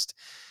that list.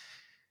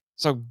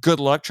 So good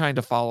luck trying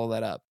to follow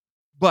that up.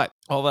 But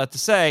all that to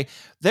say,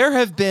 there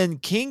have been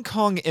King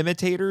Kong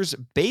imitators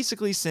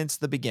basically since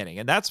the beginning.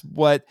 And that's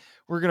what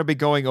we're going to be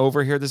going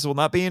over here. This will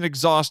not be an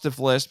exhaustive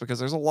list because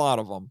there's a lot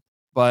of them,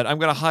 but I'm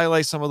going to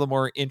highlight some of the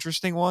more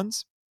interesting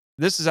ones.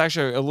 This is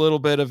actually a little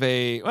bit of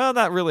a, well,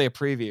 not really a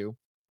preview.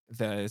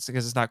 It's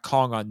because it's not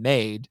Kong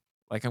Unmade,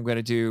 like I'm going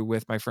to do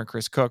with my friend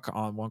Chris Cook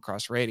on One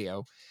Cross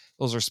Radio.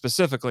 Those are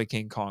specifically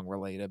King Kong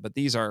related, but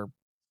these are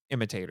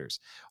imitators.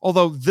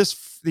 Although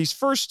these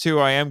first two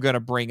I am going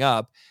to bring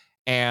up,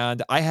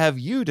 and I have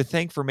you to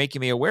thank for making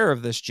me aware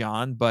of this,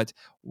 John. But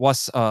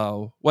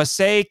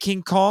Wasei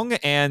King Kong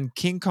and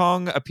King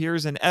Kong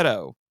Appears in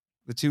Edo,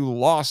 the two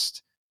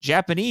lost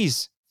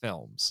Japanese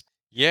films.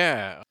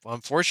 Yeah,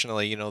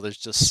 unfortunately, there's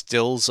just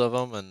stills of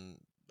them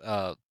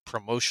and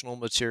promotional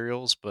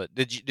materials. But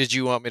did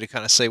you want me to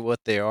kind of say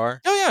what they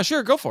are? Oh yeah,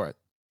 sure, go for it.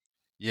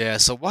 Yeah,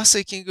 so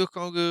Wasei Kingu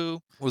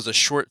Kongu was a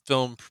short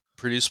film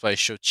produced by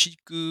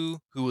Shochiku,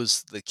 who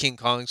was the King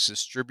Kong's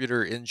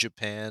distributor in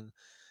Japan.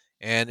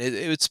 And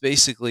it's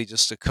basically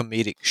just a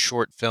comedic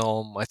short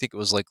film. I think it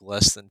was like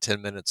less than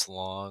 10 minutes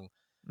long.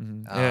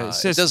 Yeah, it It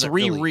says doesn't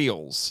three really.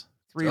 reels.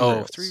 Three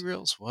Oh, three reels.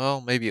 reels?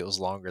 Well, maybe it was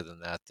longer than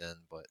that then,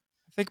 I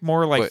think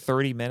more like but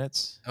 30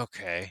 minutes.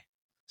 okay.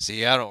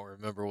 See, I don't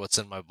remember what's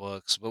in my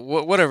books, but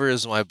whatever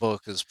is in my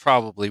book is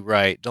probably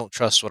right. Don't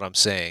trust what I'm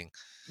saying.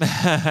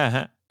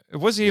 It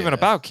wasn't even Yeah.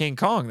 about King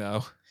Kong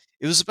though.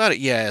 It was about it,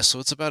 yeah. So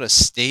it's about a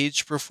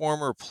stage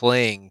performer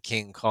playing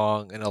King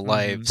Kong in a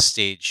live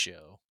stage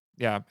show.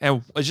 Yeah,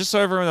 and just so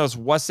everyone knows,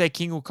 Wasei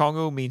King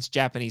Kongo means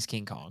Japanese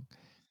King Kong,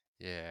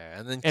 Yeah,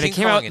 and then and it King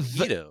came out. Kong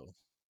and Edo.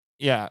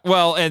 Yeah,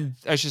 well, and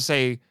I should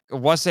say,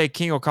 Wasei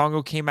King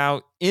Kongo came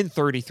out in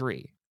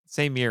 33,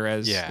 same year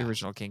as the Yeah.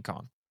 original King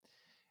Kong,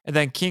 and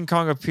then King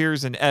Kong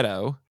Appears in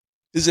Edo.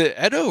 Is it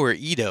Edo or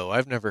Edo?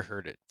 I've never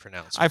heard it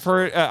pronounced I've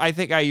heard. before. I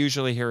think I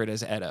usually hear it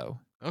as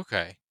Edo.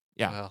 Okay.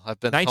 Yeah, Well, I've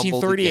been humbled again.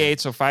 1938,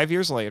 so 5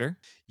 years later.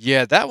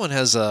 Yeah, that one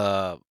has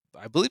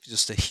I believe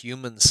just a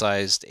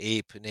human-sized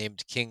ape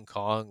named King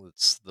Kong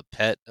that's the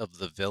pet of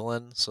the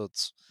villain. So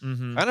it's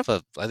Mm-hmm. kind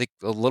of I think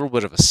a little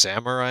bit of a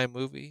samurai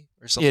movie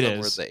or It something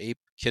where is. the ape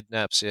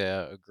kidnaps,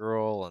 yeah, a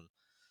girl, and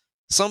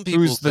some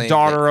people Who's the claim that,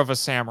 daughter of a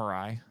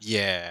samurai?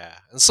 yeah,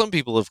 and some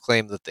people have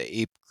claimed that the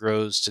ape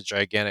grows to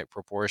gigantic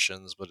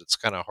proportions, but it's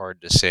kind of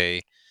hard to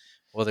say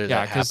whether Yeah,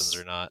 that happens or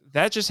because not.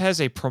 that just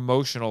has a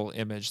promotional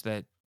image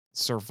that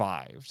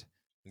survived,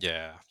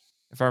 Yeah.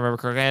 if I remember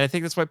correctly. And I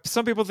think that's why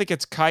some people think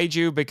it's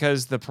kaiju,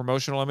 because the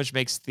promotional image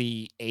makes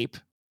the ape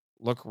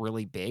look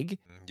really big.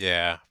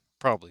 Yeah,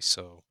 probably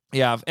so.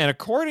 Yeah, and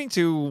according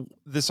to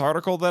this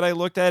article that I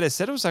looked at, it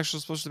said it was actually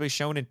supposed to be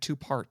shown in 2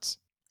 parts.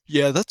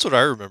 Yeah, that's what I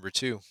remember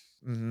too.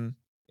 Mm-hmm.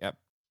 Yep.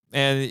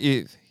 And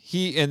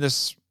he, in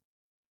this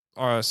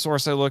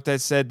source I looked at,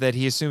 said that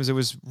he assumes it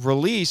was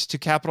released to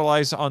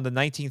capitalize on the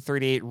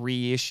 1938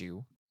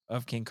 reissue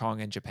of King Kong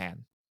in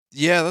Japan.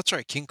 Yeah, that's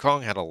right. King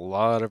Kong had a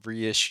lot of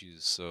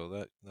reissues, so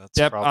that's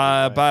Yep, probably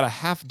why. about a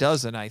half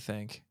dozen, I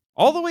think,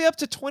 all the way up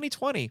to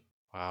 2020.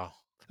 Wow.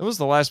 It was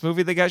the last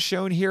movie that got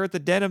shown here at the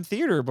Denham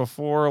Theater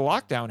before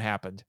lockdown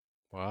happened.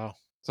 Wow.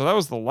 So that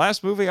was the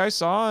last movie I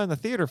saw in the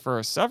theater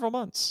for several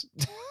months.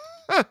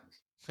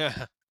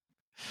 There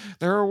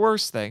are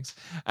worse things.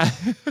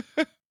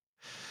 But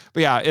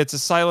yeah, it's a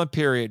silent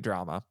period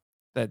drama.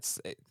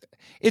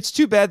 It's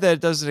too bad that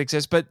it doesn't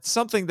exist, but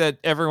something that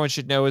everyone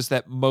should know is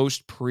that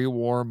most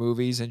pre-war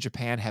movies in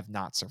Japan have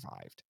not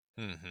survived.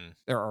 Mm-hmm.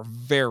 There are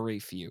very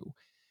few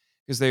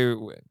because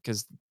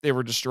they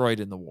were destroyed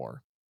in the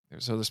war.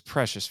 So there's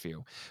precious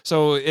few.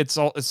 So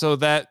so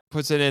that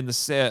puts it in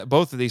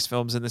both of these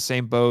films in the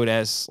same boat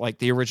as like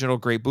the original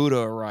Great Buddha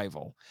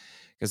Arrival,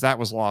 because that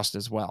was lost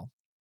as well.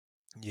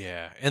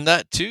 Yeah, and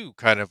that too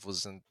kind of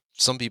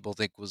some people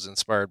think was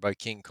inspired by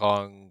King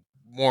Kong,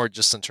 more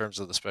just in terms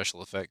of the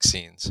special effects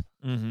scenes.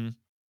 Mm-hmm.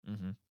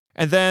 Mm-hmm.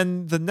 And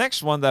then the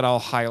next one that I'll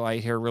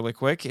highlight here really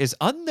quick is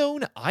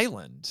Unknown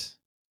Island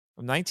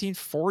from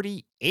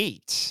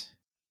 1948.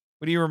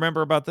 What do you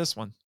remember about this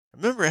one? I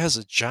remember it has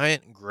a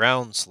giant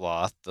ground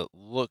sloth that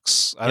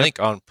looks, I Yep. think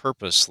on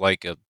purpose,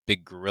 like a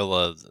big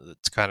gorilla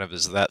that's kind of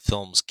is that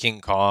film's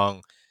King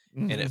Kong.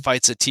 And it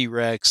fights a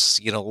T-Rex,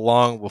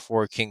 long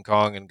before King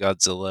Kong and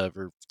Godzilla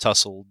ever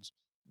tussled.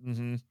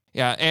 Mm-hmm.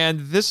 Yeah, and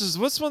this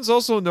one's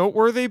also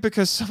noteworthy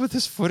because some of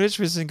this footage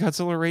was in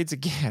Godzilla Raids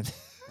again.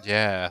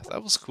 Yeah,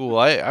 that was cool.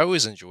 I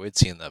always enjoyed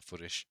seeing that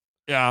footage.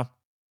 Yeah.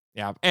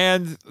 Yeah.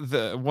 And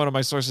one of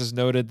my sources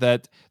noted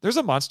that there's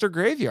a monster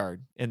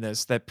graveyard in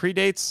this that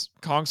predates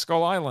Kong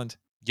Skull Island.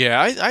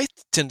 Yeah, I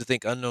tend to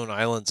think Unknown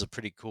Island's a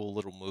pretty cool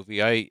little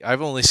movie.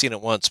 I've only seen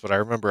it once, but I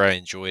remember I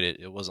enjoyed it.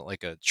 It wasn't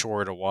like a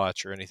chore to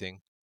watch or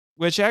anything.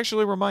 Which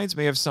actually reminds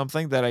me of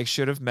something that I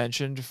should have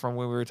mentioned from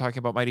when we were talking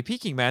about Mighty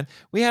Peking Man.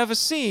 We have a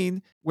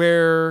scene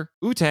where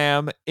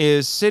Utam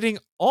is sitting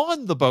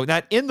on the boat,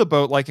 not in the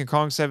boat like in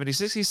Kong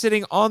 76. He's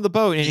sitting on the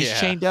boat and he's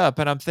Yeah. chained up.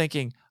 And I'm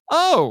thinking,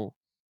 oh,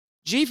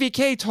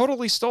 GVK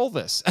totally stole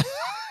this.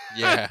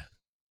 Yeah.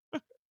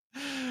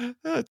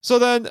 So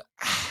then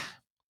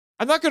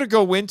I'm not going to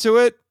go into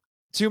it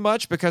too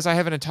much because I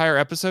have an entire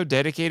episode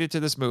dedicated to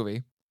this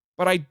movie.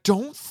 But I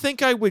don't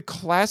think I would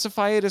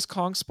classify it as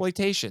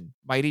Kongsploitation,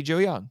 Mighty Joe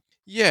Young.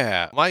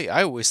 Yeah,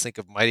 I always think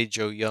of Mighty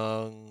Joe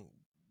Young.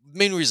 The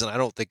main reason I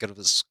don't think of it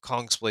as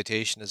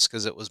Kongsploitation is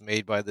because it was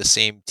made by the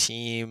same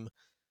team.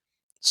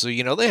 So,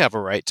 they have a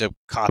right to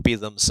copy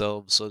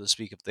themselves, so to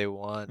speak, if they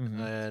want. Mhm.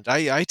 And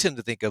I tend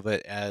to think of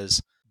it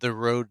as the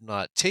road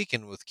not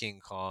taken with King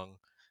Kong,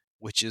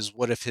 which is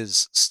what if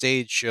his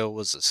stage show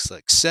was a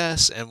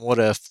success, and what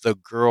if the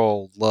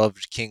girl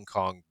loved King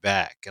Kong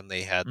back and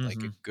they had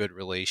like a good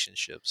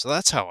relationship. So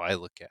that's how I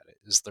look at it,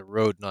 is the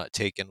road not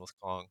taken with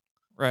Kong.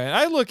 Right.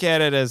 I look at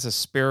it as a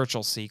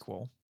spiritual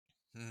sequel,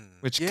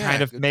 which Yeah,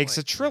 kind of good makes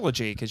a point.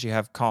 trilogy because you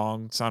have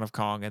Kong, Son of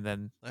Kong, and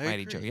then I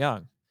Mighty Joe agree.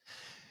 Young.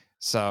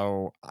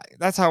 So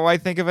that's how I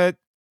think of it.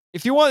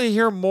 If you want to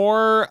hear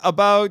more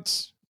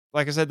about,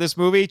 like I said, this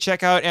movie,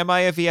 check out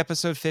MIFE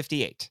episode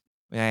 58.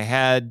 I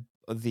had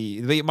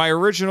my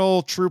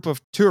original troupe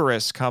of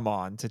tourists come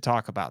on to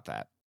talk about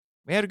that.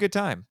 We had a good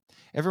time.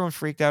 Everyone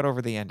freaked out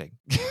over the ending.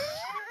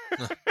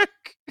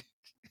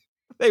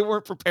 They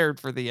weren't prepared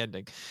for the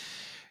ending.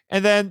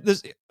 And then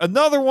there's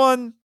another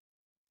one.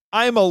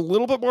 I'm a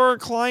little bit more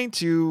inclined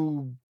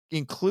to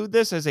include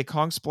this as a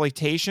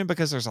Kongsploitation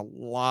because there's a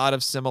lot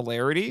of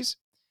similarities.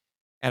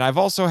 And I've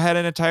also had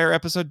an entire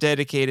episode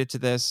dedicated to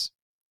this,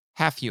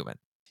 Half Human.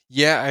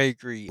 Yeah, I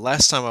agree.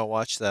 Last time I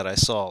watched that, I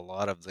saw a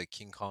lot of the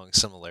King Kong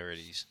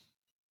similarities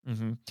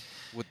Mm-hmm.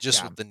 with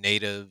the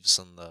natives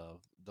and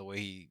the way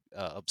he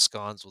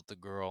absconds with the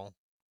girl.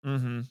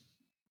 Mm-hmm.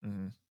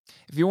 Mm-hmm.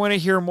 If you want to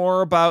hear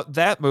more about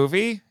that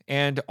movie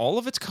and all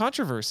of its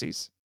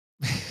controversies,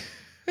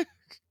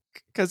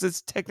 because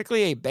it's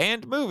technically a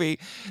banned movie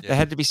that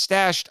had to be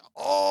stashed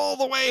all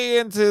the way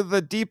into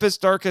the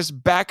deepest,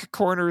 darkest back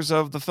corners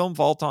of the film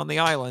vault on the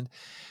island,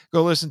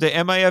 go listen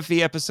to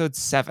MIFE episode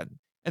 7.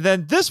 And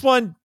then this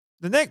one,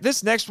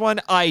 this next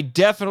one, I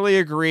definitely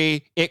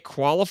agree it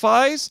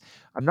qualifies.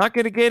 I'm not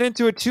going to get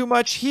into it too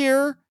much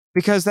here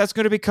because that's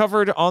going to be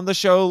covered on the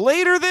show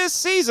later this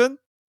season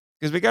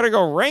because we got to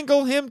go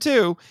wrangle him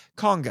too.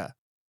 Conga,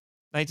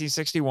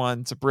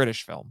 1961. It's a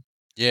British film.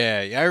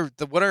 Yeah.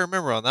 What I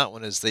remember on that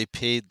one is they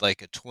paid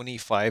like a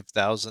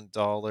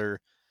 $25,000.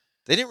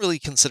 They didn't really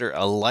consider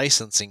a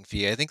licensing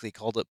fee. I think they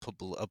called it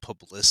a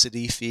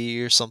publicity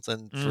fee or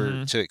something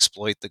to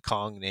exploit the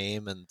Kong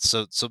name, and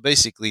so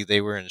basically they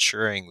were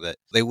ensuring that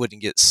they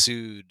wouldn't get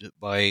sued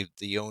by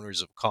the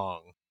owners of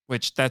Kong.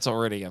 Which that's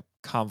already a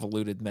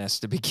convoluted mess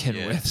to begin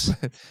Yes.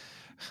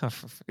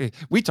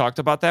 with. We talked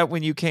about that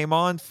when you came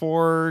on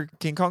for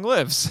King Kong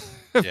Lives.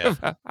 Yeah.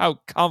 How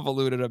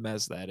convoluted a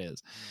mess that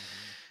is.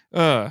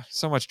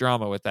 So much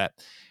drama with that.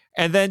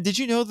 And then did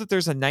you know that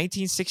there's a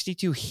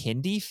 1962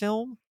 Hindi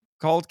film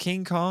called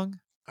King Kong?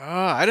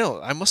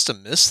 I must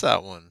have missed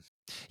that one.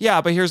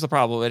 Yeah, but here's the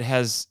problem. It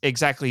has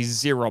exactly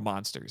 0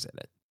 monsters in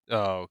it.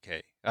 Oh,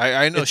 okay.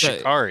 I know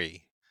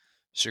Shikari.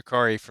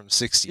 Shikari from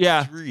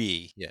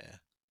 63. Yeah.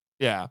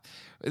 Yeah.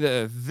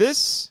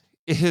 This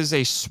is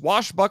a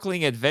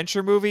swashbuckling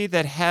adventure movie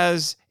that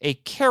has a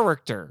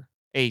character,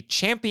 a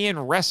champion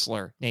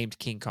wrestler named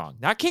King Kong.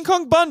 Not King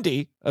Kong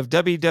Bundy of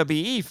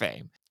WWE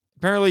fame.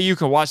 Apparently, you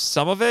can watch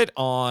some of it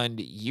on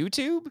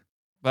YouTube,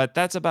 but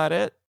that's about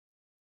it.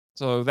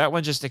 So that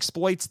one just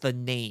exploits the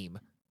name.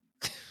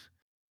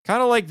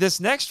 Kind of like this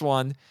next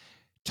one,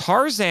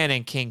 Tarzan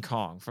and King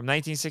Kong from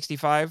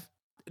 1965.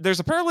 There's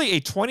apparently a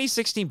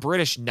 2016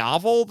 British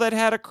novel that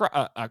had a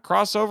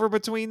crossover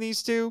between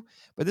these two,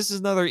 but this is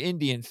another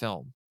Indian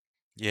film.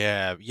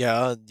 Yeah,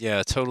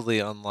 totally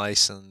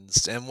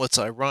unlicensed. And what's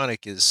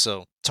ironic is,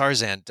 so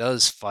Tarzan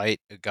does fight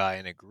a guy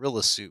in a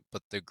gorilla suit,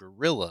 but the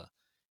gorilla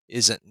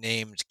isn't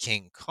named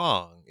King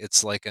Kong.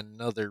 It's like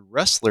another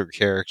wrestler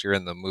character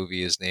in the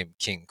movie is named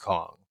King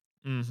Kong.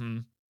 Mm-hmm.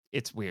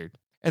 It's weird.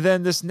 And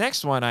then this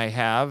next one I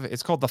have,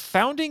 it's called The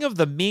Founding of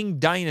the Ming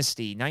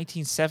Dynasty,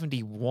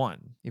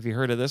 1971. Have you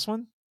heard of this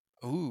one?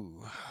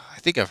 Ooh, I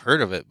think I've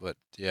heard of it, but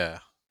yeah.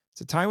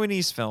 It's a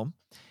Taiwanese film,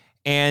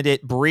 and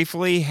it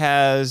briefly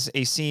has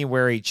a scene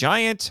where a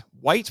giant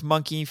white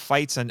monkey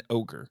fights an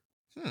ogre.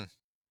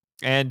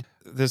 And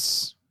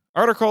this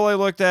article I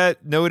looked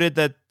at noted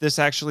that this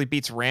actually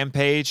beats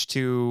Rampage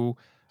to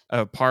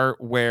a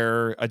part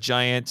where a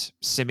giant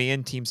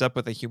simian teams up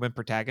with a human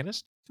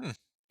protagonist.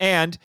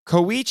 And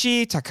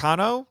Koichi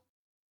Takano,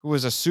 who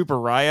was a Super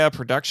Raya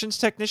Productions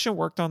technician,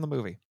 worked on the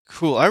movie.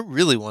 Cool. I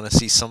really want to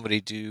see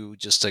somebody do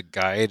just a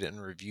guide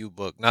and review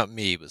book, not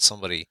me, but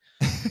somebody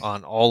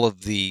on all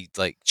of the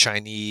like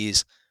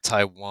Chinese,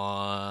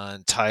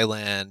 Taiwan,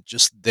 Thailand,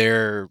 just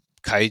their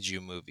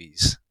kaiju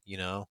movies, you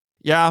know?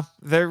 Yeah,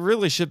 there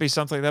really should be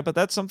something like that, but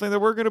that's something that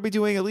we're going to be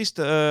doing at least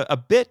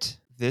a bit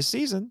this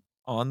season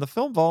on the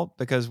Film Vault,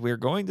 because we're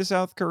going to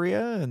South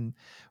Korea and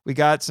we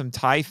got some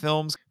Thai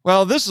films.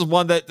 Well, this is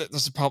one that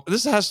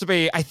this has to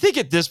be, I think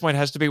at this point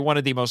has to be one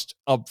of the most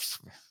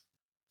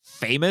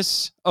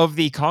famous of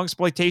the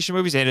Kongsploitation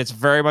movies, and it's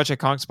very much a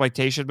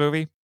Kongsploitation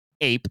movie.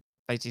 Ape,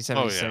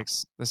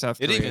 1976, the South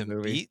Korean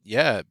movie.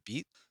 It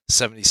beat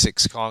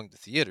 76 Kong to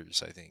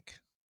theaters, I think.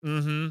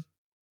 Mm-hmm.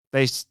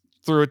 They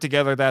threw it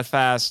together that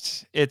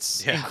fast.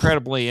 It's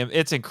incredibly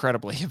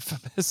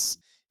infamous.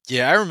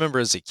 Yeah, I remember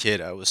as a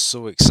kid, I was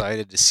so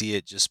excited to see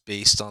it just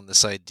based on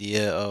this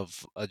idea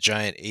of a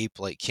giant ape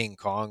like King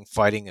Kong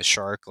fighting a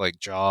shark like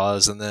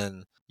Jaws, and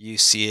then you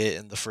see it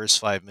in the first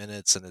 5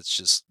 minutes and it's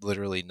just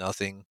literally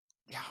nothing.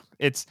 Yeah,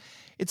 it's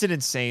an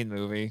insane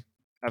movie.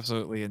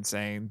 Absolutely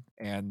insane.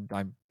 And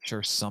I'm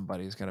sure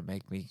somebody's going to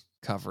make me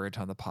cover it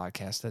on the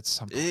podcast at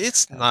some point.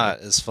 It's not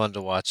as fun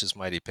to watch as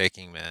Mighty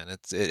Peking Man.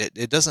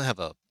 It doesn't have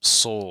a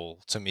soul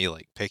to me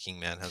like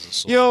Peking Man has a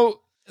soul. You know,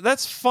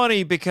 that's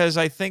funny because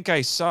I think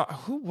I saw,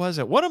 who was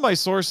it? One of my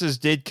sources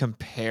did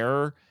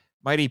compare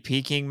Mighty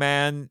Peking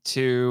Man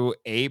to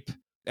Ape.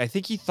 I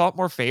think he thought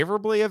more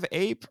favorably of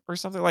Ape or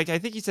something. Like, I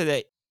think he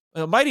said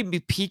that Mighty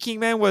Peking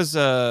Man was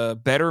a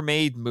better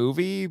made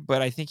movie,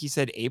 but I think he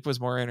said Ape was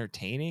more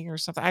entertaining or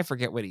something. I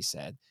forget what he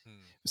said.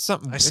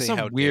 Something, I say, some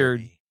how dare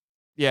weird. he.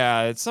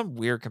 Yeah, it's some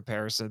weird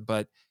comparison,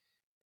 but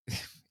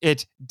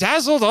it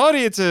dazzled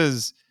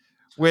audiences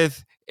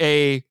with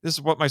this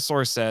is what my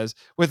source says,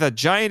 with a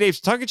giant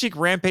ape's tongue-in-cheek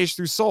rampage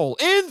through Seoul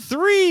in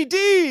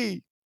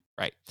 3D.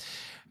 Right.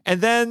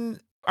 And then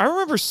I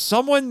remember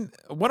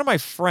one of my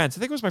friends, I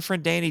think it was my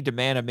friend Danny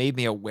DeMana, made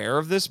me aware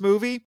of this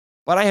movie,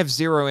 but I have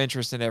zero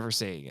interest in ever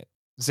seeing it.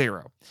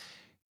 Zero.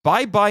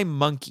 Bye Bye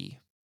Monkey,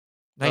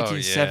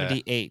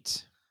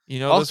 1978. You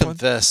know, I'll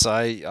confess,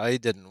 I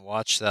didn't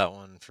watch that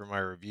one for my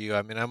review.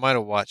 I mean, I might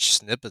have watched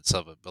snippets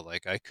of it, but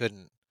like I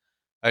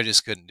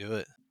just couldn't do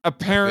it.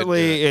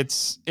 Apparently,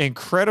 it's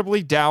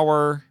incredibly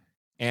dour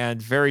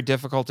and very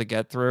difficult to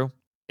get through.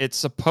 It's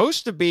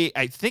supposed to be,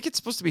 I think it's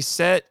supposed to be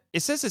set,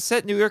 it says it's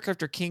set in New York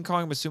after King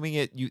Kong. I'm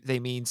assuming they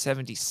mean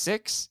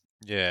 76.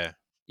 Yeah.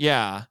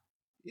 Yeah.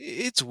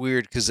 It's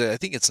weird because I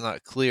think it's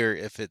not clear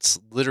if it's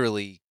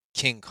literally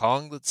King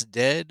Kong that's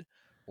dead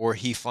or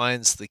he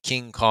finds the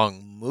King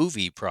Kong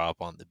movie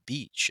prop on the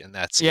beach and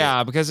that's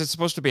it. Because it's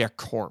supposed to be a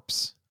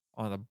corpse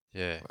on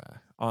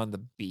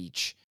the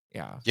beach.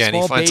 Yeah. Yeah,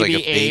 Small and he finds like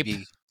a ape.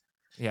 baby.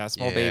 Yeah,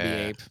 baby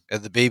ape.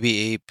 And the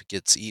baby ape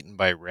gets eaten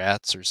by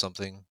rats or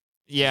something.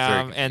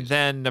 Yeah, and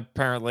then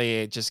apparently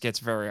it just gets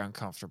very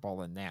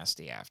uncomfortable and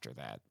nasty after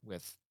that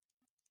with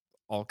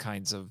all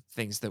kinds of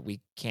things that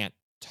we can't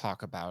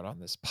talk about on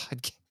this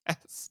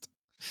podcast.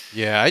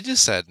 Yeah, I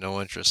just had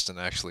no interest in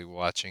actually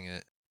watching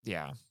it.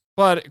 Yeah.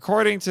 But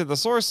according to my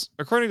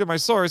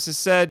source, it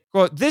said,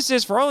 quote, "This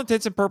is for all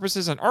intents and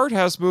purposes an art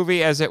house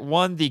movie as it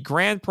won the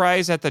grand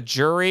prize at the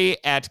jury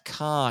at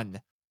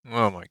Cannes."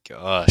 Oh my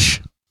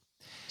gosh.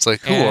 It's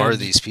like, who are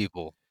these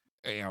people?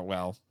 Yeah,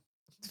 well,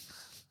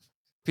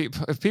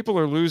 people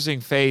are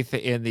losing faith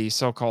in the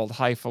so-called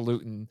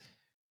highfalutin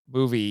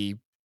movie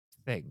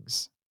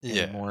things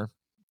anymore.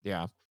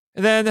 Yeah.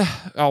 And then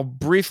I'll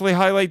briefly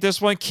highlight this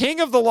one,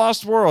 King of the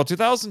Lost World,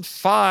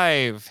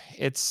 2005.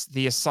 It's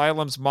the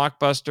Asylum's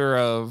mockbuster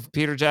of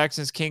Peter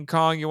Jackson's King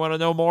Kong. You want to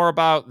know more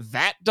about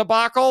that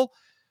debacle?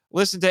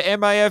 Listen to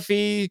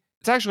MIFE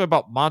It's actually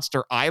about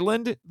Monster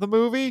Island, the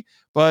movie,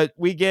 but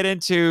we get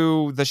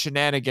into the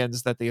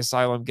shenanigans that the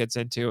asylum gets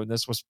into, and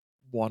this was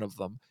one of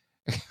them.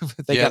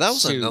 They Yeah, got that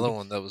was another sued.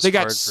 one that was They got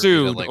hard for me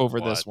to sued like over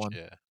this watch. one.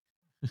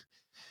 Yeah.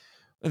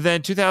 And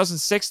then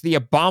 2006, The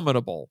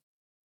Abominable.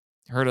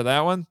 Heard of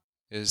that one?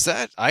 Is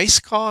that Ice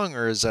Kong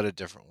or is that a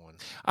different one?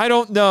 I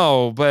don't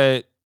know,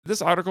 but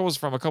this article was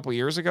from a couple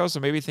years ago, so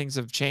maybe things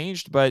have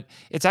changed. But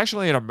it's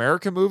actually an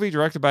American movie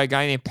directed by a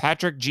guy named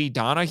Patrick G.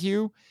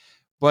 Donahue,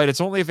 but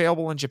it's only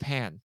available in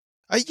Japan.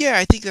 Yeah,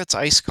 I think that's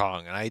Ice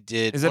Kong, and I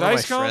did. Is it One of my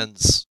Ice Kong?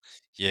 friends.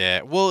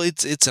 Yeah, well,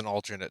 it's an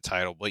alternate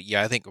title, but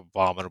yeah, I think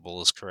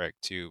Abominable is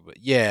correct too. But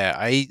yeah,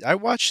 I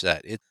watched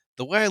that.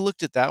 The way I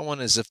looked at that one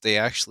is if they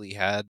actually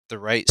had the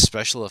right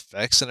special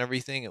effects and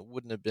everything, it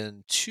wouldn't have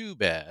been too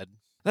bad.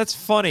 That's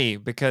funny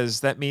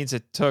because that means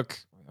it took.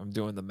 I'm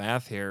doing the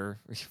math here.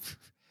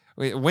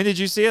 Wait, when did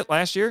you see it?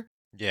 Last year?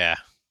 Yeah.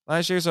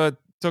 Last year, so it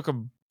took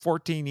them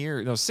 16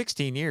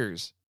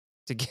 years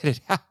to get it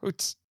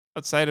out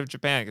outside of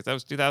Japan because that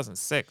was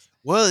 2006.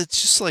 Well, it's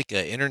just like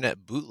an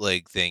internet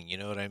bootleg thing, you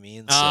know what I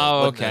mean? So Oh,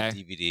 it wasn't okay. a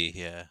DVD,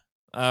 yeah.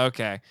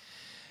 Okay.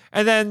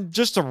 And then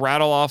just to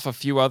rattle off a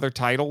few other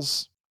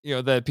titles,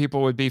 that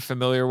people would be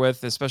familiar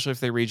with, especially if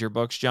they read your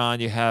books, John,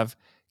 you have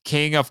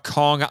King of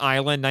Kong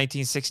Island,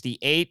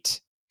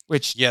 1968,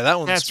 which Yeah, that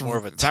one's that's more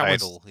of a that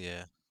one's- title,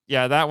 yeah.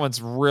 Yeah, that one's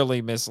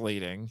really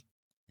misleading.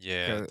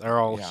 Yeah, they're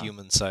all yeah.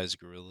 human-sized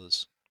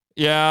gorillas.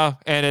 Yeah,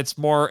 and it's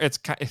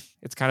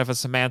kind of a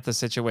Samantha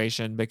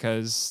situation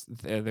because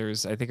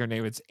there's, I think her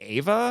name is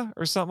Ava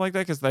or something like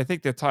that, because I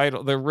think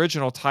the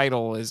original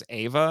title is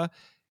Ava.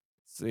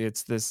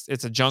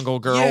 It's a jungle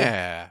girl,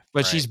 Yeah.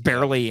 but right, she's yeah,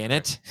 barely in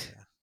it.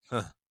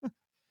 yeah.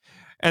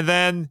 And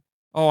then,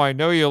 I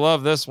know you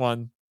love this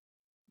one.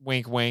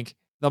 Wink, wink.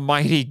 The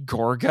Mighty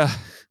Gorga,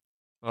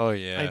 Oh,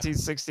 yeah.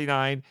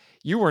 1969.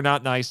 You were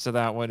not nice to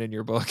that one in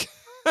your book.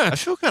 I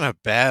feel kind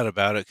of bad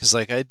about it because,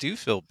 like, I do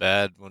feel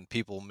bad when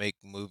people make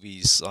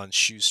movies on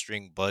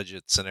shoestring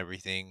budgets and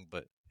everything,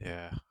 but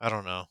yeah, I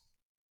don't know.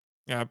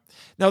 Yeah.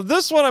 Now,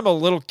 this one I'm a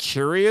little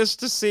curious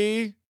to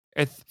see,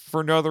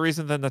 for no other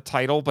reason than the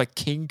title, but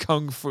King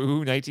Kung Fu,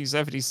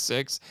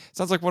 1976.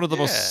 Sounds like one of the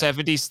most Yeah.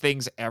 70s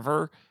things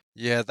ever.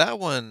 Yeah, that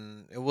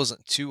one, it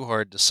wasn't too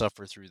hard to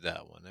suffer through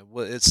that one.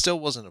 It still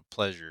wasn't a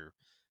pleasure,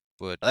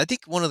 but I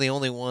think one of the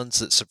only ones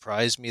that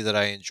surprised me that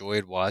I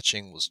enjoyed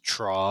watching was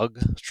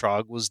Trog.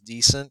 Trog was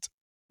decent.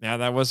 Yeah,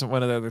 that wasn't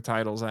one of the other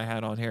titles I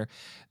had on here.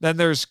 Then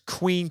there's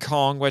Queen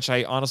Kong, which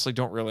I honestly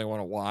don't really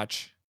want to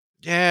watch.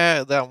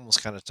 Yeah, that one was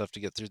kind of tough to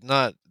get through.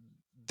 Not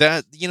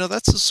that,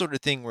 that's the sort of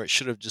thing where it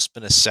should have just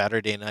been a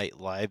Saturday Night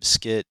Live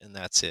skit and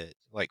that's it.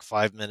 Like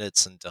 5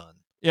 minutes and done.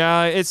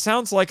 Yeah, it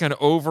sounds like an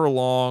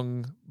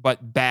overlong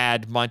but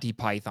bad Monty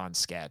Python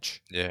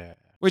sketch, Yeah.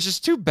 which is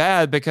too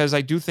bad because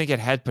I do think it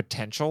had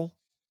potential.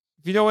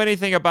 If you know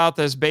anything about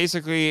this,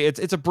 basically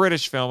it's a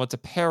British film. It's a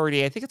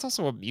parody. I think it's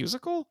also a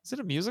musical. Is it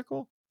a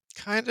musical?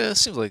 Kind of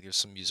seems like there's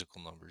some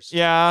musical numbers.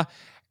 Yeah,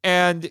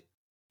 and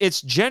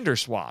it's gender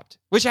swapped,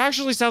 which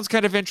actually sounds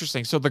kind of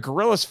interesting. So the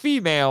gorilla's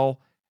female,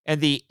 and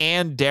the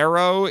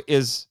Andero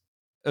is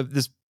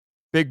this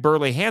big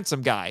burly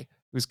handsome guy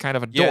who's kind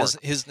of a dork.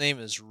 Yeah, his name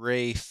is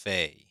Ray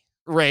Fay.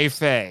 Ray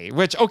Fay,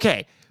 which,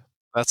 okay,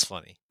 That's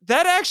funny.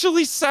 that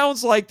actually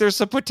sounds like there's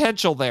some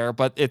potential there,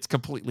 but it's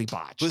completely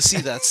botched. But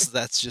see,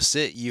 that's just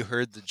it. You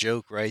heard the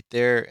joke right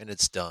there, and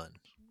it's done.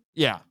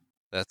 Yeah.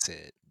 That's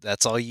it.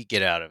 That's all you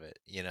get out of it,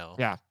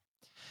 Yeah.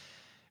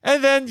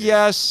 And then,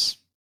 yes.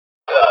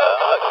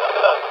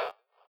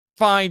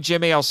 Fine,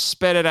 Jimmy, I'll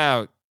spit it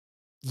out.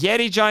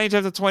 Yeti Giant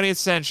of the 20th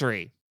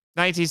Century,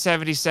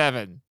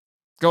 1977.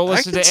 Go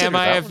listen to consider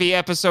that MIFV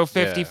episode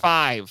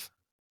 55.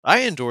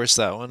 I endorse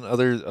that one,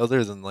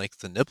 other than like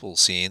the nipple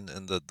scene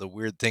and the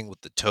weird thing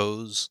with the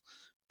toes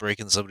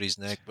breaking somebody's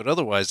neck. But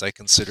otherwise, I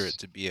consider it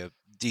to be a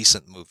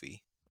decent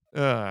movie.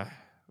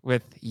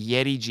 With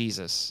Yeti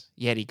Jesus,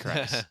 Yeti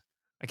Christ.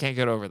 I can't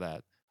get over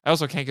that. I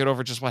also can't get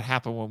over just what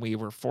happened when we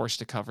were forced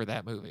to cover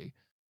that movie.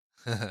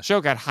 Show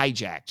got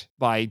hijacked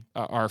by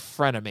our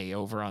frenemy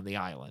over on the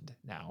island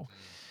now.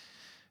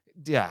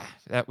 Yeah,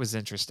 that was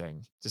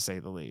interesting, to say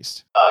the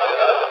least.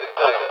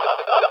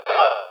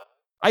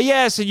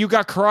 Yes, and you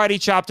got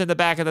karate chopped in the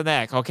back of the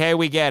neck. Okay,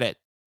 we get it.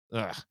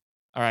 Ugh.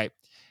 All right.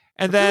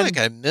 And I then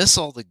feel like I miss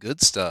all the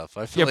good stuff.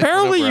 I feel like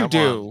apparently you whenever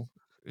I'm do.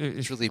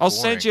 it's really I'll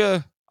send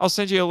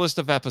boring. you a list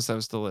of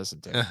episodes to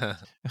listen to. on.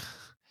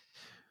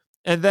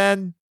 And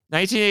then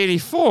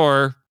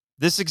 1984,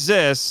 this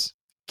exists.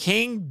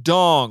 King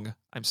Dong.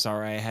 I'm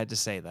sorry, I had to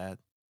say that.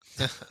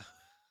 It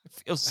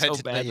feels so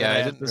bad.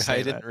 Yeah, that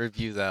I didn't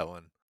review that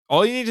one.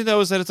 All you need to know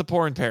is that it's a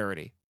porn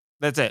parody.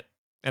 That's it.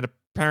 And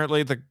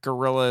apparently the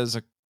gorilla is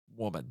a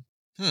woman.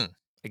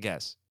 I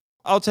guess.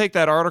 I'll take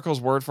that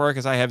article's word for it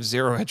because I have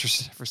zero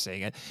interest for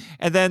seeing it.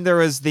 And then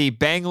there is the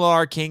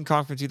Bangalore King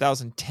Kong from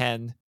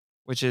 2010,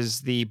 which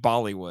is the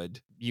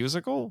Bollywood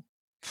musical.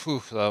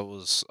 Phew, that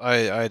was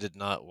I did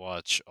not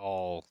watch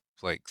all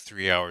like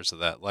 3 hours of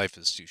that. Life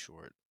is too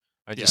short.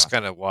 I just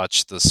kind of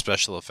watched the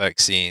special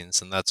effects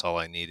scenes, and that's all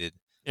I needed.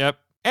 Yep.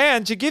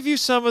 And to give you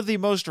some of the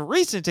most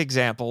recent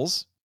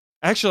examples,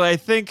 actually, I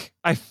think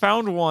I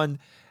found one.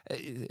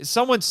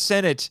 Someone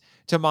sent it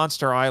to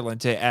Monster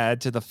Island to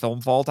add to the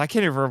film vault. I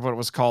can't even remember what it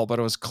was called, but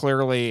it was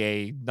clearly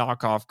a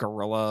knockoff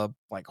gorilla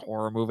like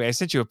horror movie. I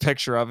sent you a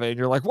picture of it, and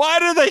you're like, why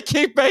do they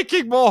keep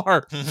making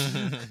more?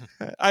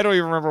 I don't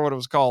even remember what it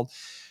was called.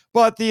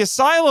 But the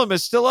Asylum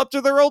is still up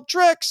to their old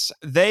tricks.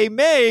 They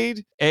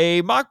made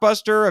a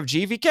mockbuster of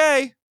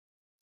GVK,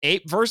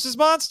 Ape versus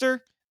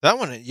Monster. That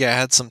one, yeah,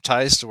 had some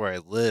ties to where I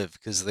live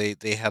because they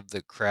have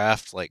the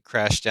craft like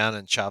crash down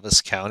in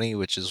Chaves County,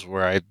 which is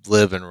where I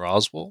live in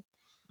Roswell.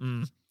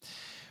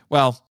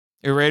 Well,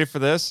 you ready for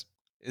this?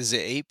 Is it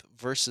Ape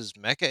versus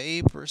Mecha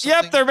Ape or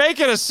something? Yep, they're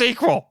making a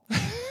sequel.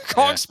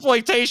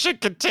 Exploitation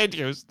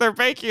continues. They're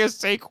making a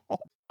sequel.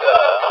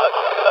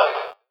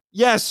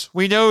 Yes,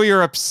 we know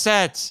you're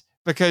upset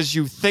because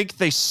you think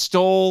they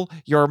stole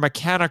your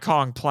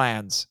Mechanicon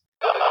plans.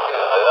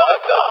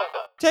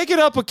 Take it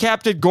up with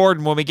Captain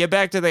Gordon when we get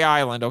back to the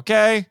island,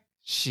 okay?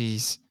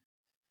 Jeez.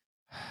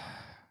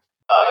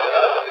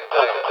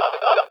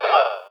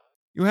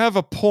 You have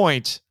a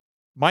point.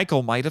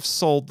 Michael might have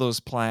sold those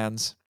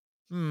plans.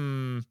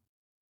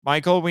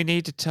 Michael, we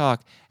need to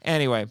talk.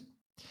 Anyway,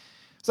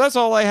 so that's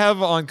all I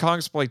have on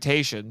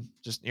Kongsploitation.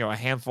 Just, a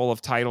handful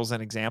of titles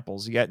and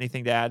examples. You got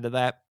anything to add to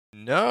that?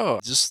 No,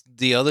 just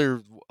the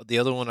other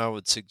one I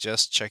would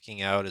suggest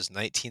checking out is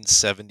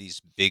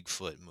 1970s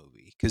Bigfoot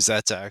movie because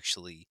that's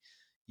actually,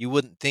 you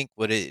wouldn't think,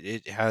 but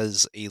it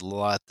has a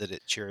lot that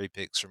it cherry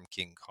picks from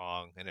King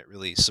Kong, and it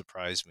really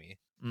surprised me.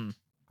 All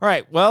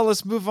right, well,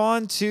 let's move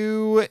on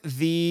to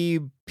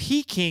the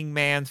Peking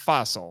man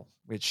fossil,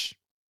 which,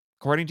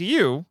 according to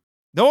you,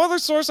 no other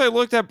source I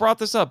looked at brought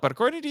this up, but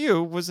according to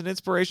you, was an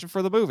inspiration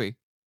for the movie.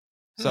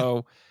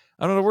 So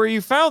I don't know where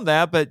you found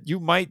that, but you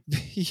might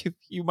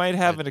you might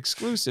have an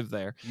exclusive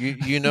there.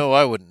 You know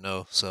I wouldn't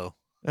know, so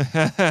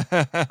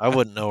I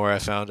wouldn't know where I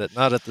found it.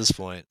 Not at this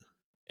point.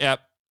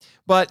 Yep.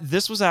 But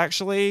this was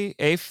actually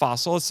a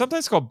fossil. It's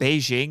sometimes called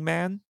Beijing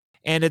man,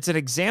 and it's an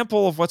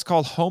example of what's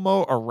called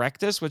Homo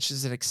erectus, which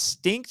is an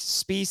extinct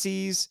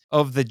species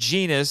of the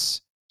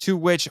genus to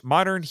which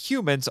modern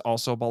humans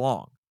also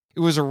belong. It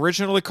was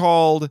originally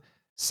called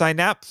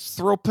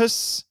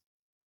Synapthropus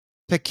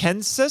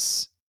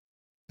pekensis.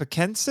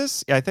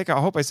 Pekensis? Yeah,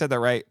 I hope I said that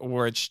right,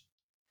 which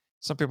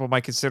some people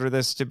might consider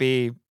this to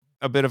be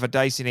a bit of a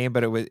dicey name,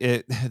 but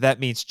that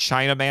means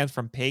Chinaman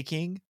from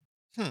Peking.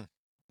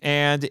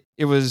 And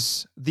it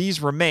was,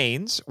 these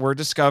remains were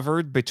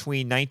discovered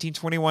between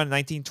 1921 and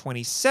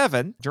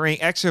 1927 during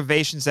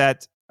excavations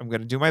at, I'm going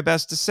to do my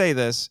best to say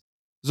this,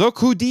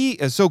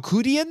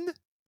 Zhoukoudian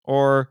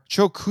or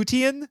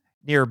Chokutian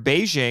near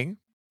Beijing,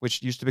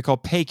 which used to be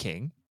called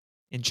Peking,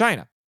 in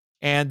China.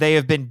 And they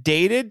have been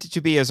dated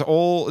to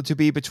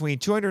be between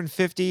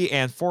 250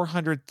 and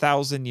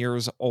 400,000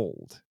 years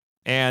old.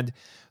 And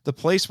the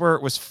place where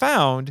it was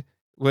found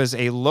was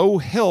a low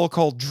hill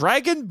called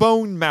Dragon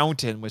Bone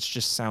Mountain, which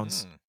just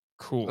sounds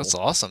cool. That's an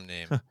awesome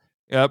name.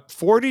 Yep,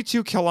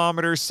 42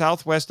 kilometers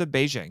southwest of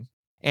Beijing.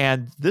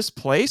 And this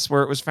place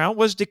where it was found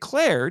was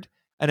declared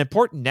an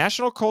important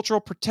National Cultural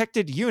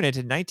Protected Unit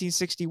in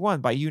 1961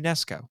 by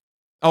UNESCO.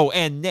 Oh,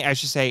 and named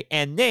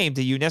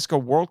the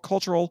UNESCO World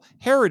Cultural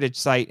Heritage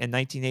Site in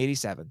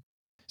 1987.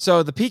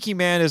 So the Peking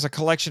Man is a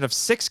collection of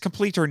 6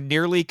 complete or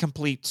nearly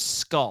complete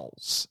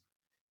skulls,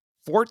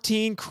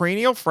 14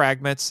 cranial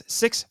fragments,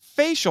 6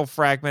 facial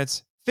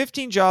fragments,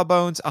 15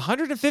 jawbones,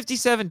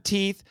 157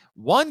 teeth,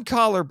 1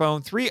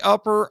 collarbone, 3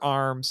 upper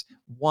arms,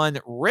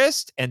 1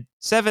 wrist, and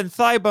 7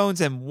 thigh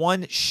bones, and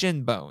 1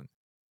 shin bone.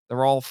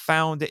 They're all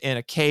found in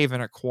a cave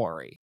in a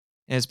quarry.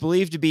 And it's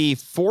believed to be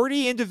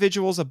 40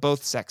 individuals of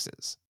both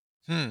sexes.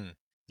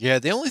 Yeah,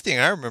 the only thing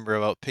I remember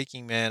about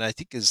Peking Man, I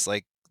think, is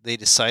like they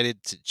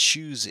decided to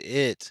choose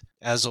it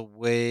as a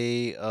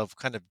way of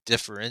kind of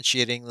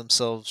differentiating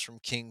themselves from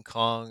King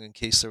Kong in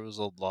case there was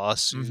a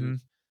lawsuit.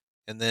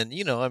 And then,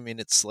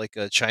 it's like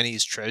a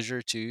Chinese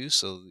treasure too,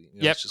 so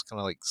it's just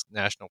kind of like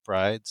national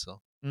pride.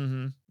 So,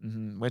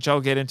 which I'll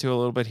get into a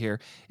little bit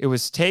here. It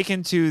was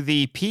taken to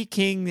the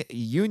Peking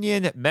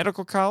Union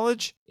Medical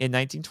College in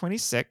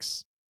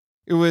 1926.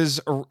 It was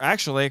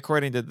actually,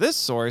 according to this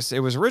source, it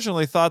was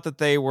originally thought that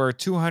they were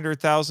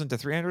 200,000 to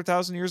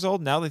 300,000 years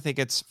old. Now they think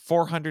it's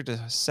 400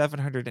 to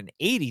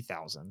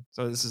 780,000.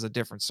 So this is a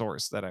different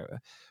source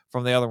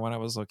from the other one I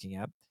was looking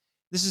at.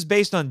 This is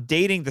based on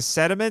dating the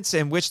sediments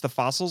in which the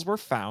fossils were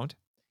found.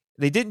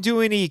 They didn't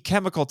do any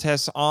chemical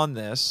tests on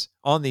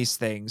these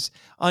things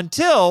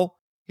until,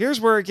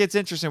 here's where it gets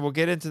interesting. We'll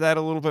get into that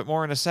a little bit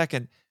more in a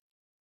second.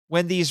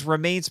 When these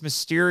remains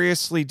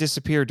mysteriously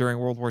disappeared during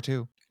World War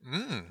II.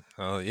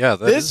 Oh yeah,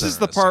 this is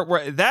the part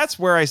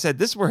where I said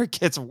this is where it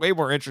gets way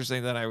more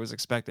interesting than I was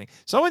expecting.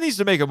 Someone needs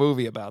to make a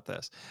movie about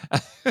this.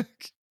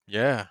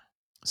 Yeah.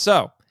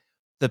 So,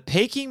 the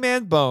Peking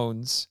Man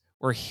bones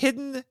were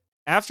hidden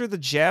after the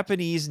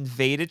Japanese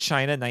invaded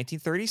China in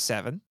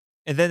 1937,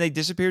 and then they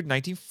disappeared in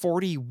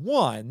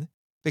 1941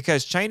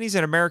 because Chinese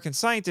and American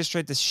scientists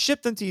tried to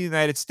ship them to the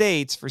United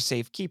States for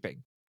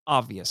safekeeping,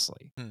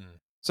 obviously.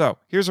 So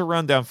here's a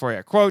rundown for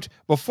you. Quote,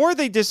 before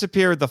they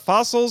disappeared, the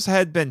fossils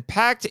had been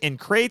packed in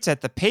crates at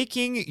the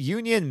Peking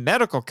Union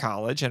Medical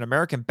College, an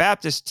American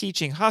Baptist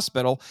teaching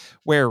hospital,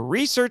 where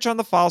research on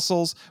the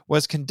fossils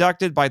was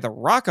conducted by the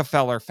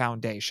Rockefeller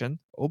Foundation.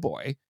 Oh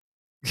boy.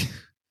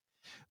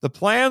 The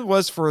plan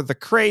was for the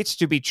crates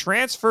to be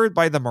transferred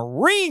by the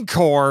Marine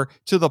Corps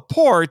to the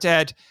port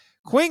at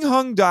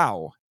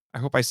Qinghongdao. I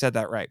hope I said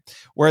that right.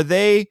 Where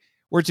they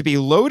were to be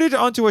loaded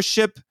onto a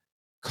ship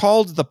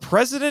called the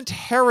President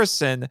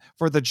Harrison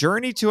for the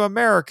journey to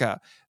America.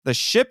 The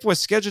ship was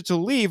scheduled to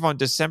leave on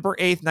December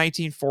 8th,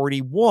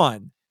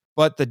 1941.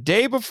 But the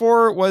day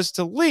before it was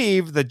to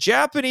leave, the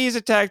Japanese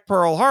attacked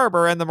Pearl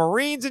Harbor, and the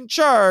Marines in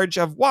charge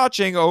of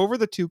watching over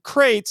the 2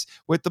 crates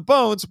with the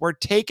bones were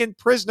taken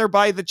prisoner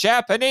by the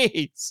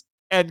Japanese.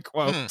 End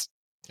quote.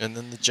 And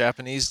then the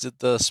Japanese did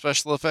the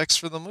special effects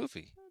for the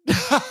movie.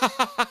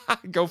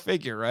 Go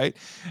figure, right?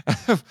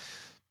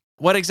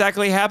 What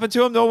exactly happened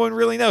to him? No one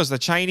really knows. The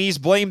Chinese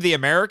blamed the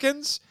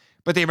Americans,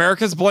 but the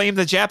Americans blamed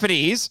the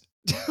Japanese.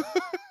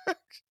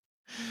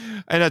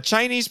 And a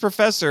Chinese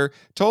professor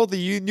told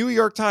the New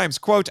York Times,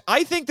 quote,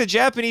 I think the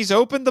Japanese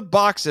opened the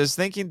boxes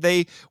thinking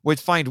they would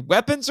find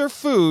weapons or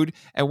food,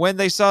 and when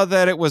they saw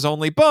that it was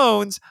only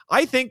bones,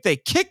 I think they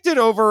kicked it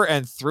over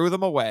and threw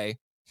them away.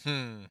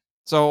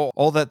 So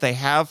all that they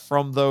have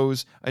from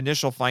those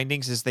initial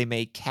findings is they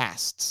made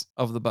casts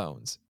of the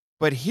bones.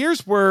 But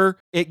here's where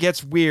it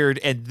gets weird,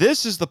 and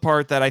this is the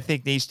part that I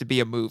think needs to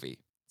be a movie,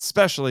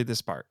 especially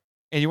this part.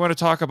 And you want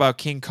to talk about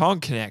King Kong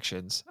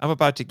connections? I'm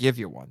about to give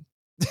you one.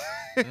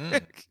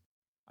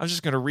 I'm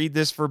just going to read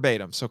this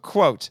verbatim. So,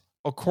 quote,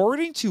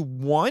 according to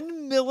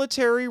one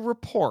military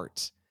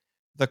report,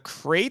 the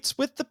crates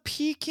with the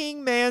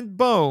Peking man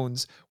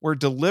bones were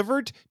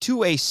delivered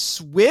to a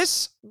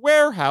Swiss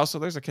warehouse. So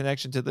there's a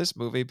connection to this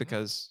movie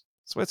because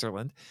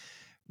Switzerland,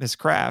 Miss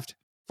Kraft,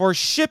 for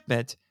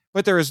shipment,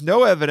 but there is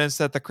no evidence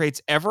that the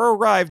crates ever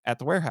arrived at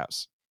the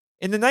warehouse.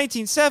 In the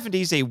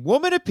 1970s, a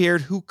woman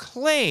appeared who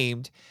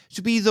claimed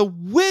to be the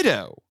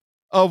widow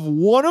of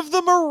one of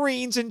the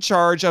Marines in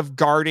charge of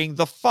guarding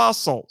the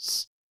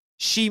fossils.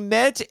 She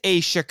met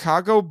a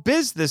Chicago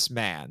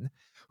businessman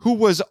who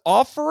was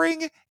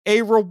offering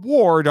a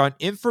reward on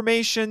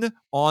information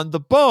on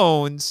the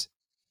bones.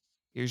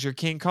 Here's your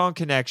King Kong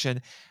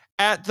connection.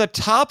 At the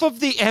top of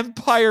the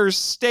Empire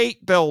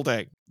State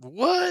Building.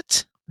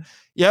 What?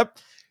 Yep.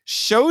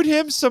 Showed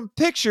him some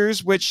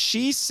pictures which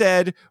she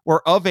said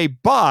were of a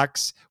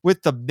box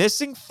with the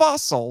missing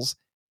fossils,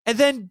 and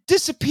then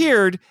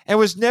disappeared and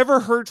was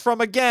never heard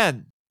from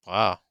again.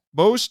 Wow.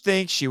 Most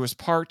think she was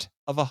part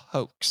of a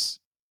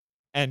hoax.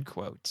 End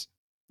quote.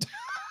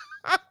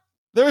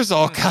 There's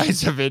all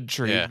kinds of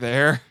intrigue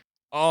there.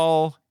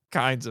 All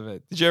kinds of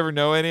it. Did you ever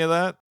know any of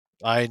that?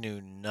 I knew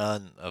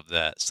none of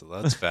that, so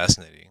that's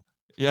fascinating.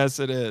 Yes,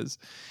 it is.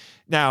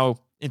 Now,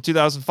 in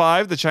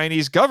 2005, the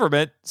Chinese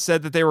government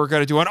said that they were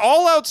going to do an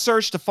all-out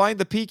search to find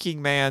the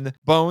Peking man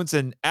bones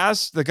and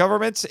asked the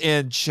governments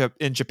in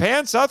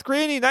Japan, South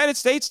Korea, and the United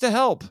States to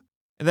help.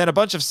 And then a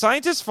bunch of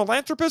scientists,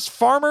 philanthropists,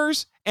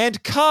 farmers,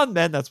 and con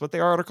men, that's what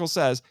the article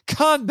says,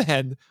 con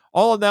men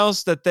all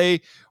announced that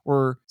they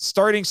were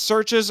starting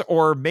searches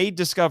or made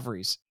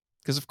discoveries.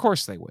 Because of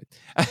course they would.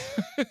 I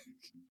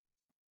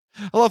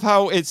love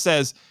how it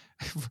says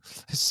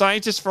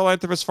scientists,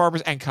 philanthropists,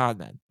 farmers, and con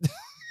men.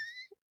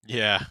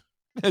 Yeah.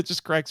 It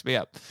just cracks me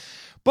up.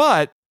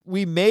 But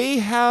we may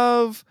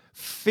have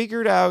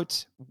figured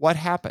out what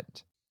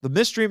happened. The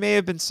mystery may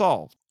have been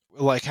solved.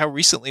 Like, how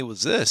recently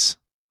was this?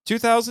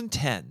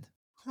 2010.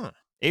 Huh.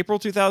 April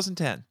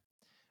 2010.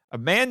 A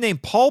man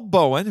named Paul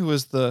Bowen, who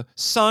is the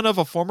son of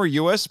a former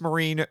U.S.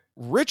 Marine,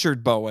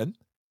 Richard Bowen,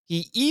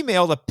 he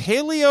emailed a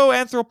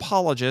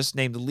paleoanthropologist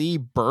named Lee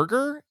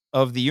Berger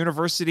of the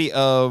University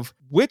of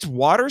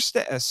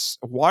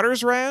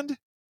Witwatersrand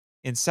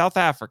in South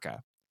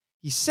Africa.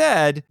 He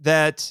said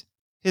that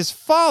his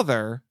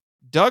father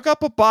dug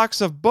up a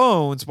box of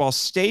bones while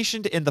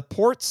stationed in the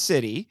port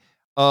city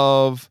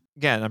of,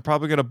 again, I'm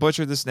probably going to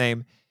butcher this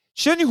name,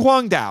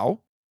 Qinhuangdao,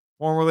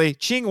 formerly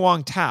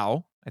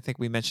Qinghuangtao. I think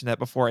we mentioned that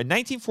before, in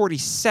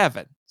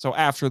 1947, so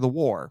after the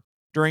war,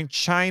 during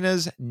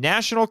China's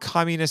National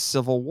Communist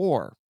Civil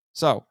War.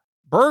 So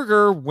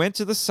Berger went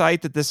to the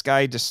site that this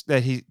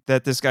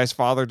guy's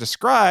father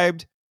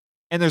described,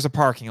 and there's a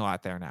parking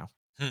lot there now.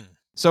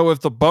 So if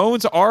the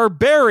bones are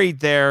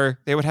buried there,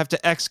 they would have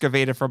to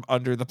excavate it from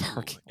under the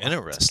parking lot.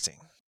 Interesting.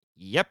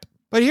 Yep.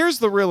 But here's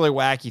the really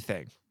wacky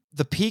thing.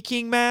 The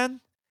Peking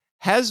man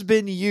has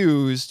been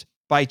used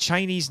by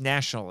Chinese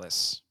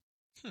nationalists.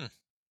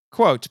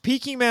 Quote,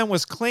 Peking man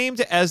was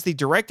claimed as the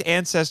direct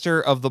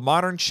ancestor of the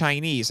modern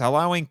Chinese,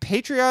 allowing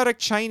patriotic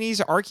Chinese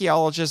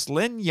archaeologist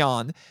Lin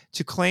Yan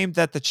to claim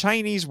that the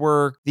Chinese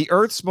were the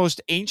Earth's most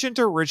ancient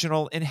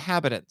original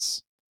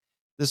inhabitants.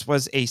 This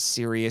was a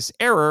serious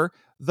error,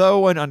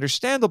 though an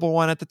understandable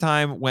one at the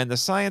time when the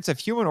science of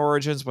human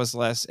origins was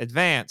less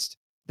advanced.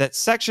 That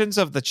sections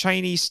of the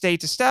Chinese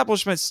state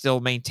establishment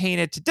still maintain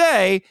it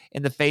today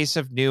in the face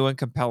of new and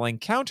compelling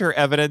counter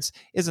evidence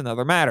is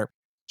another matter.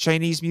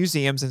 Chinese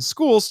museums and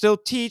schools still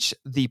teach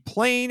the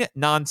plain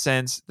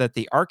nonsense that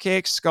the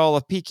archaic skull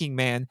of Peking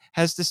man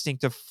has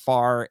distinctive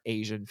far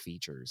Asian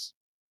features.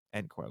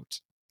 End quote.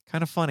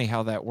 Kind of funny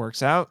how that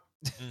works out.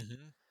 Mm-hmm.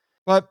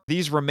 But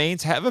these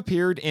remains have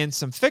appeared in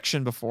some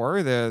fiction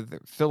before. The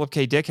Philip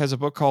K. Dick has a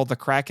book called The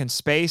Crack in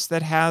Space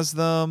that has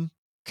them.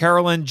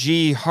 Carolyn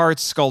G.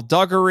 Hart's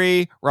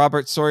Skullduggery,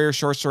 Robert Sawyer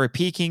short story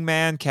Peking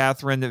Man,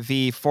 Catherine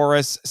V.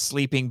 Forrest's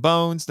Sleeping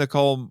Bones,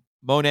 Nicole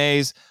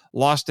Monet's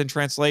Lost in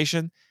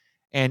Translation,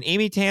 and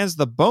Amy Tan's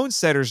The Bone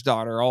Setter's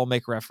Daughter all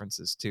make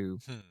references to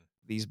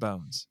these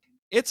bones.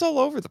 It's all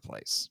over the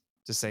place,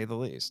 to say the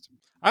least.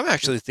 I'm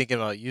actually thinking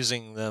about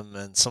using them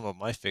in some of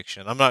my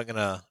fiction. I'm not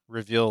gonna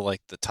reveal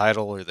like the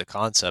title or the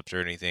concept or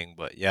anything,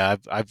 but yeah,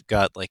 I've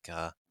got like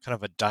a kind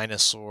of a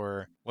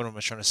dinosaur. What am I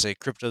trying to say?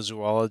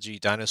 Cryptozoology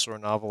dinosaur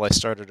novel I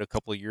started a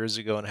couple of years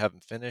ago and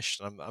haven't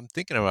finished. I'm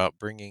thinking about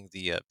bringing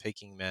the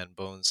Peking Man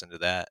bones into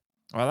that.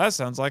 Well, that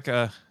sounds like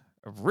a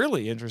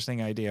really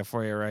interesting idea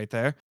for you right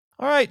there.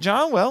 All right,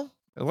 John. Well,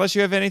 unless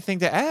you have anything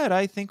to add,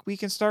 I think we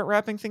can start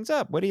wrapping things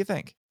up. What do you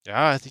think?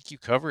 Yeah, I think you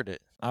covered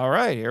it. All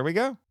right, here we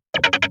go.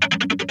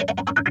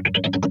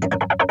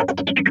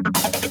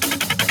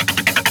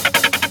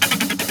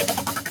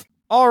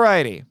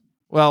 Alrighty.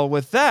 Well,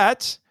 with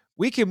that,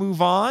 we can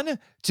move on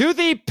to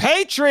the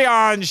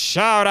Patreon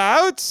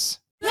shout-outs.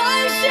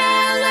 I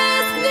shall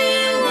ask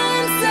thee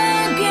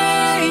once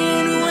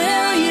again,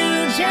 will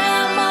you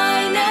chant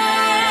my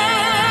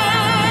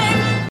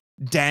name?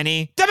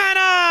 Danny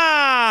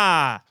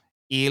Damana,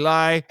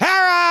 Eli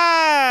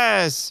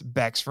Harris,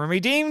 Bex from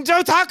Redeemed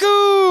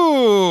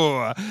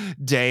Otaku,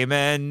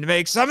 Damon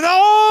Make Some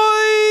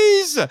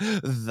Noise,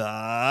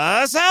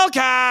 The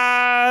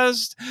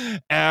Cellcast,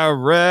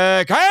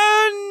 Eric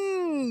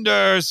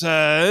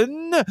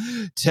Anderson,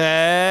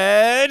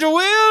 Ted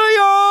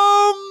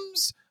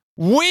Williams,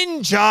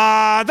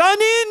 Winja the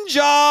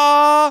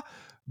Ninja,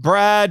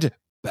 Brad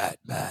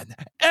Batman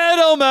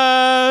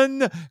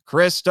Edelman,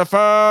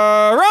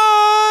 Christopher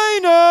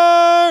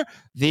Reiner,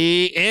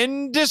 the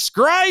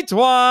Indiscreet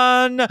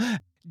One,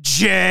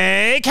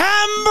 Jake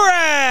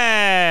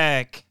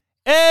Hambrick,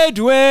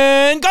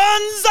 Edwin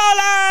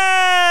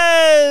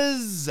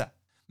Gonzalez,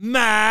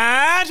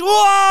 Matt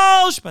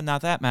Walsh, but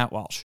not that Matt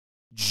Walsh,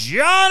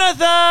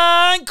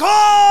 Jonathan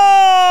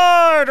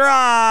Cordright,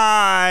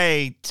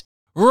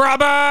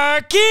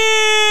 Robert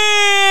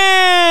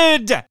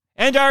Kidd,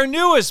 and our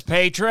newest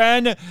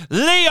patron,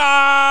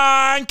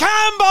 Leon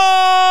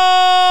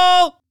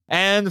Campbell.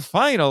 And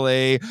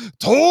finally,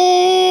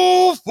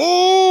 Tofu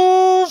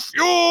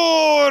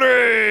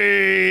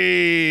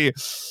Fury.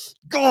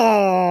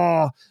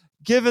 Gah!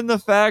 Given the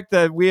fact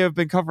that we have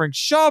been covering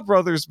Shaw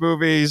Brothers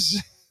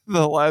movies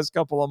the last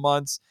couple of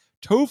months,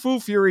 Tofu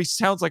Fury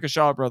sounds like a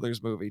Shaw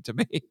Brothers movie to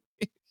me.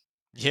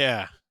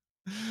 Yeah.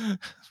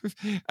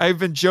 I've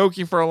been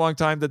joking for a long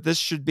time that this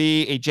should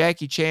be a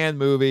Jackie Chan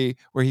movie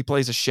where he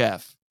plays a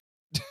chef.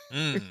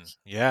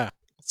 Yeah,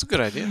 that's a good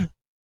idea.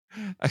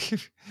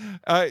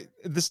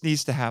 This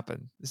needs to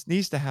happen. This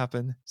needs to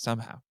happen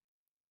somehow.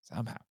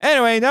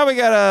 Anyway, now we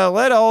gotta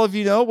let all of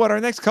you know what our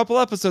next couple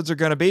episodes are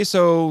gonna be.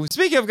 So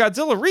speaking of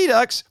Godzilla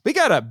Redux, we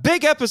got a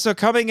big episode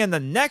coming in the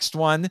next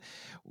one,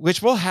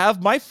 which will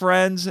have my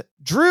friends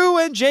Drew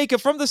and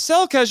Jacob from the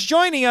Cellcast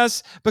joining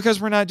us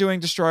because we're not doing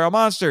Destroy All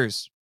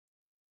Monsters.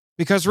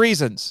 Because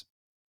reasons.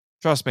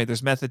 Trust me,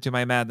 there's method to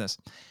my madness.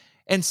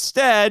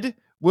 Instead,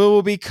 we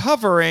will be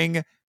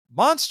covering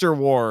Monster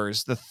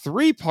Wars, the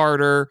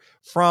 3-parter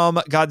from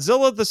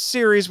Godzilla the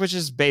series, which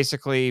is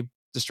basically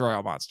Destroy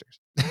All Monsters.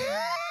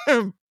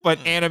 But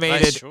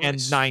animated and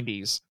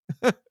 90s.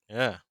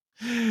 Yeah.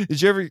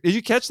 Did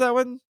you catch that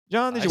one,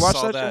 John? Did you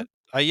watch that?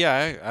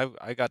 Yeah,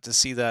 I got to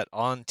see that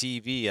on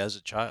TV as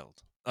a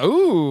child.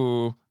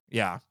 Oh,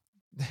 yeah.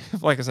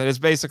 Like I said, it's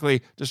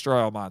basically Destroy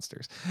All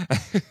Monsters.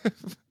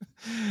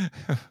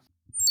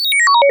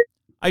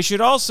 I should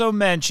also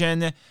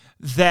mention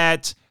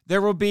that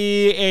there will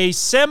be a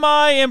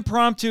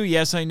semi-impromptu,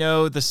 yes, I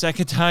know, the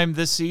second time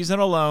this season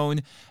alone,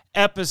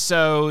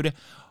 episode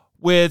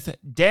with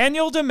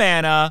Daniel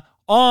DeManna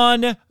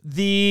on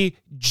the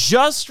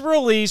just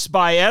released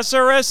by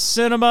SRS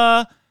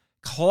Cinema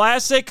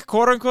classic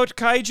quote-unquote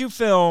kaiju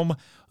film,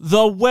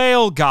 The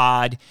Whale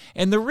God.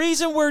 And the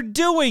reason we're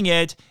doing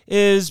it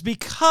is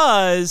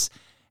because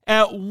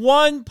at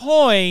one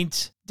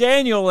point,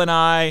 Daniel and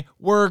I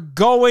were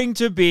going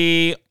to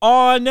be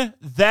on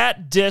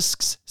that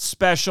disc's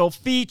special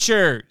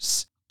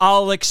features.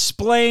 I'll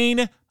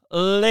explain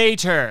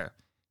later.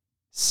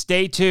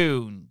 Stay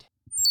tuned.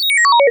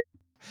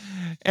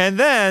 And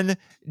then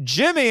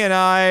Jimmy and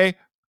I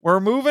were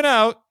moving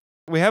out.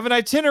 We have an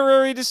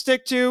itinerary to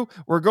stick to.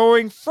 We're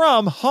going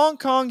from Hong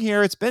Kong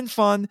here. It's been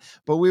fun,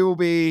 but we will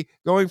be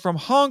going from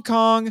Hong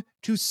Kong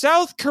to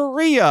South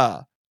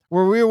Korea,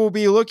 where we will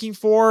be looking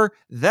for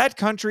that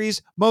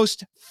country's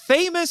most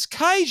famous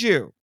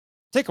kaiju.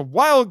 Take a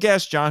wild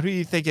guess, John. Who do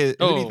you think it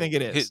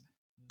is?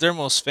 Their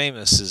most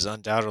famous is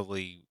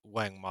undoubtedly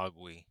Wang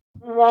Magui.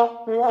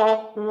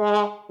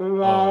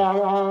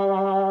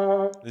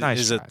 Nice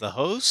Is try. it the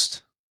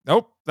host?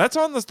 Nope, that's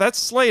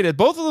slated.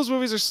 Both of those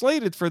movies are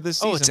slated for this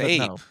season. Oh, it's but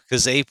Ape, no.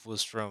 because Ape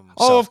was from.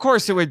 Oh, South of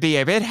course it Korea. would be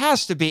Ape. It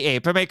has to be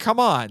Ape. I mean, come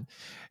on.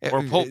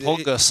 Or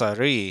Polga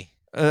Sari.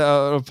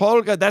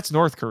 Polga, that's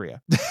North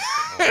Korea.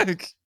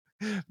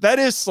 That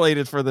is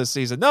slated for this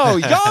season. No,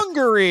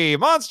 Yongari,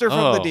 Monster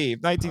from the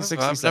Deep,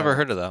 1967. I've never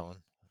heard of that one.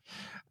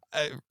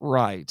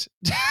 Right.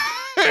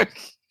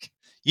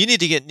 You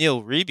need to get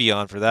Neil Reeby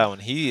on for that one.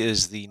 He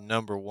is the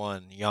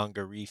 #1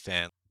 Yongari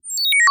fan.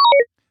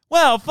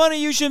 Well, funny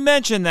you should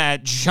mention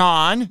that,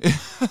 John,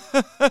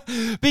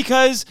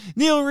 because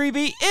Neil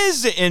Reeby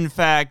is, in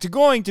fact,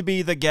 going to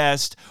be the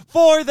guest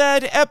for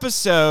that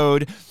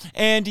episode.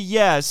 And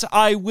yes,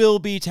 I will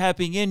be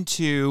tapping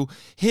into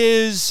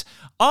his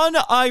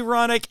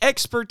unironic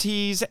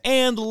expertise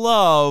and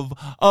love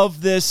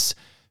of this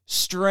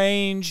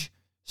strange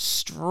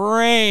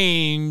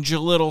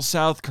little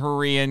South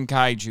Korean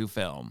kaiju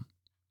film.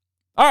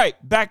 All right,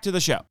 back to the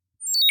show.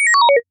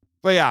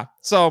 But yeah,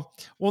 so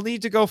we'll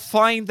need to go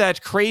find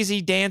that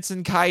crazy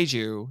dancing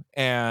kaiju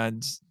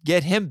and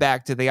get him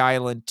back to the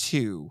island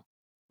too.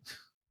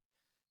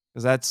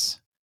 Because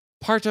that's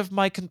part of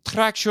my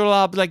contractual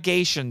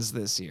obligations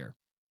this year.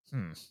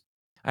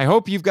 I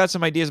hope you've got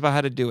some ideas about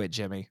how to do it,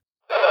 Jimmy.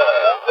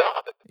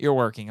 You're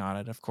working on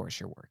it. Of course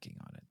you're working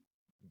on it.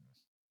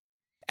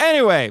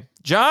 Anyway,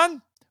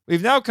 John,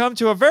 we've now come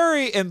to a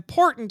very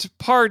important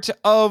part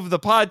of the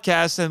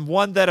podcast, and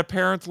one that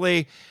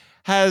apparently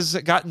has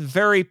gotten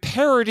very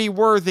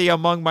parody-worthy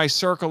among my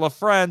circle of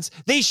friends.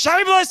 The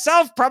shameless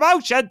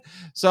self-promotion!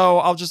 So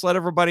I'll just let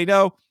everybody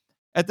know.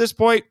 At this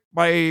point,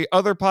 my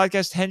other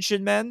podcast,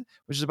 Henshin Men,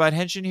 which is about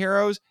Henshin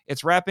heroes,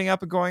 it's wrapping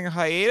up and going on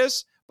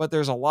hiatus, but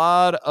there's a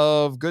lot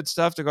of good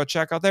stuff to go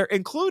check out there,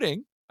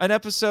 including an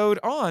episode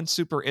on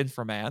Super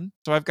Inframan.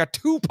 So I've got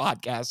 2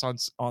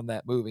 podcasts on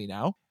that movie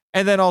now.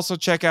 And then also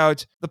check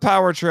out The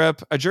Power Trip,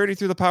 a journey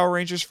through the Power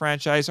Rangers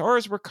franchise, or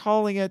as we're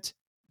calling it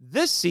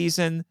this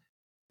season,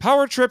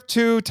 Power Trip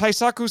 2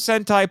 Taisaku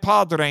Sentai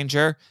Pod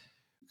Ranger,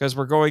 because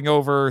we're going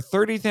over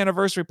 30th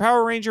anniversary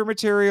Power Ranger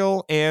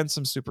material and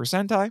some Super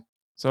Sentai.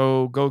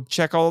 So go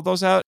check all of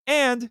those out.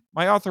 And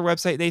my author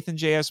website,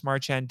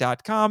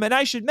 nathanjsmarchand.com. And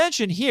I should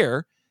mention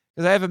here,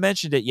 because I haven't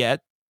mentioned it yet,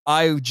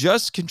 I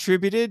just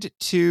contributed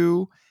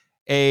to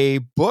a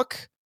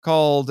book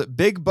called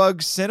Big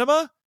Bug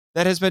Cinema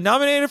that has been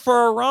nominated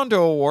for a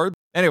Rondo Award.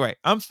 Anyway,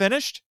 I'm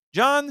finished.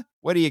 John,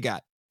 what do you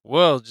got?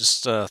 Well,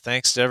 just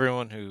thanks to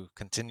everyone who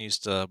continues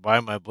to buy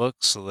my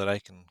books so that I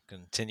can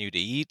continue to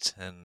eat.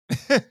 And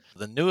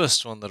the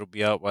newest one that'll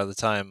be out by the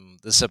time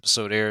this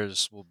episode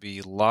airs will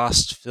be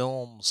Lost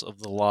Films of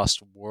the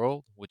Lost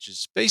World, which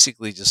is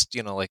basically just,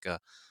 like a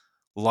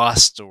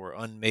lost or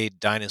unmade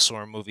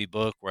dinosaur movie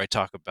book where I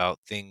talk about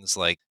things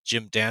like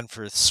Jim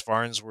Danforth's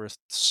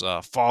Farnsworth's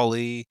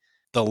Folly,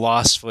 the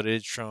lost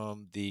footage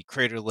from the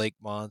Crater Lake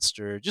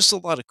Monster, just a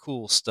lot of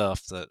cool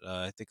stuff that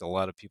I think a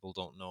lot of people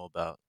don't know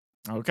about.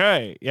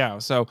 Okay, yeah.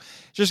 So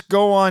just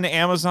go on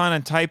Amazon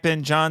and type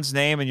in John's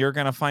name, and you're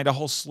going to find a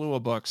whole slew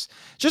of books.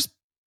 Just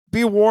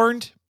be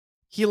warned,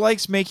 he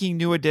likes making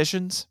new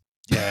editions.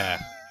 Yeah.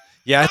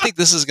 Yeah, I think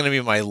this is going to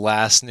be my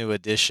last new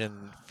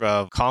edition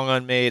from Kong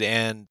Unmade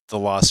and the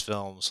Lost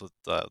Films with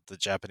the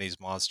Japanese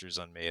Monsters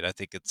Unmade. I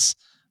think that's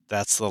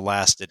the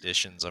last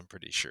editions, I'm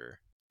pretty sure.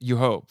 You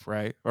hope,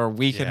 right? Or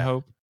we can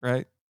hope,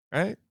 right?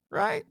 Right?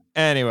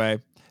 Anyway,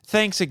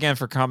 thanks again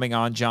for coming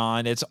on,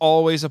 John. It's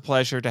always a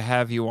pleasure to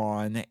have you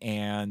on,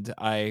 and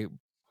I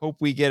hope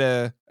we get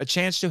a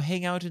chance to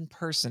hang out in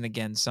person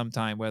again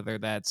sometime, whether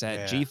that's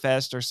at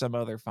G-Fest or some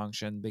other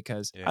function,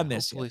 because I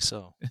miss you. Hopefully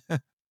so.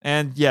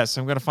 And yes,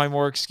 I'm going to find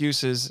more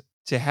excuses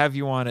to have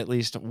you on at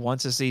least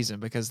once a season,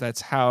 because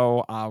that's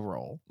how I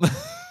roll.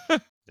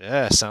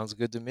 Yeah, sounds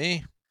good to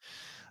me.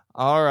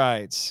 All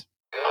right.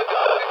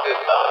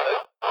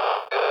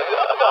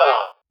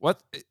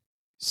 What?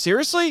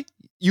 Seriously?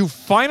 You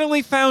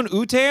finally found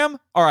Utam?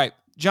 All right,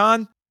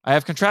 John, I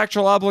have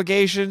contractual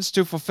obligations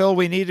to fulfill.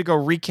 We need to go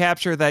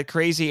recapture that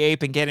crazy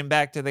ape and get him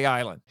back to the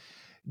island.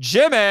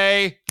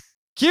 Jimmy,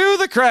 cue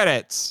the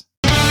credits.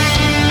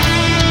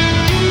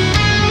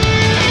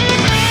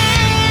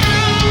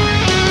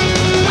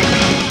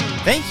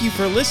 Thank you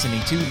for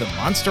listening to the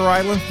Monster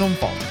Island Film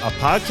Vault, a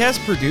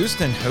podcast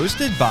produced and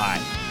hosted by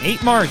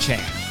Nate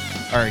Marchand.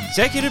 Our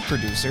executive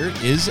producer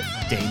is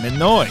Damon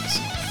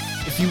Noyes.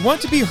 If you want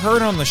to be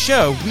heard on the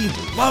show, we'd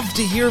love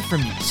to hear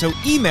from you, so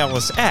email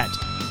us at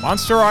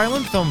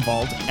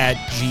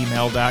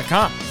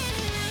monsterislandfilmvault@gmail.com.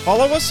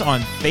 Follow us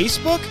on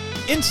Facebook,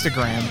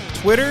 Instagram,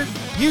 Twitter,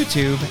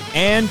 YouTube,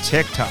 and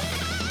TikTok.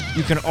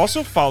 You can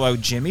also follow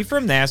Jimmy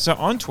from NASA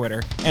on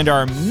Twitter and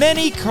our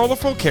many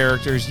colorful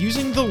characters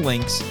using the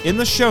links in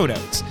the show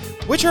notes,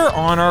 which are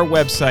on our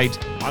website,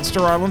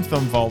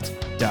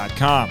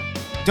 monsterislandfilmvault.com.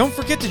 Don't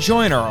forget to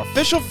join our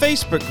official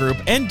Facebook group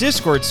and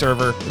Discord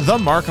server, The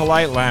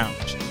Markalite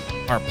Lounge.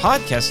 Our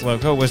podcast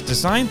logo was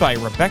designed by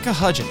Rebecca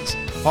Hudgens.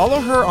 Follow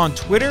her on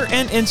Twitter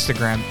and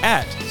Instagram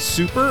at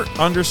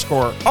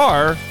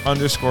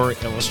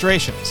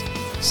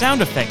super_R_illustrations.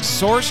 Sound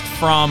effects sourced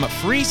from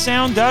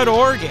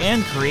freesound.org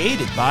and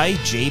created by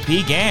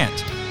JP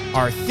Gant.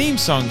 Our theme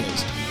song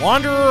is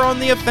Wanderer on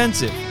the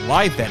Offensive,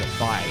 live edit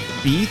by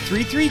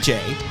B33J,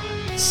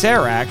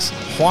 Serax,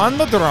 Juan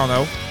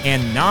Madrono,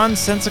 and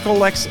Nonsensical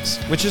Lexus,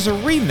 which is a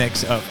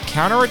remix of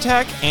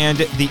Counterattack and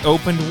The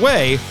Opened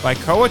Way by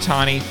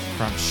Kowatani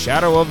from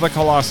Shadow of the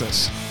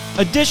Colossus.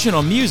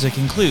 Additional music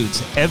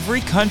includes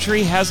Every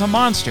Country Has a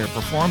Monster,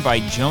 performed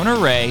by Jonah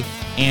Ray,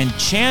 and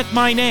Chant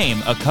My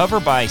Name, a cover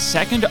by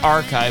Second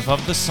Archive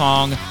of the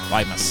song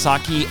by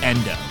Masaki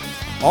Endo.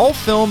 All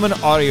film and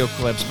audio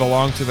clips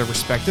belong to the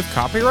respective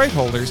copyright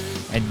holders,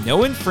 and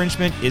no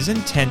infringement is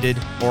intended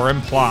or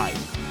implied.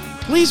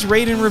 Please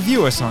rate and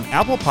review us on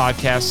Apple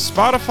Podcasts,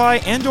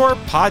 Spotify, and/or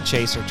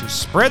Podchaser to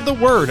spread the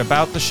word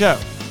about the show.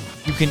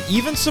 You can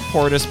even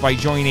support us by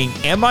joining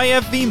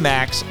MIFV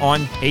Max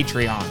on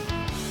Patreon.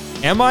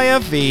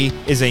 MIFV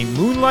is a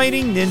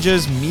Moonlighting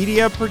Ninjas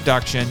media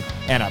production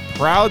and a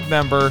proud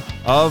member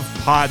of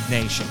Pod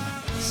Nation.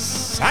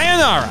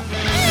 Sayonara!